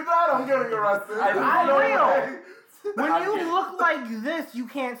 I do that, I'm getting arrested. I know. When you look like this, you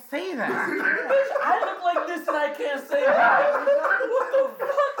can't say that. I look like this and I can't say that. What the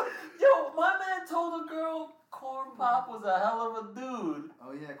fuck? Yo, my man told a girl Corn Pop was a hell of a dude.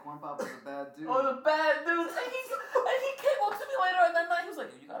 Oh yeah, Corn Pop was a bad dude. Oh, the bad dude. And he came up to me later that night. He was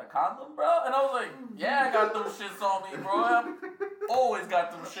like, "You got a condom, bro?" And I was like, "Yeah, I got them shits on me, bro. I've always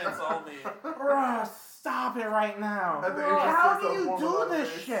got them shits on me." Bruh, stop it right now. At the age of How 6, do you I'm do warming this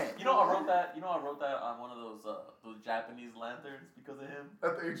my face. shit? You know, I wrote that on one of those Japanese lanterns because of him.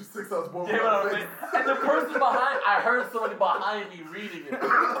 At the age of 6, I was born Yeah, with what my I face. mean? And the person behind, I heard somebody behind me reading it. They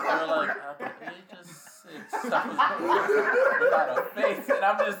were like, "At the age of 6, I was born without a face," and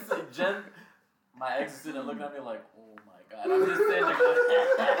I'm just Jen, my ex is sitting there looking at me like, "Oh my god!" I'm just sitting there like,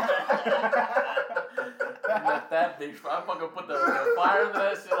 "Let that bitch! I fucking put the fire into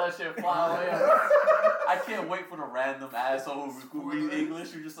that shit fly away." I can't wait for the random asshole who reads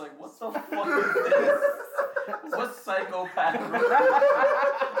English. You're just like, "What the fuck is this? What psychopath?"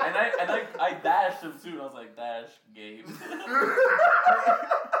 And I dashed him too. And I was like, "Dash, Gabe."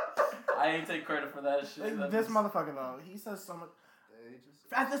 I ain't take credit for that shit. This motherfucker though, he says so much.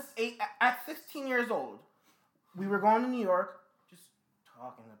 At 16 years old, we were going to New York, just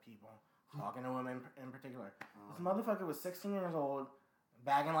talking to people, talking to women in particular. This motherfucker was 16 years old,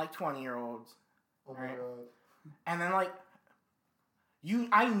 bagging like 20-year-olds. Oh my right? god. And then like,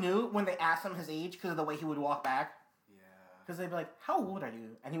 I knew when they asked him his age because of the way he would walk back. Yeah. Because they'd be like, "How old are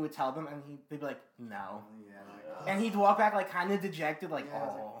you?" And he would tell them, and they'd be like, "No." Yeah. And he'd walk back like kind of dejected, like, Yeah, I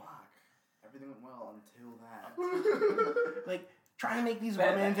was like, "Oh." fuck. Everything went well until that. Like, trying to make these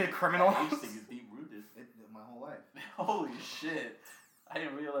women into criminals. Age thing is deep rooted. My whole life. Holy shit! I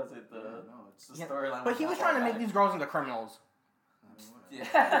didn't realize it. It's The storyline. But he was trying to make these girls into criminals. Yeah.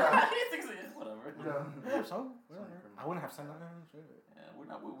 He thinks it is whatever. Yeah, so I wouldn't have said that. Shit. Yeah, we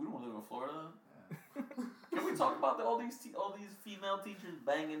don't live in Florida. Can we talk about all these female teachers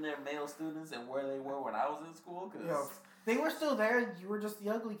banging their male students and where they were when I was in school? Cause they were still there. You were just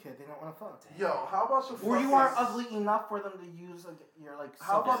the ugly kid. They don't want to fuck. Yo, how about the or you aren't ugly enough for them to use your like.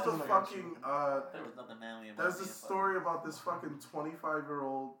 How about the fucking there was nothing manly about there's a story about this fucking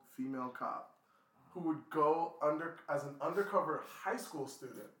 25-year-old female cop who would go as an undercover high school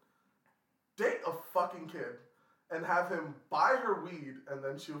student, date a fucking kid, and have him buy her weed, and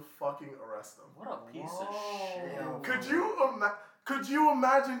then she'll fucking arrest him. What a piece of shit. Could you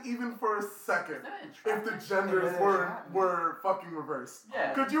imagine even for a second if the genders were fucking reversed?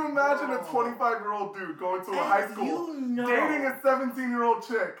 Yeah. Could you imagine a 25-year-old dude going to a high school, dating a 17-year-old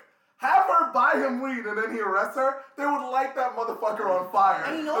chick, have her buy him weed, and then he arrests her? They would light that motherfucker on fire.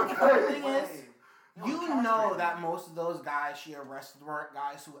 And you know what the funny thing is? You know that most of those guys she arrested weren't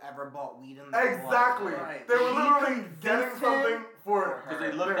guys who ever bought weed in their Exactly. life. They were literally getting something for her. Because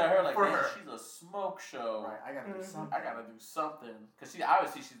they looked at her like, man, she's a smoke show. Right, I gotta do something. I gotta do something. Because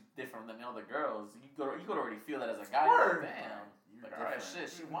obviously she's different than the other girls. You could already feel that as a guy. Word. Like, damn. Like, all right, shit,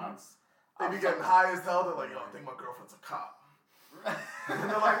 she wants. They be getting high as hell. They're like, yo, I think my girlfriend's a cop. And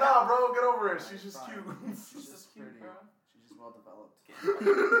they're like, nah, bro, get over it. She's just cute. She's just pretty. She's just well developed.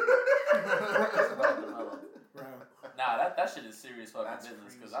 Nah, that shit is serious fucking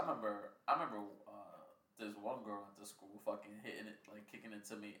business. Because I remember this one girl at the school fucking hitting it, like kicking it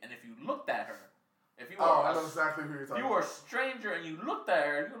to me. And if you looked at her, if you were I know exactly who you're talking about. You were a stranger and you looked at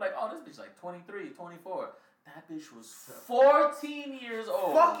her and you were like, oh, this bitch like 23, 24. That bitch was 14 years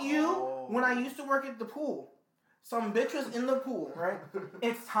old. Fuck you. When I used to work at the pool, some bitch was in the pool, right?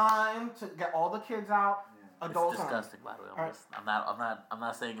 It's time to get all the kids out. Adults it's disgusting, by the way. Right. I'm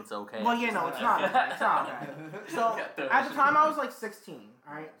not saying it's okay. Well, yeah, no, it's not. It's not okay. So at the time, I was like 16.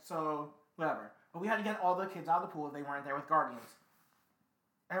 All right, so whatever. But we had to get all the kids out of the pool if they weren't there with guardians.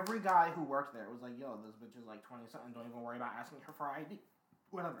 Every guy who worked there was like, yo, this bitch is like 20-something. Don't even worry about asking her for ID.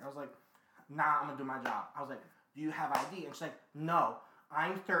 Whatever. I was like, nah, I'm going to do my job. I was like, do you have ID? And she's like, no,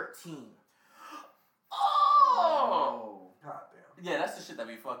 I'm 13. Oh! God damn. Yeah, that's the shit that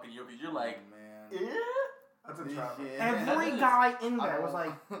be fucking you. Because you're like, man. yeah? That's a trap. Every guy in there was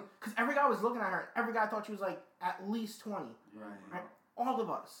like, because every guy was looking at her. Every guy thought she was like at least 20. Right? All of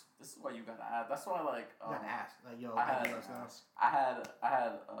us. This is why you gotta ask. That's why, like, You gotta ask. Like, yo, I had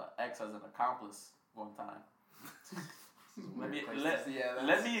ex as an accomplice one time. Let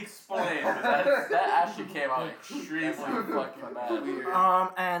me explain. That actually came out extremely fucking bad.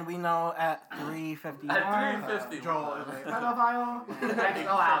 And we know at 3:51. At 3:50, Joel is a pedophile.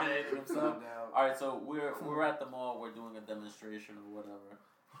 himself. All right, so we're at the mall. We're doing a demonstration or whatever.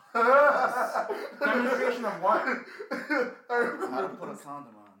 Demonstration of what? How to put a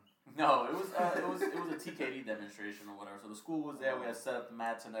condom on. No, it was a TKD demonstration or whatever. So the school was there. We had set up the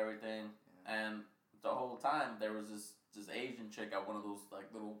mats and everything, and the whole time there was this Asian chick at one of those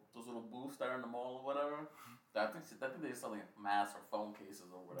little booths there in the mall or whatever. I think they were selling masks or phone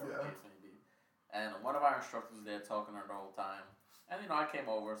cases or whatever the case may be. And one of our instructors was there talking to her the whole time. And I came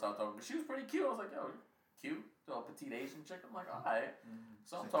over, so I was talking. She was pretty cute. I was like, yo, cute, little petite Asian chick. I'm like, all right.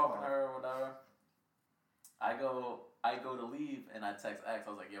 So I'm talking to her or whatever. I go to leave and I text X. I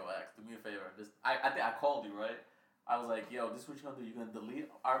was like, yo, X, do me a favor. I think I called you, right? I was like, yo, this is what you're gonna do. You're gonna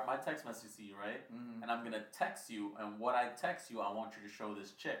delete my text message to you, right? And I'm gonna text you, and what I text you, I want you to show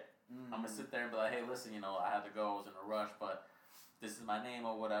this chick. I'm gonna sit there and be like, hey, listen, I had to go. I was in a rush, but this is my name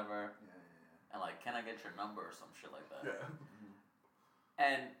or whatever. And like, can I get your number or some shit like that? Yeah.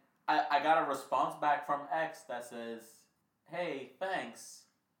 And I got a response back from X that says, hey, thanks.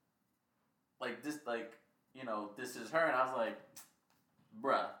 Like this, this is her, and I was like,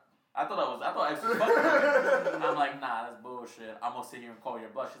 bruh. I thought X was fucking with me. I'm like, nah, that's bullshit. I'm gonna sit here and call your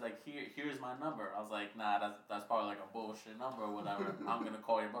bluff. She's like, here's my number. I was like, nah, that's probably like a bullshit number or whatever. I'm gonna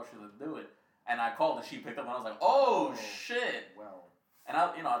call your bluff. She's like, do it. And I called and she picked up and I was like, oh shit. Wow. And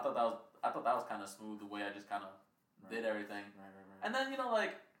I thought that was kind of smooth the way I just kind of did everything. Right. And then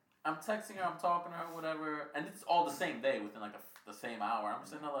I'm texting her, I'm talking to her, whatever, and it's all the same day within like the same hour. I'm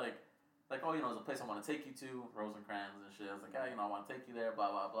sitting there like, oh, there's a place I want to take you to, Rosencrantz and shit. I was like, yeah, I want to take you there,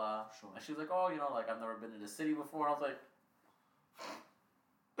 blah, blah, blah. Sure. And she was like, oh, I've never been in the city before. And I was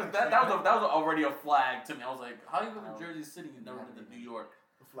like, that was already a flag to me. I was like, how you live in Jersey City? You've never been to New York.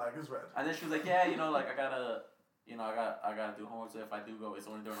 The flag is red. And then she was like, yeah, I gotta, I gotta do homework. So if I do go, it's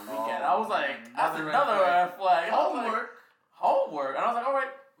only during the weekend. I was like, that's another red flag. Homework. And I was like, all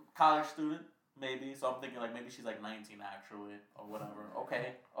right, college student. Maybe, so I'm thinking like maybe she's like 19 actually or whatever.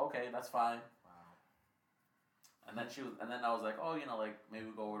 Okay, that's fine. Wow. And then I was like, oh, maybe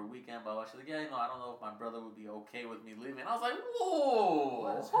we go over the weekend, blah blah. She's like, yeah, I don't know if my brother would be okay with me leaving. And I was like,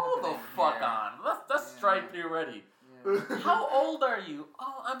 whoa, hold the fuck on. Let's strike through already. Yeah. How old are you?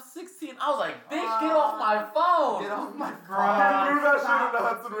 Oh, I'm 16. I was like, bitch, get off my phone. Get off my phone. I threw that shit in the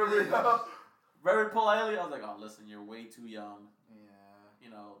Hudson River. Very politely, I was like, oh, listen, you're way too young. Yeah.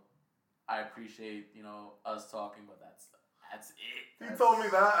 I appreciate, us talking, but that's it. He told me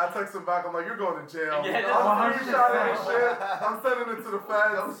that. I texted him back. I'm like, you're going to jail. Yeah, I'm screenshotting this shit. I'm sending it to the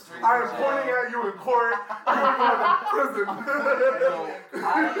feds. I am pointing at you in court. You're going to prison.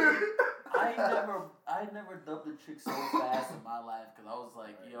 I never dubbed a chick so fast in my life because I was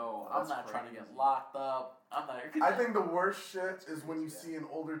like, yo, I'm not trying to get locked up. I think the worst shit is when you see an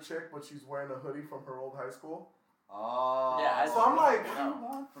older chick, but she's wearing a hoodie from her old high school. Oh. Yeah. So I'm like, what do you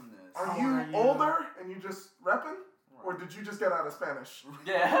want from this? Are you older and you just repping? Right. Or did you just get out of Spanish?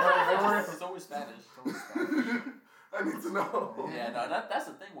 Yeah. It's always Spanish. I need to know. Yeah, no, that's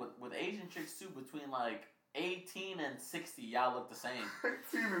the thing with Asian chicks too. Between like 18 and 60, y'all look the same.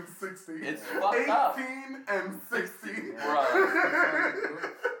 18 and 60. It's fucked up. 18 and 60. Bro.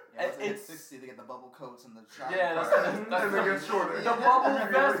 Once they get 60, they get the bubble coats and the chocolate. Yeah, that's and they get shorter. The bubble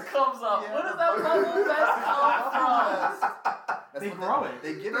vest comes up. Yeah. Where does that bubble vest come from? They grow it.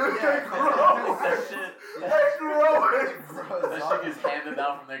 They give it. They grow That it. shit. They grow it. That shit gets handed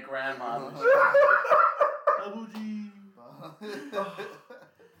down from their grandma. Double G.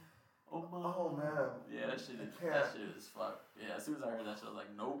 Oh man. Yeah, that shit is fucked. Yeah, as soon as I heard that shit, I was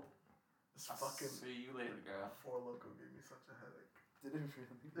like, nope. I'll see you later, girl. Four Loko gave me such a headache. Did it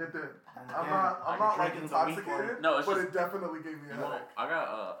really? It did. I'm not like intoxicated, no, but it definitely gave me a headache. I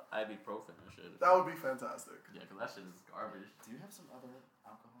got ibuprofen and shit. That would be fantastic. Yeah, because that shit is garbage. Do you have some other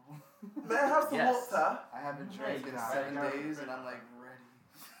alcohol? May I have some water? I haven't drank in 7 days and I'm like ready.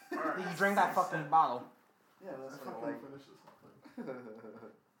 Right. You drink that fucking bottle. Yeah, that's what like. Finish this whole thing.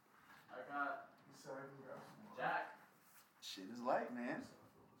 I got Jack. Shit is light, man.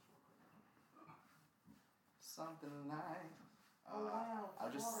 something like. Wow,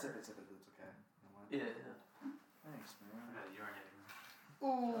 I'll just water. sip it, it's okay. You know what? Yeah. Thanks, I man. gotta urinate.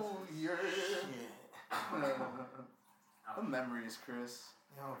 Ooh, yeah. Shit. The memories, Chris.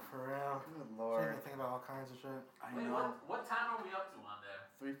 Yo, for real. Good Shit, lord. I think about all kinds of shit. I Wait, know. what time are we up to on there?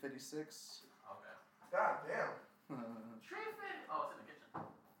 3:56. Okay. God damn. Treatment. Oh, it's in the kitchen.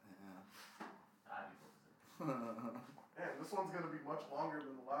 Yeah. Man, this one's gonna be much longer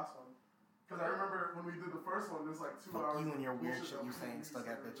than the last one. Because I remember when we did the first one, there's like 2 Fuck hours. you and your of weird bullshit shit you that saying we still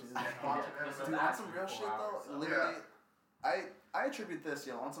got just bitches. watching Yeah, anime. Dude, on some real 4 shit though, hours, so. literally, I attribute this,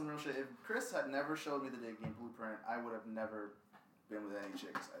 yo, on some real shit. If Chris had never showed me the Day Game Blueprint, I would have never been with any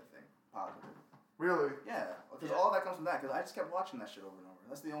chicks, I think. Positive. Really? Yeah, because Yeah. all that comes from that, because I just kept watching that shit over and over.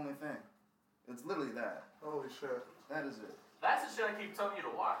 That's the only thing. It's literally that. Holy shit. That is it. That's the shit I keep telling you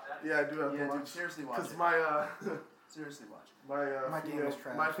to watch. Yeah, I do have Yeah, to dude, watch. seriously watch Because it. my Seriously watch it. My game female, is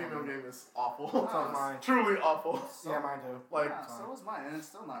trash. my female game is awful. So is mine. Truly awful. Yeah, mine too. Like, Yeah, so was mine, and it's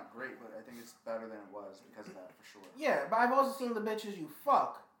still not great, but I think it's better than it was because of that, for sure. Yeah, but I've also seen the bitches you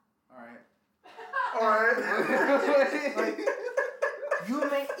fuck. Alright. alright. Like, you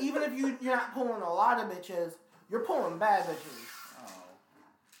may, even if you're not pulling a lot of bitches, you're pulling bad bitches. Oh.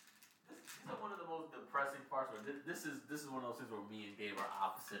 These are one of the most depressing parts. Where this is one of those things where me and Gabe are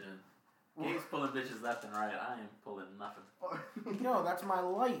opposite, and Gabe's pulling bitches left and right. I ain't pulling nothing. Yo, that's my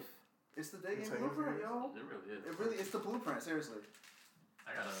life. It's the Day Game It's Blueprint, yo. It really is. It really, it's the blueprint, seriously.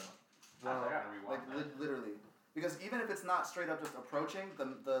 I gotta rewind Like, that. literally. Because even if it's not straight up just approaching,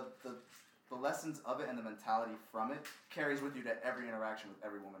 the lessons of it and the mentality from it carries with you to every interaction with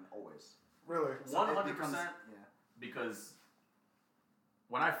every woman, always. Really? So it 100%. becomes- Yeah. Because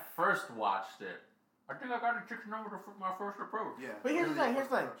when I first watched it, I think I got a chicken over for my first approach. Yeah. But here's the thing, here's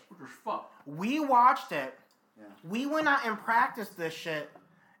the thing. Which was fuck. We watched it. Yeah. We went out and practiced this shit,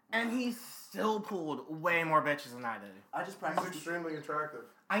 and he still pulled way more bitches than I did. I just He's practiced. extremely attractive.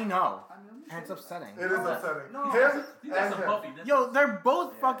 I know. I mean, And it's upsetting. It is upsetting. No, Him You got and some him. puffy. Yo, they're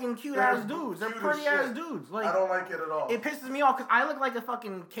both Yeah. fucking cute They're ass dudes. They're cute as pretty ass shit. dudes. I Like, don't like it at all. it pisses me off because I look like a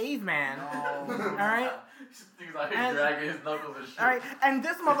fucking caveman. Alright? He's like And- dragging his knuckles and shit. Alright? And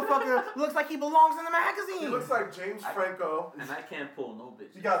this motherfucker looks like he belongs in the He magazine. looks like James Franco. And I can't pull no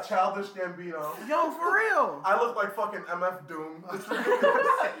bitch. You got Childish Gambino. Yo, for real. I look like fucking MF Doom. It's ridiculous.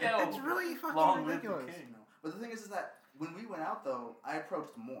 Yo, It's really fucking long live the ridiculous. king. But the thing is that when we went out, though, I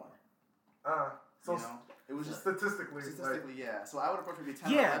approached more. So You know? It was just statistically, statistically, yeah. So I would approach maybe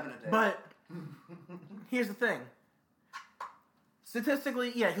 10 or Yeah, 11 a day. but here's the thing.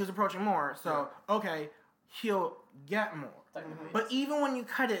 Statistically, yeah, he was approaching more, so, okay, he'll get more. Technically, But even when you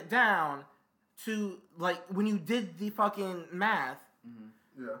cut it down to, like, when you did the fucking math,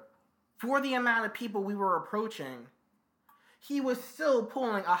 yeah. for the amount of people we were approaching, he was still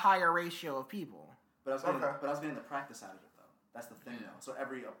pulling a higher ratio of people. But I was Okay. getting the practice out of it, though. That's the thing, though. So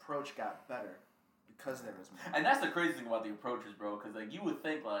every approach got better because there was more. and that's the crazy thing about the approaches, bro. Because like you would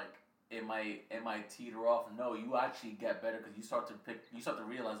think like it might teeter off. No, you actually get better because you start to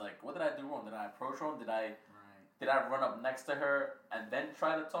realize like, what did I do wrong? Did I approach wrong? Did I run up next to her and then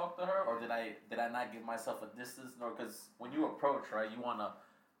try to talk to her, or did I not give myself a distance? Or because when you approach, right, you wanna,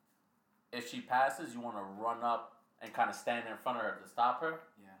 if she passes, you wanna run up and kind of stand in front of her to stop her.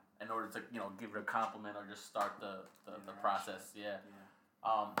 Yeah. In order to give her a compliment or just start the Interaction. process. Yeah.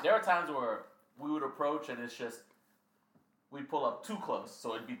 Yeah. There are times where we would approach and it's just we'd pull up too close,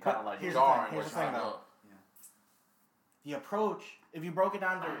 so it'd be kind of like here's the thing, jarring. here's We're the thing, trying to though. look. The approach, if you broke it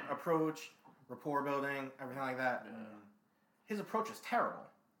down to approach, rapport building, everything like that, Yeah. his approach is terrible.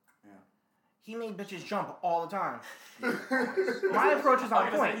 Yeah. He made bitches jump all the time. My approach is on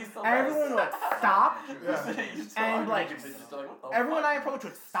I'm gonna say point. he's so Everyone would stop. Yeah. And, like, what the Everyone fuck? I approach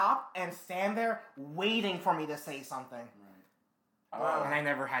would stop and stand there waiting for me to say something. Right. And I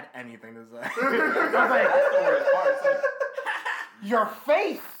never had anything to say. I That's was like, the worst part. It's like, your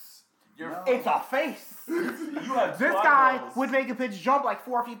face! you're- It's a face! you have This two guy eyeballs. would make a bitch jump like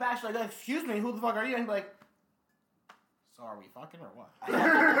 4 feet back. She's like, excuse me, who the fuck are you? And he'd be like, so are we fucking or what?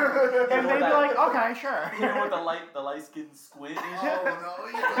 And they'd be like, okay, sure. You know what the light skin squint is? Oh,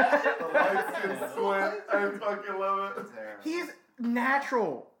 The light skin squint. I fucking love it. He's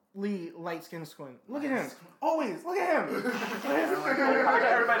naturally light-skinned squint. Look at him. Always. Look at him.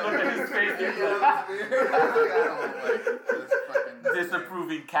 Everybody look at his face.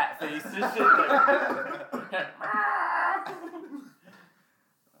 Disapproving cat face and shit.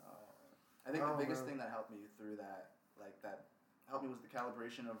 I think the biggest man. thing that helped me through that, that helped me was the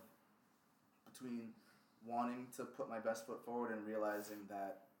calibration of between wanting to put my best foot forward and realizing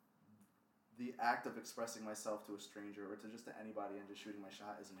that the act of expressing myself to a stranger or to just to anybody and just shooting my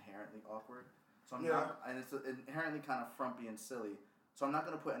shot is inherently awkward. So I'm not, and it's inherently kind of frumpy and silly. So I'm not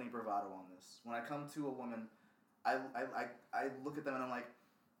going to put any bravado on this. When I come to a woman, I look at them and I'm like,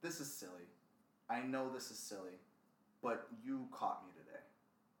 this is silly. I know this is silly, but you caught me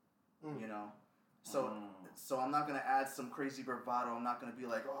today. You know? So I'm not going to add some crazy bravado. I'm not going to be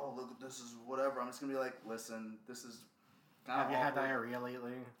like, oh, look, this is whatever. I'm just going to be like, listen, this is Have you had diarrhea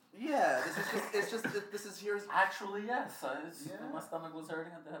lately? Yeah, this is here's... Actually, yes. My stomach was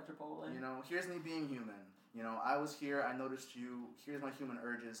hurting at the Chipotle. You know, here's me being human. You know, I was here, I noticed you, here's my human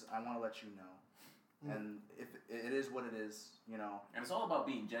urges, I want to let you know. And if it is what it is, you know. And it's all about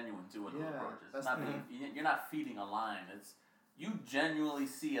being genuine, too, in those approaches. It's not you're not feeding a line. It's you genuinely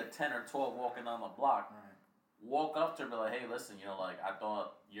see a 10 or 12 walking down the block. Right. Walk up to her and be like, hey, listen, you know, like, I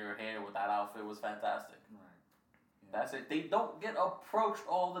thought your hair with that outfit was fantastic. Right. Yeah. That's it. They don't get approached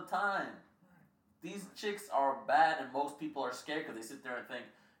all the time. Right. These chicks are bad, and most people are scared because they sit there and think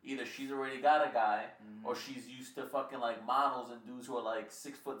either she's already got a guy, or she's used to fucking like models and dudes who are like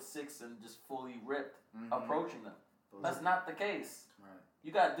 6'6" and just fully ripped approaching them. That's not the case. Right.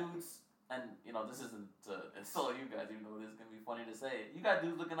 You got dudes, and you know this isn't to insult you guys, even though this is gonna be funny to say. You got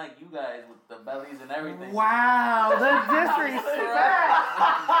dudes looking like you guys with the bellies and everything. Wow, the disrespect!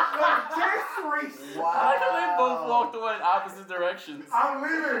 The disrespect! Wow. I like how they both walked away in opposite directions. I'm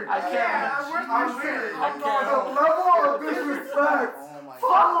leaving. I can't. I'm leaving. I'm going The level of disrespect. Oh my Fuck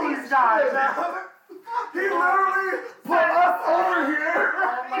God. these guys! He literally put us over here.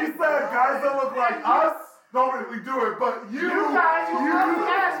 He said, guys that look like us don't really do it, but you guys, you ugly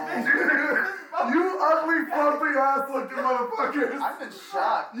ass bitches. you ugly, fluffy ass looking motherfuckers. I'm in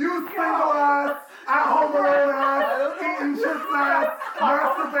shock. You single ass, at home alone ass, eating chips ass,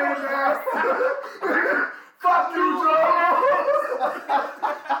 masturbating ass. Fuck you, Joe.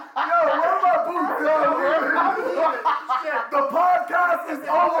 Yo, where are my boots, yo? The podcast is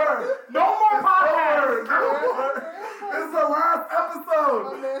over. No more podcasts! No more. This is the last episode.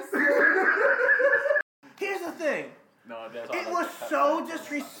 Here's the thing. No, that's all It I was like. so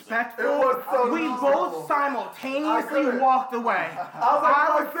disrespectful. It was so we disrespectful. both simultaneously couldn't. walked away. I was like,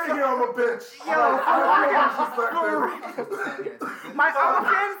 I'm sitting here, I'm a bitch. My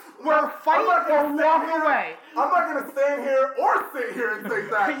options were fight or walk away. I'm not gonna stand here or sit here and say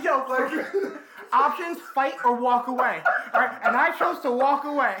that. Yo, options, fight or walk away. All right, and I chose to walk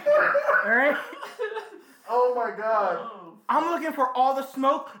away. All right. Oh my God. I'm looking for all the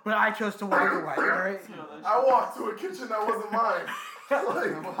smoke, but I chose to walk away. All right. I walked to a kitchen that wasn't mine.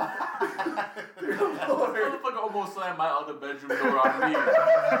 Motherfucker almost slammed my other bedroom door on me.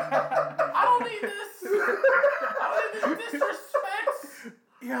 I don't need this. I don't need this disrespect.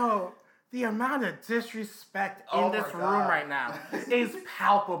 Yo, the amount of disrespect in this my room God. right now is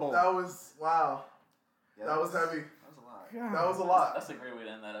palpable. That was, wow. Yeah, That was heavy. That was a lot. God. That was a lot. That's a great way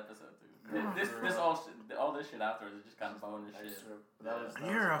to end that episode too. God. All this shit afterwards is just kind of bonus shit.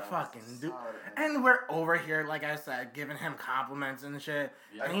 You're a fucking dude. solid, And we're over here, like I said, giving him compliments and shit.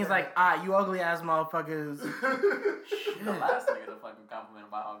 Yeah. And he's like, you ugly ass motherfuckers. Shit. The last nigga to fucking compliment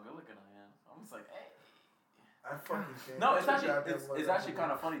about how good looking I am. I'm just like, hey. I fucking can't. No, it's actually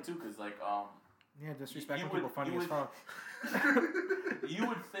kind of funny too, cause like Yeah, disrespecting You people would- funny you as would- fuck. you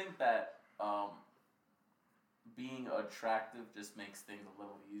would think that being attractive just makes things a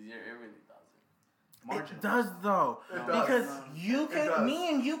little easier. It really doesn't. Margin. It does though. It does. Because It does. me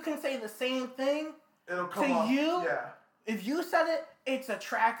and you can say the same thing. It'll come To off. you? Yeah. If you said it, it's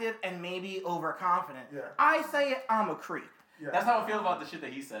attractive and maybe overconfident. Yeah. I say it, I'm a creep. Yeah. That's how I feel about the shit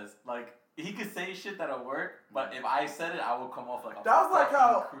that he says. Like he could say shit that'll work, but if I said it, I would come off like a That was like fucking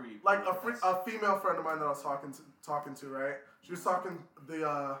how, creep. like a female friend of mine that I was talking to, right? She was talking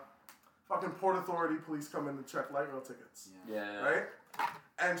the fucking Port Authority police come in to check light rail tickets, Yeah. right?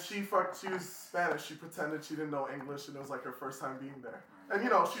 And she was Spanish. She pretended she didn't know English, and it was like her first time being there. And you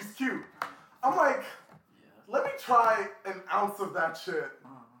know, she's cute. I'm like, let me try an ounce of that shit.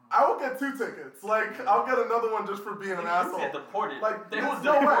 I will get 2 tickets. Like, I'll get another one just for being an asshole. You get deported. Like, They there's will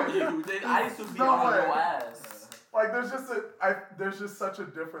no deport way. you. ICE would be No on way. your ass. Like, there's just such a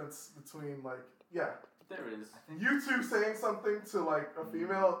difference between, like, yeah. There it is. You two saying something to, like, a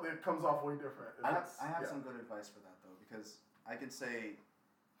female, it comes off way different. I have some good advice for that, though, because I could say,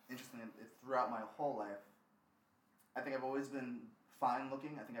 interestingly, throughout my whole life, I think I've always been fine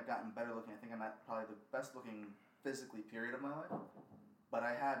looking. I think I've gotten better looking. I think I'm at probably the best looking physically period of my life. But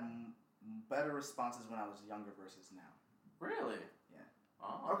I had better responses when I was younger versus now. Really? Yeah.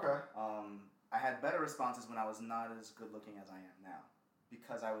 Oh. Okay. I had better responses when I was not as good looking as I am now.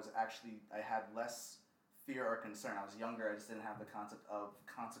 Because I had less fear or concern. I was younger, I just didn't have the concept of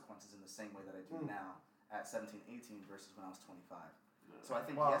consequences in the same way that I do now at 17, 18 versus when I was 25. So I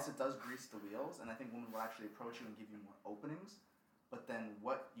think yes, it does grease the wheels, and I think women will actually approach you and give you more openings. But then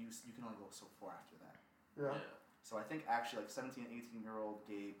you can only go so far after that. Yeah. So I think actually 17, 18-year-old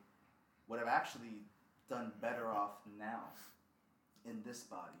Gabe would have actually done better off now in this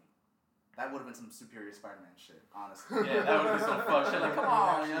body. That would have been some superior Spider-Man shit, honestly. Yeah, that would have been some fuck shit. Like, come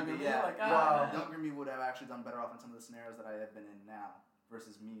on, you know what I mean? Yeah, like, younger me would have actually done better off in some of the scenarios that I have been in now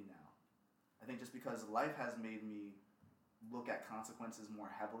versus me now. I think just because life has made me look at consequences more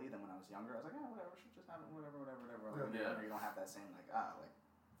heavily than when I was younger. I was like, whatever, shit just happened, whatever. Like, you don't have that same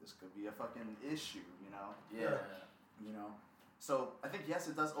this could be a fucking issue, you know? Yeah. You know? So I think yes,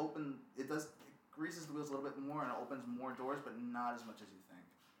 it greases the wheels a little bit more and it opens more doors, but not as much as you think.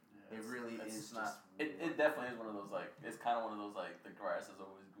 Yeah, it really is not. It definitely is one of those it's kind of one of those the grass is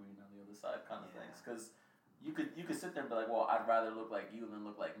always green on the other side kind of things. Because you could sit there and be like, well, I'd rather look like you than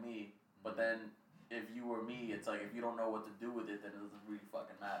look like me. But then if you were me, it's like if you don't know what to do with it, then it doesn't really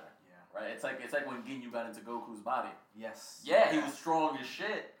fucking matter. Yeah. Right. It's like when Ginyu got into Goku's body. Yes. Yeah, he was strong as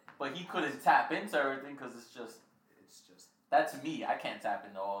shit, but he couldn't tap into everything because it's just. That's me. I can't tap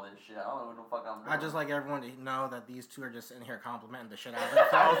into all this shit. I don't know what the fuck I'm doing. I just like everyone to know that these two are just in here complimenting the shit out of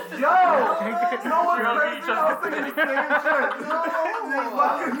themselves. Yo! No one's crazy. I was thinking the same shit.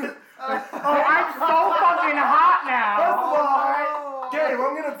 Oh, I'm so fucking hot now. First of all, Gabe,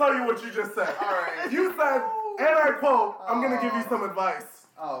 I'm going to tell you what you just said. All right. You said, and I quote, I'm going to give you some advice.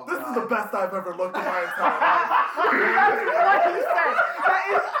 Oh, this is the best I've ever looked in my entire life. That's what he said. That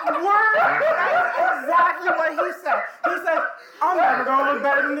is word. That is exactly what he said. He said, I'm never going to look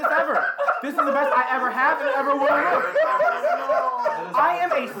better than this ever. This is the best I ever have and ever will look. I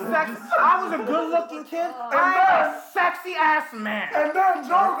was a good-looking kid. I am a sexy-ass man. And then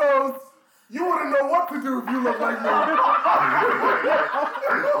Joe goes, you wouldn't know what to do if you look like me. What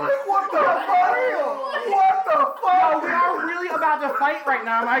the fuck? What the fuck? Yo, we are really about to fight right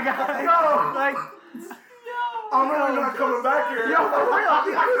now, my guy. No. Like, I'm really not coming back here. yo, for real.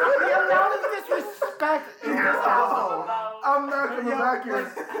 The amount of disrespect in this household. I'm not coming back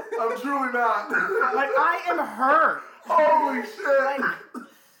here. I'm truly not. Like, I am hurt. Holy shit.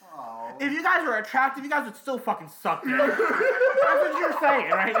 If you guys were attractive, you guys would still fucking suck dick. That's what you're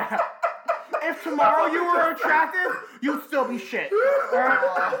saying right now. If tomorrow you were attractive, you'd still be shit. Right?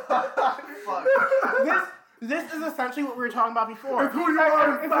 This is essentially what we were talking about before. It's who you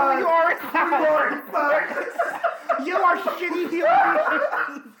are inside. It's who you are inside. You are shitty human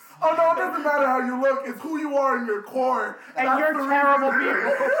beings. Oh no, it doesn't matter how you look. It's who you are in your core. And you're terrible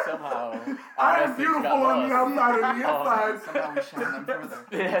people. Somehow. I am beautiful on the outside and the inside. Somehow we shine them further.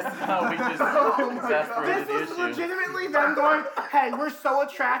 Yes, somehow we just exasperated the This was issue. legitimately them going, hey, we're so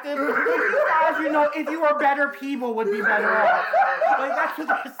attractive. If you guys, if you were better people, would be better off. Like, that's what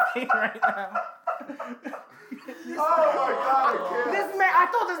they're saying right now. Oh my god, This man, I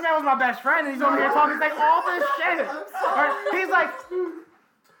thought this man was my best friend, and he's over here talking like all this shit. Right? He's like,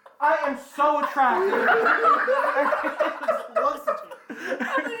 I am so attractive. Looks at you.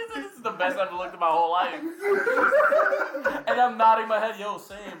 This is the best I've ever looked in my whole life. And I'm nodding my head, yo,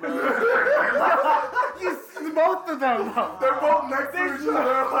 same, bro. Both of them, though. They're both next to each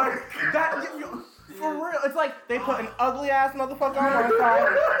other, like that. For real, it's like they put an ugly ass motherfucker on one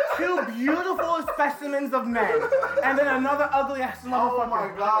side, two beautiful specimens of men, and then another ugly ass motherfucker. Oh my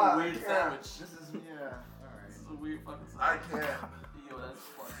god. Weird sandwich. This is, alright. This is a weird fucking I sandwich. can't. Yo, that's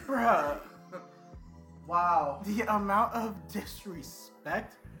fucking. Bruh. Wow. The amount of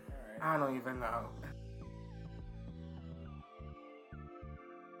disrespect, I don't even know.